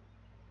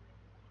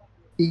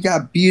 he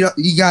got beat up.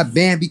 He got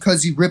banned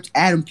because he ripped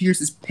Adam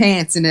Pearce's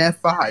pants in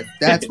F5.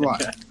 That's why.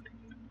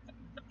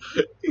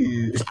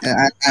 And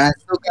I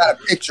still got a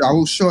picture. I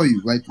will show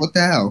you. Like, what the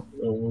hell?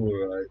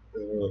 Alright.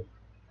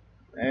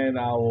 And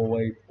I will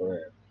wait for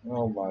that.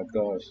 Oh my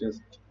gosh, this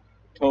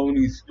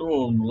Tony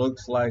Storm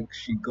looks like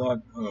she got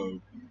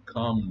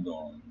cummed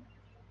on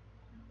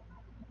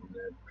in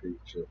that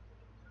picture.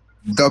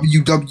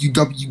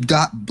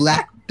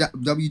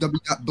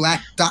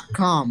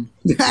 www.black.com.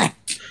 Yeah.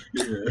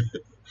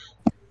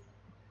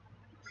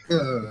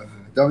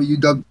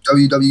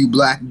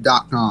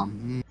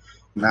 www.black.com.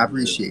 I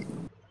appreciate it.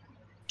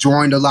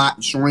 Join the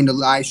live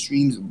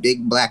streams of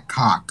Big Black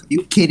Cock. Are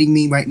you kidding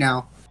me right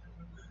now?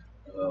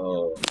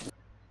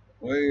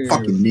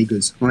 Fucking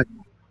niggas. Bruh.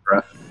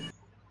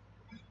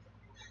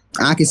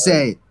 I can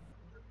say it.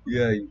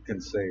 Yeah, you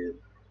can say it.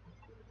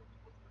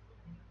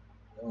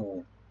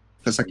 Oh.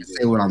 Because I can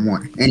say what I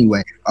want.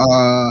 Anyway,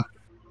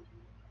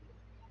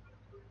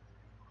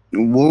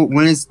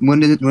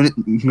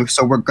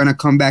 so we're gonna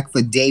come back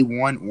for day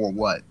one or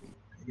what?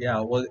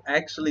 Yeah, we're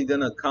actually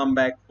gonna come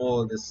back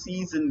for the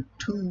season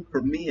 2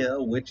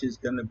 premiere, which is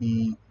gonna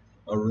be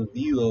a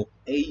review of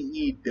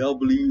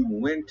AEW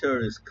Winter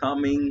is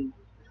Coming.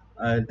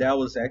 That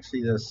was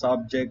actually the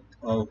subject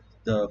of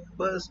the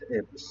first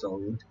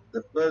episode,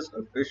 the first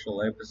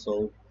official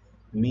episode.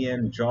 Me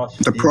and Josh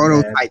The did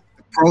prototype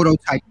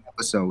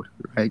episode,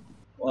 right?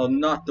 Well,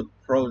 not the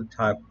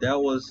prototype. That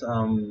was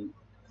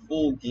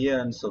Full Gear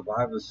and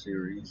Survivor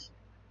Series.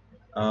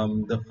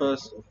 The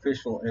first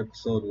official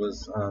episode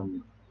was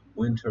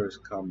Winter is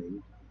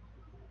Coming.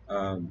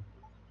 And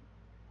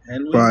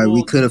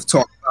We could have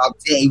talked about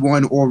day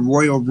one or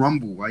Royal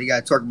Rumble. Why you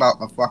gotta talk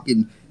about a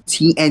fucking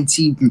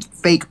TNT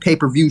fake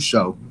pay-per-view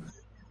show?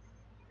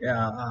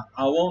 Yeah,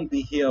 I won't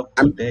be here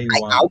for day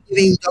one. I'll give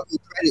AEW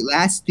credit.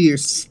 Last year,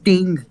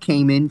 Sting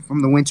came in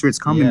from the Winter is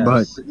Coming,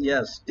 but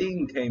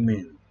Sting came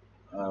in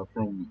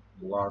from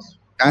last.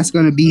 That's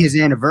gonna be his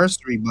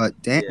anniversary. But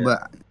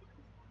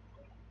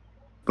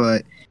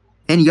but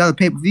any other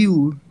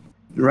pay-per-view,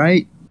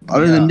 right?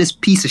 Other than this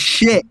piece of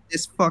shit,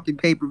 this fucking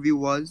pay-per-view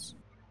was.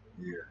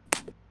 Yeah.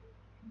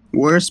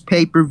 Worst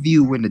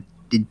pay-per-view in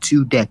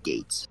 2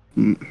 decades.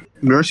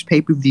 Worst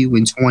pay-per-view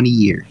in 20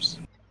 years.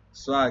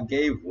 So I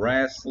gave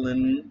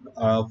Rasslin,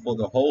 for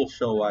the whole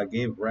show, I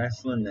gave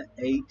Rasslin an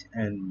 8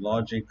 and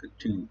Logic a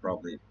 2,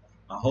 probably.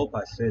 I hope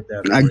I said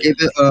that right. I give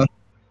it a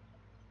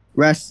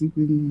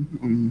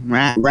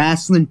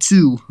Rasslin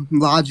 2,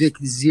 Logic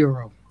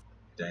 0.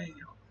 Damn.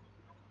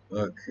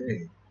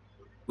 Okay.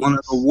 One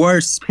of the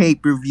worst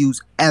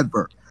pay-per-views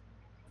ever.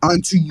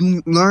 Until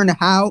you learn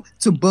how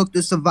to book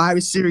the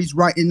Survivor Series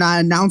right and not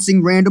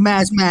announcing random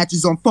ass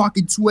matches on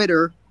fucking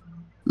Twitter.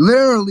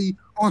 Literally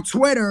on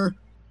Twitter.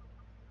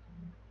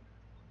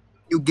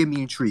 You get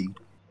me intrigued.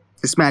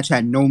 This match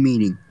had no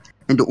meaning.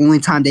 And the only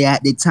time they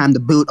had time to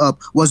build up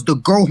was the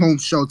go-home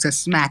show to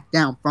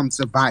SmackDown from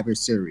Survivor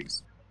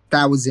Series.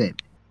 That was it.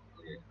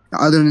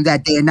 Other than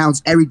that, they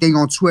announced everything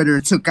on Twitter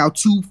and took out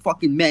 2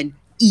 fucking men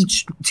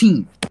each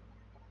team.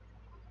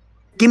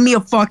 Give me a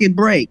fucking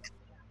break.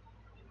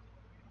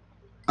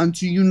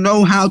 Until you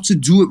know how to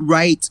do it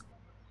right,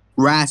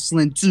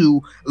 Rasslin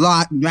 2,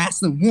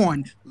 Rasslin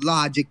 1,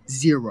 Logic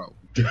 0.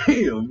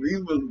 Damn,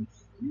 even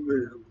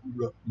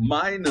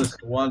minus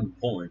 1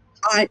 point.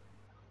 I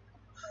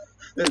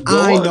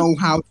know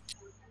how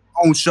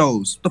on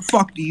shows. The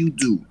fuck do you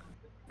do?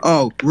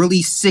 Oh,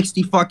 release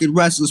 60 fucking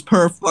wrestlers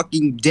per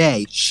fucking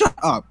day. Shut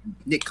up,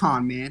 Nick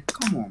Khan, man.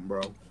 Come on,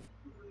 bro.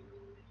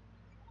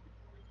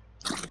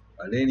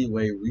 But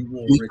anyway, we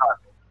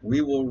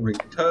will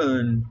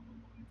return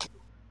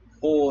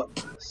for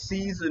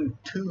season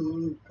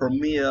 2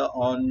 premiere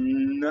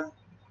on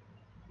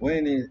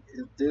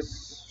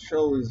this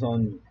show is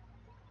on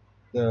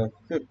the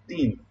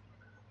 15th.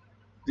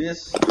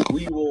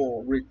 We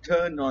will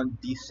return on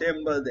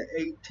December the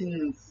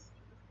 18th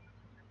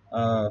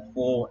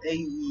for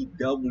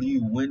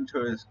AEW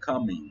Winter is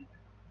Coming,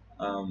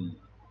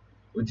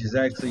 which is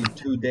actually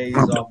 2 days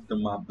after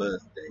my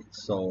birthday.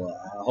 So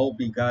I hope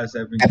you guys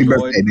have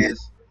enjoyed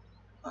this.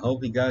 I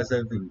hope you guys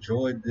have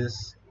enjoyed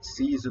this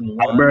Season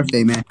Happy 1,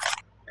 birthday, man.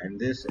 and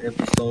this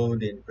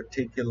episode in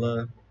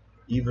particular,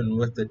 even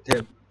with the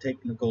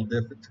technical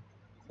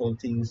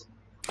difficulties.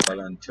 But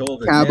until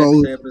the next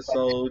Kgabo.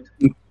 episode,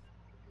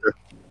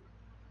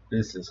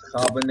 this is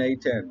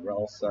Kgabo and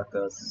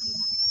Rellsucka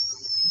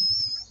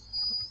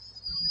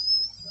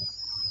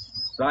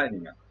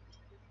signing out.